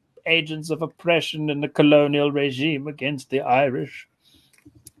see agents of oppression in the colonial regime against the Irish.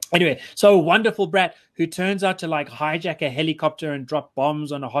 Anyway, so a wonderful brat who turns out to like hijack a helicopter and drop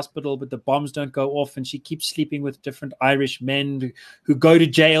bombs on a hospital, but the bombs don't go off, and she keeps sleeping with different Irish men who go to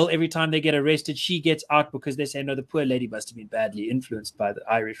jail every time they get arrested. She gets out because they say, no, the poor lady must have been badly influenced by the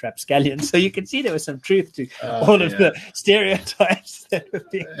Irish rapscallions. So you can see there was some truth to all of the stereotypes that were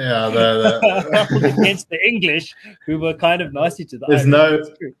being held against the English, who were kind of nasty to the Irish.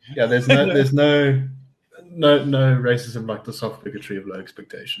 There's no racism like the soft bigotry of low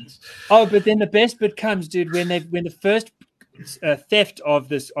expectations. Oh, but then the best bit comes, dude, when the first theft of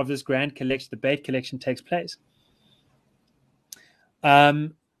this grand collection, the bait collection, takes place.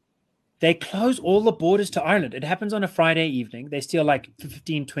 They close all the borders to Ireland. It happens on a Friday evening. They steal like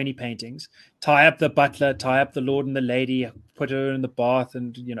 15, 20 paintings, tie up the butler, tie up the lord and the lady, put her in the bath,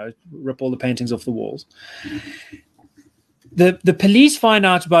 and rip all the paintings off the walls. The police find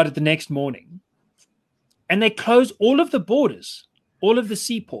out about it the next morning. And they close all of the borders, all of the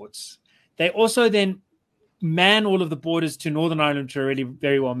seaports. They also then man all of the borders to Northern Ireland, which are already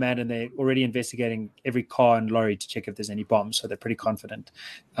very well manned, and they're already investigating every car and lorry to check if there's any bombs. So they're pretty confident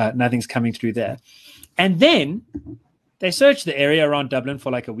nothing's coming through there. And then they search the area around Dublin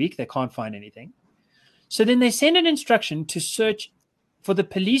for like a week. They can't find anything. So then they send an instruction for the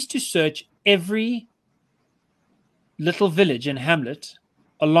police to search every little village and hamlet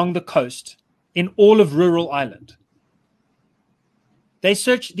along the coast in all of rural Ireland. They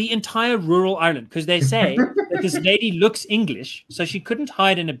search the entire rural Ireland because they say that this lady looks English, so she couldn't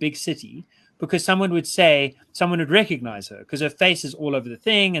hide in a big city because someone would recognize her because her face is all over the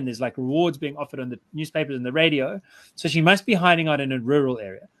thing and there's like rewards being offered on the newspapers and the radio. So she must be hiding out in a rural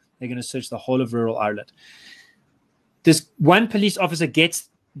area. They're going to search the whole of rural Ireland. This one police officer gets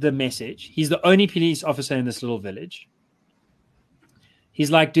the message. He's the only police officer in this little village. He's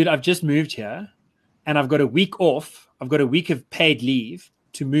like, dude, I've just moved here and I've got a week off. I've got a week of paid leave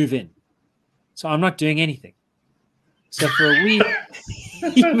to move in. So I'm not doing anything. So for a week,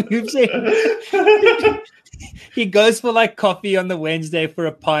 he moves in. He goes for like coffee on the Wednesday for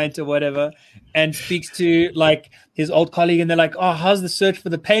a pint or whatever and speaks to like his old colleague. And they're like, oh, how's the search for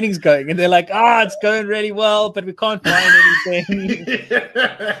the paintings going? And they're like, it's going really well, but we can't find anything.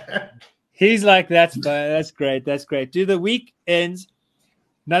 He's like, that's fine. That's great. That's great. Do the week ends.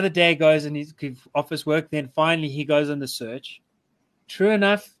 Another day goes and he's office work. Then finally he goes on the search. True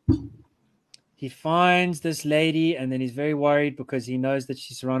enough, he finds this lady and then he's very worried because he knows that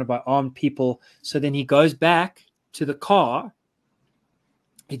she's surrounded by armed people. So then he goes back to the car.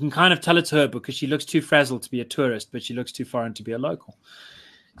 He can kind of tell it's her because she looks too frazzled to be a tourist, but she looks too foreign to be a local.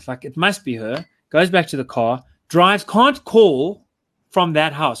 It's like, it must be her. Goes back to the car, drives, can't call from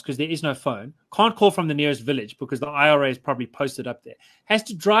that house because there is no phone. Can't call from the nearest village because the IRA is probably posted up there. Has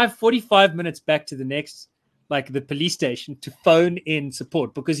to drive 45 minutes back to the next, like the police station to phone in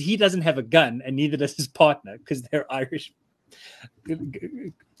support because he doesn't have a gun and neither does his partner because they're Irish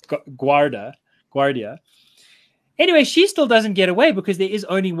Guardia. Anyway, she still doesn't get away because there is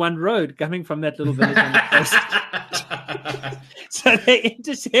only one road coming from that little village on the coast. So they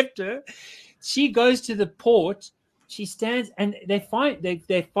intercept her. She goes to the port. She stands and they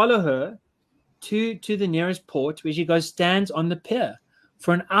follow her to the nearest port where she stands on the pier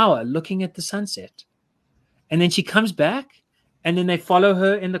for an hour looking at the sunset. And then she comes back and then they follow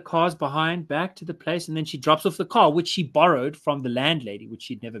her in the cars behind back to the place. And then she drops off the car, which she borrowed from the landlady, which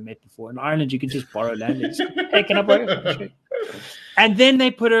she'd never met before. In Ireland, you can just borrow landladies. And then they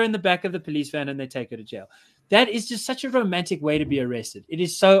put her in the back of the police van and they take her to jail. That is just such a romantic way to be arrested. It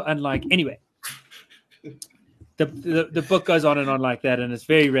is so unlike. Anyway, the book goes on and on like that, and it's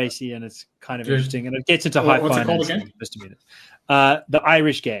very racy and it's kind of interesting, and it gets into high finance in just a minute. The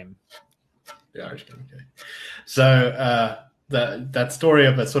Irish Game. The Irish Game. Okay. So that story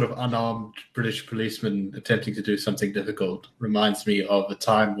of a sort of unarmed British policeman attempting to do something difficult reminds me of a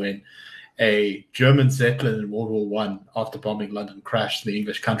time when a German Zeppelin in World War I, after bombing London, crashed in the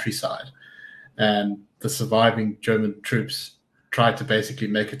English countryside, and the surviving German troops tried to basically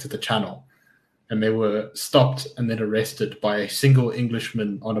make it to the Channel. And they were stopped and then arrested by a single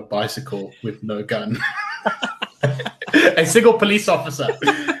Englishman on a bicycle with no gun. A single police officer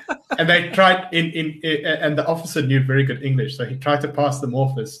And they tried and the officer knew very good English, so he tried to pass them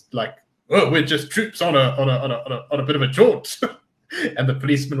off as like, "Oh, we're just troops on a bit of a jaunt." And the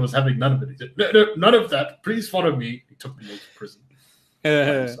policeman was having none of it. He said, "No, none of that. Please follow me." He took them all to prison.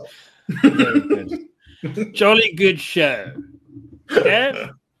 Very good. Jolly good show.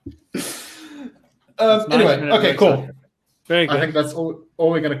 Yeah. Anyway, okay, cool. Very good. I think that's all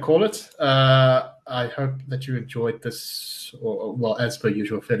we're going to call it. I hope that you enjoyed this, well, as per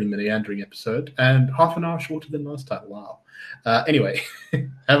usual, fairly meandering episode, and half an hour shorter than last time. Wow. Anyway,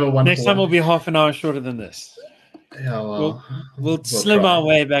 have a wonderful Next time will be half an hour shorter than this. Yeah, well, we'll slim our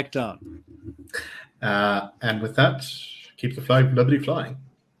way back down. And with that, keep the flag of liberty flying.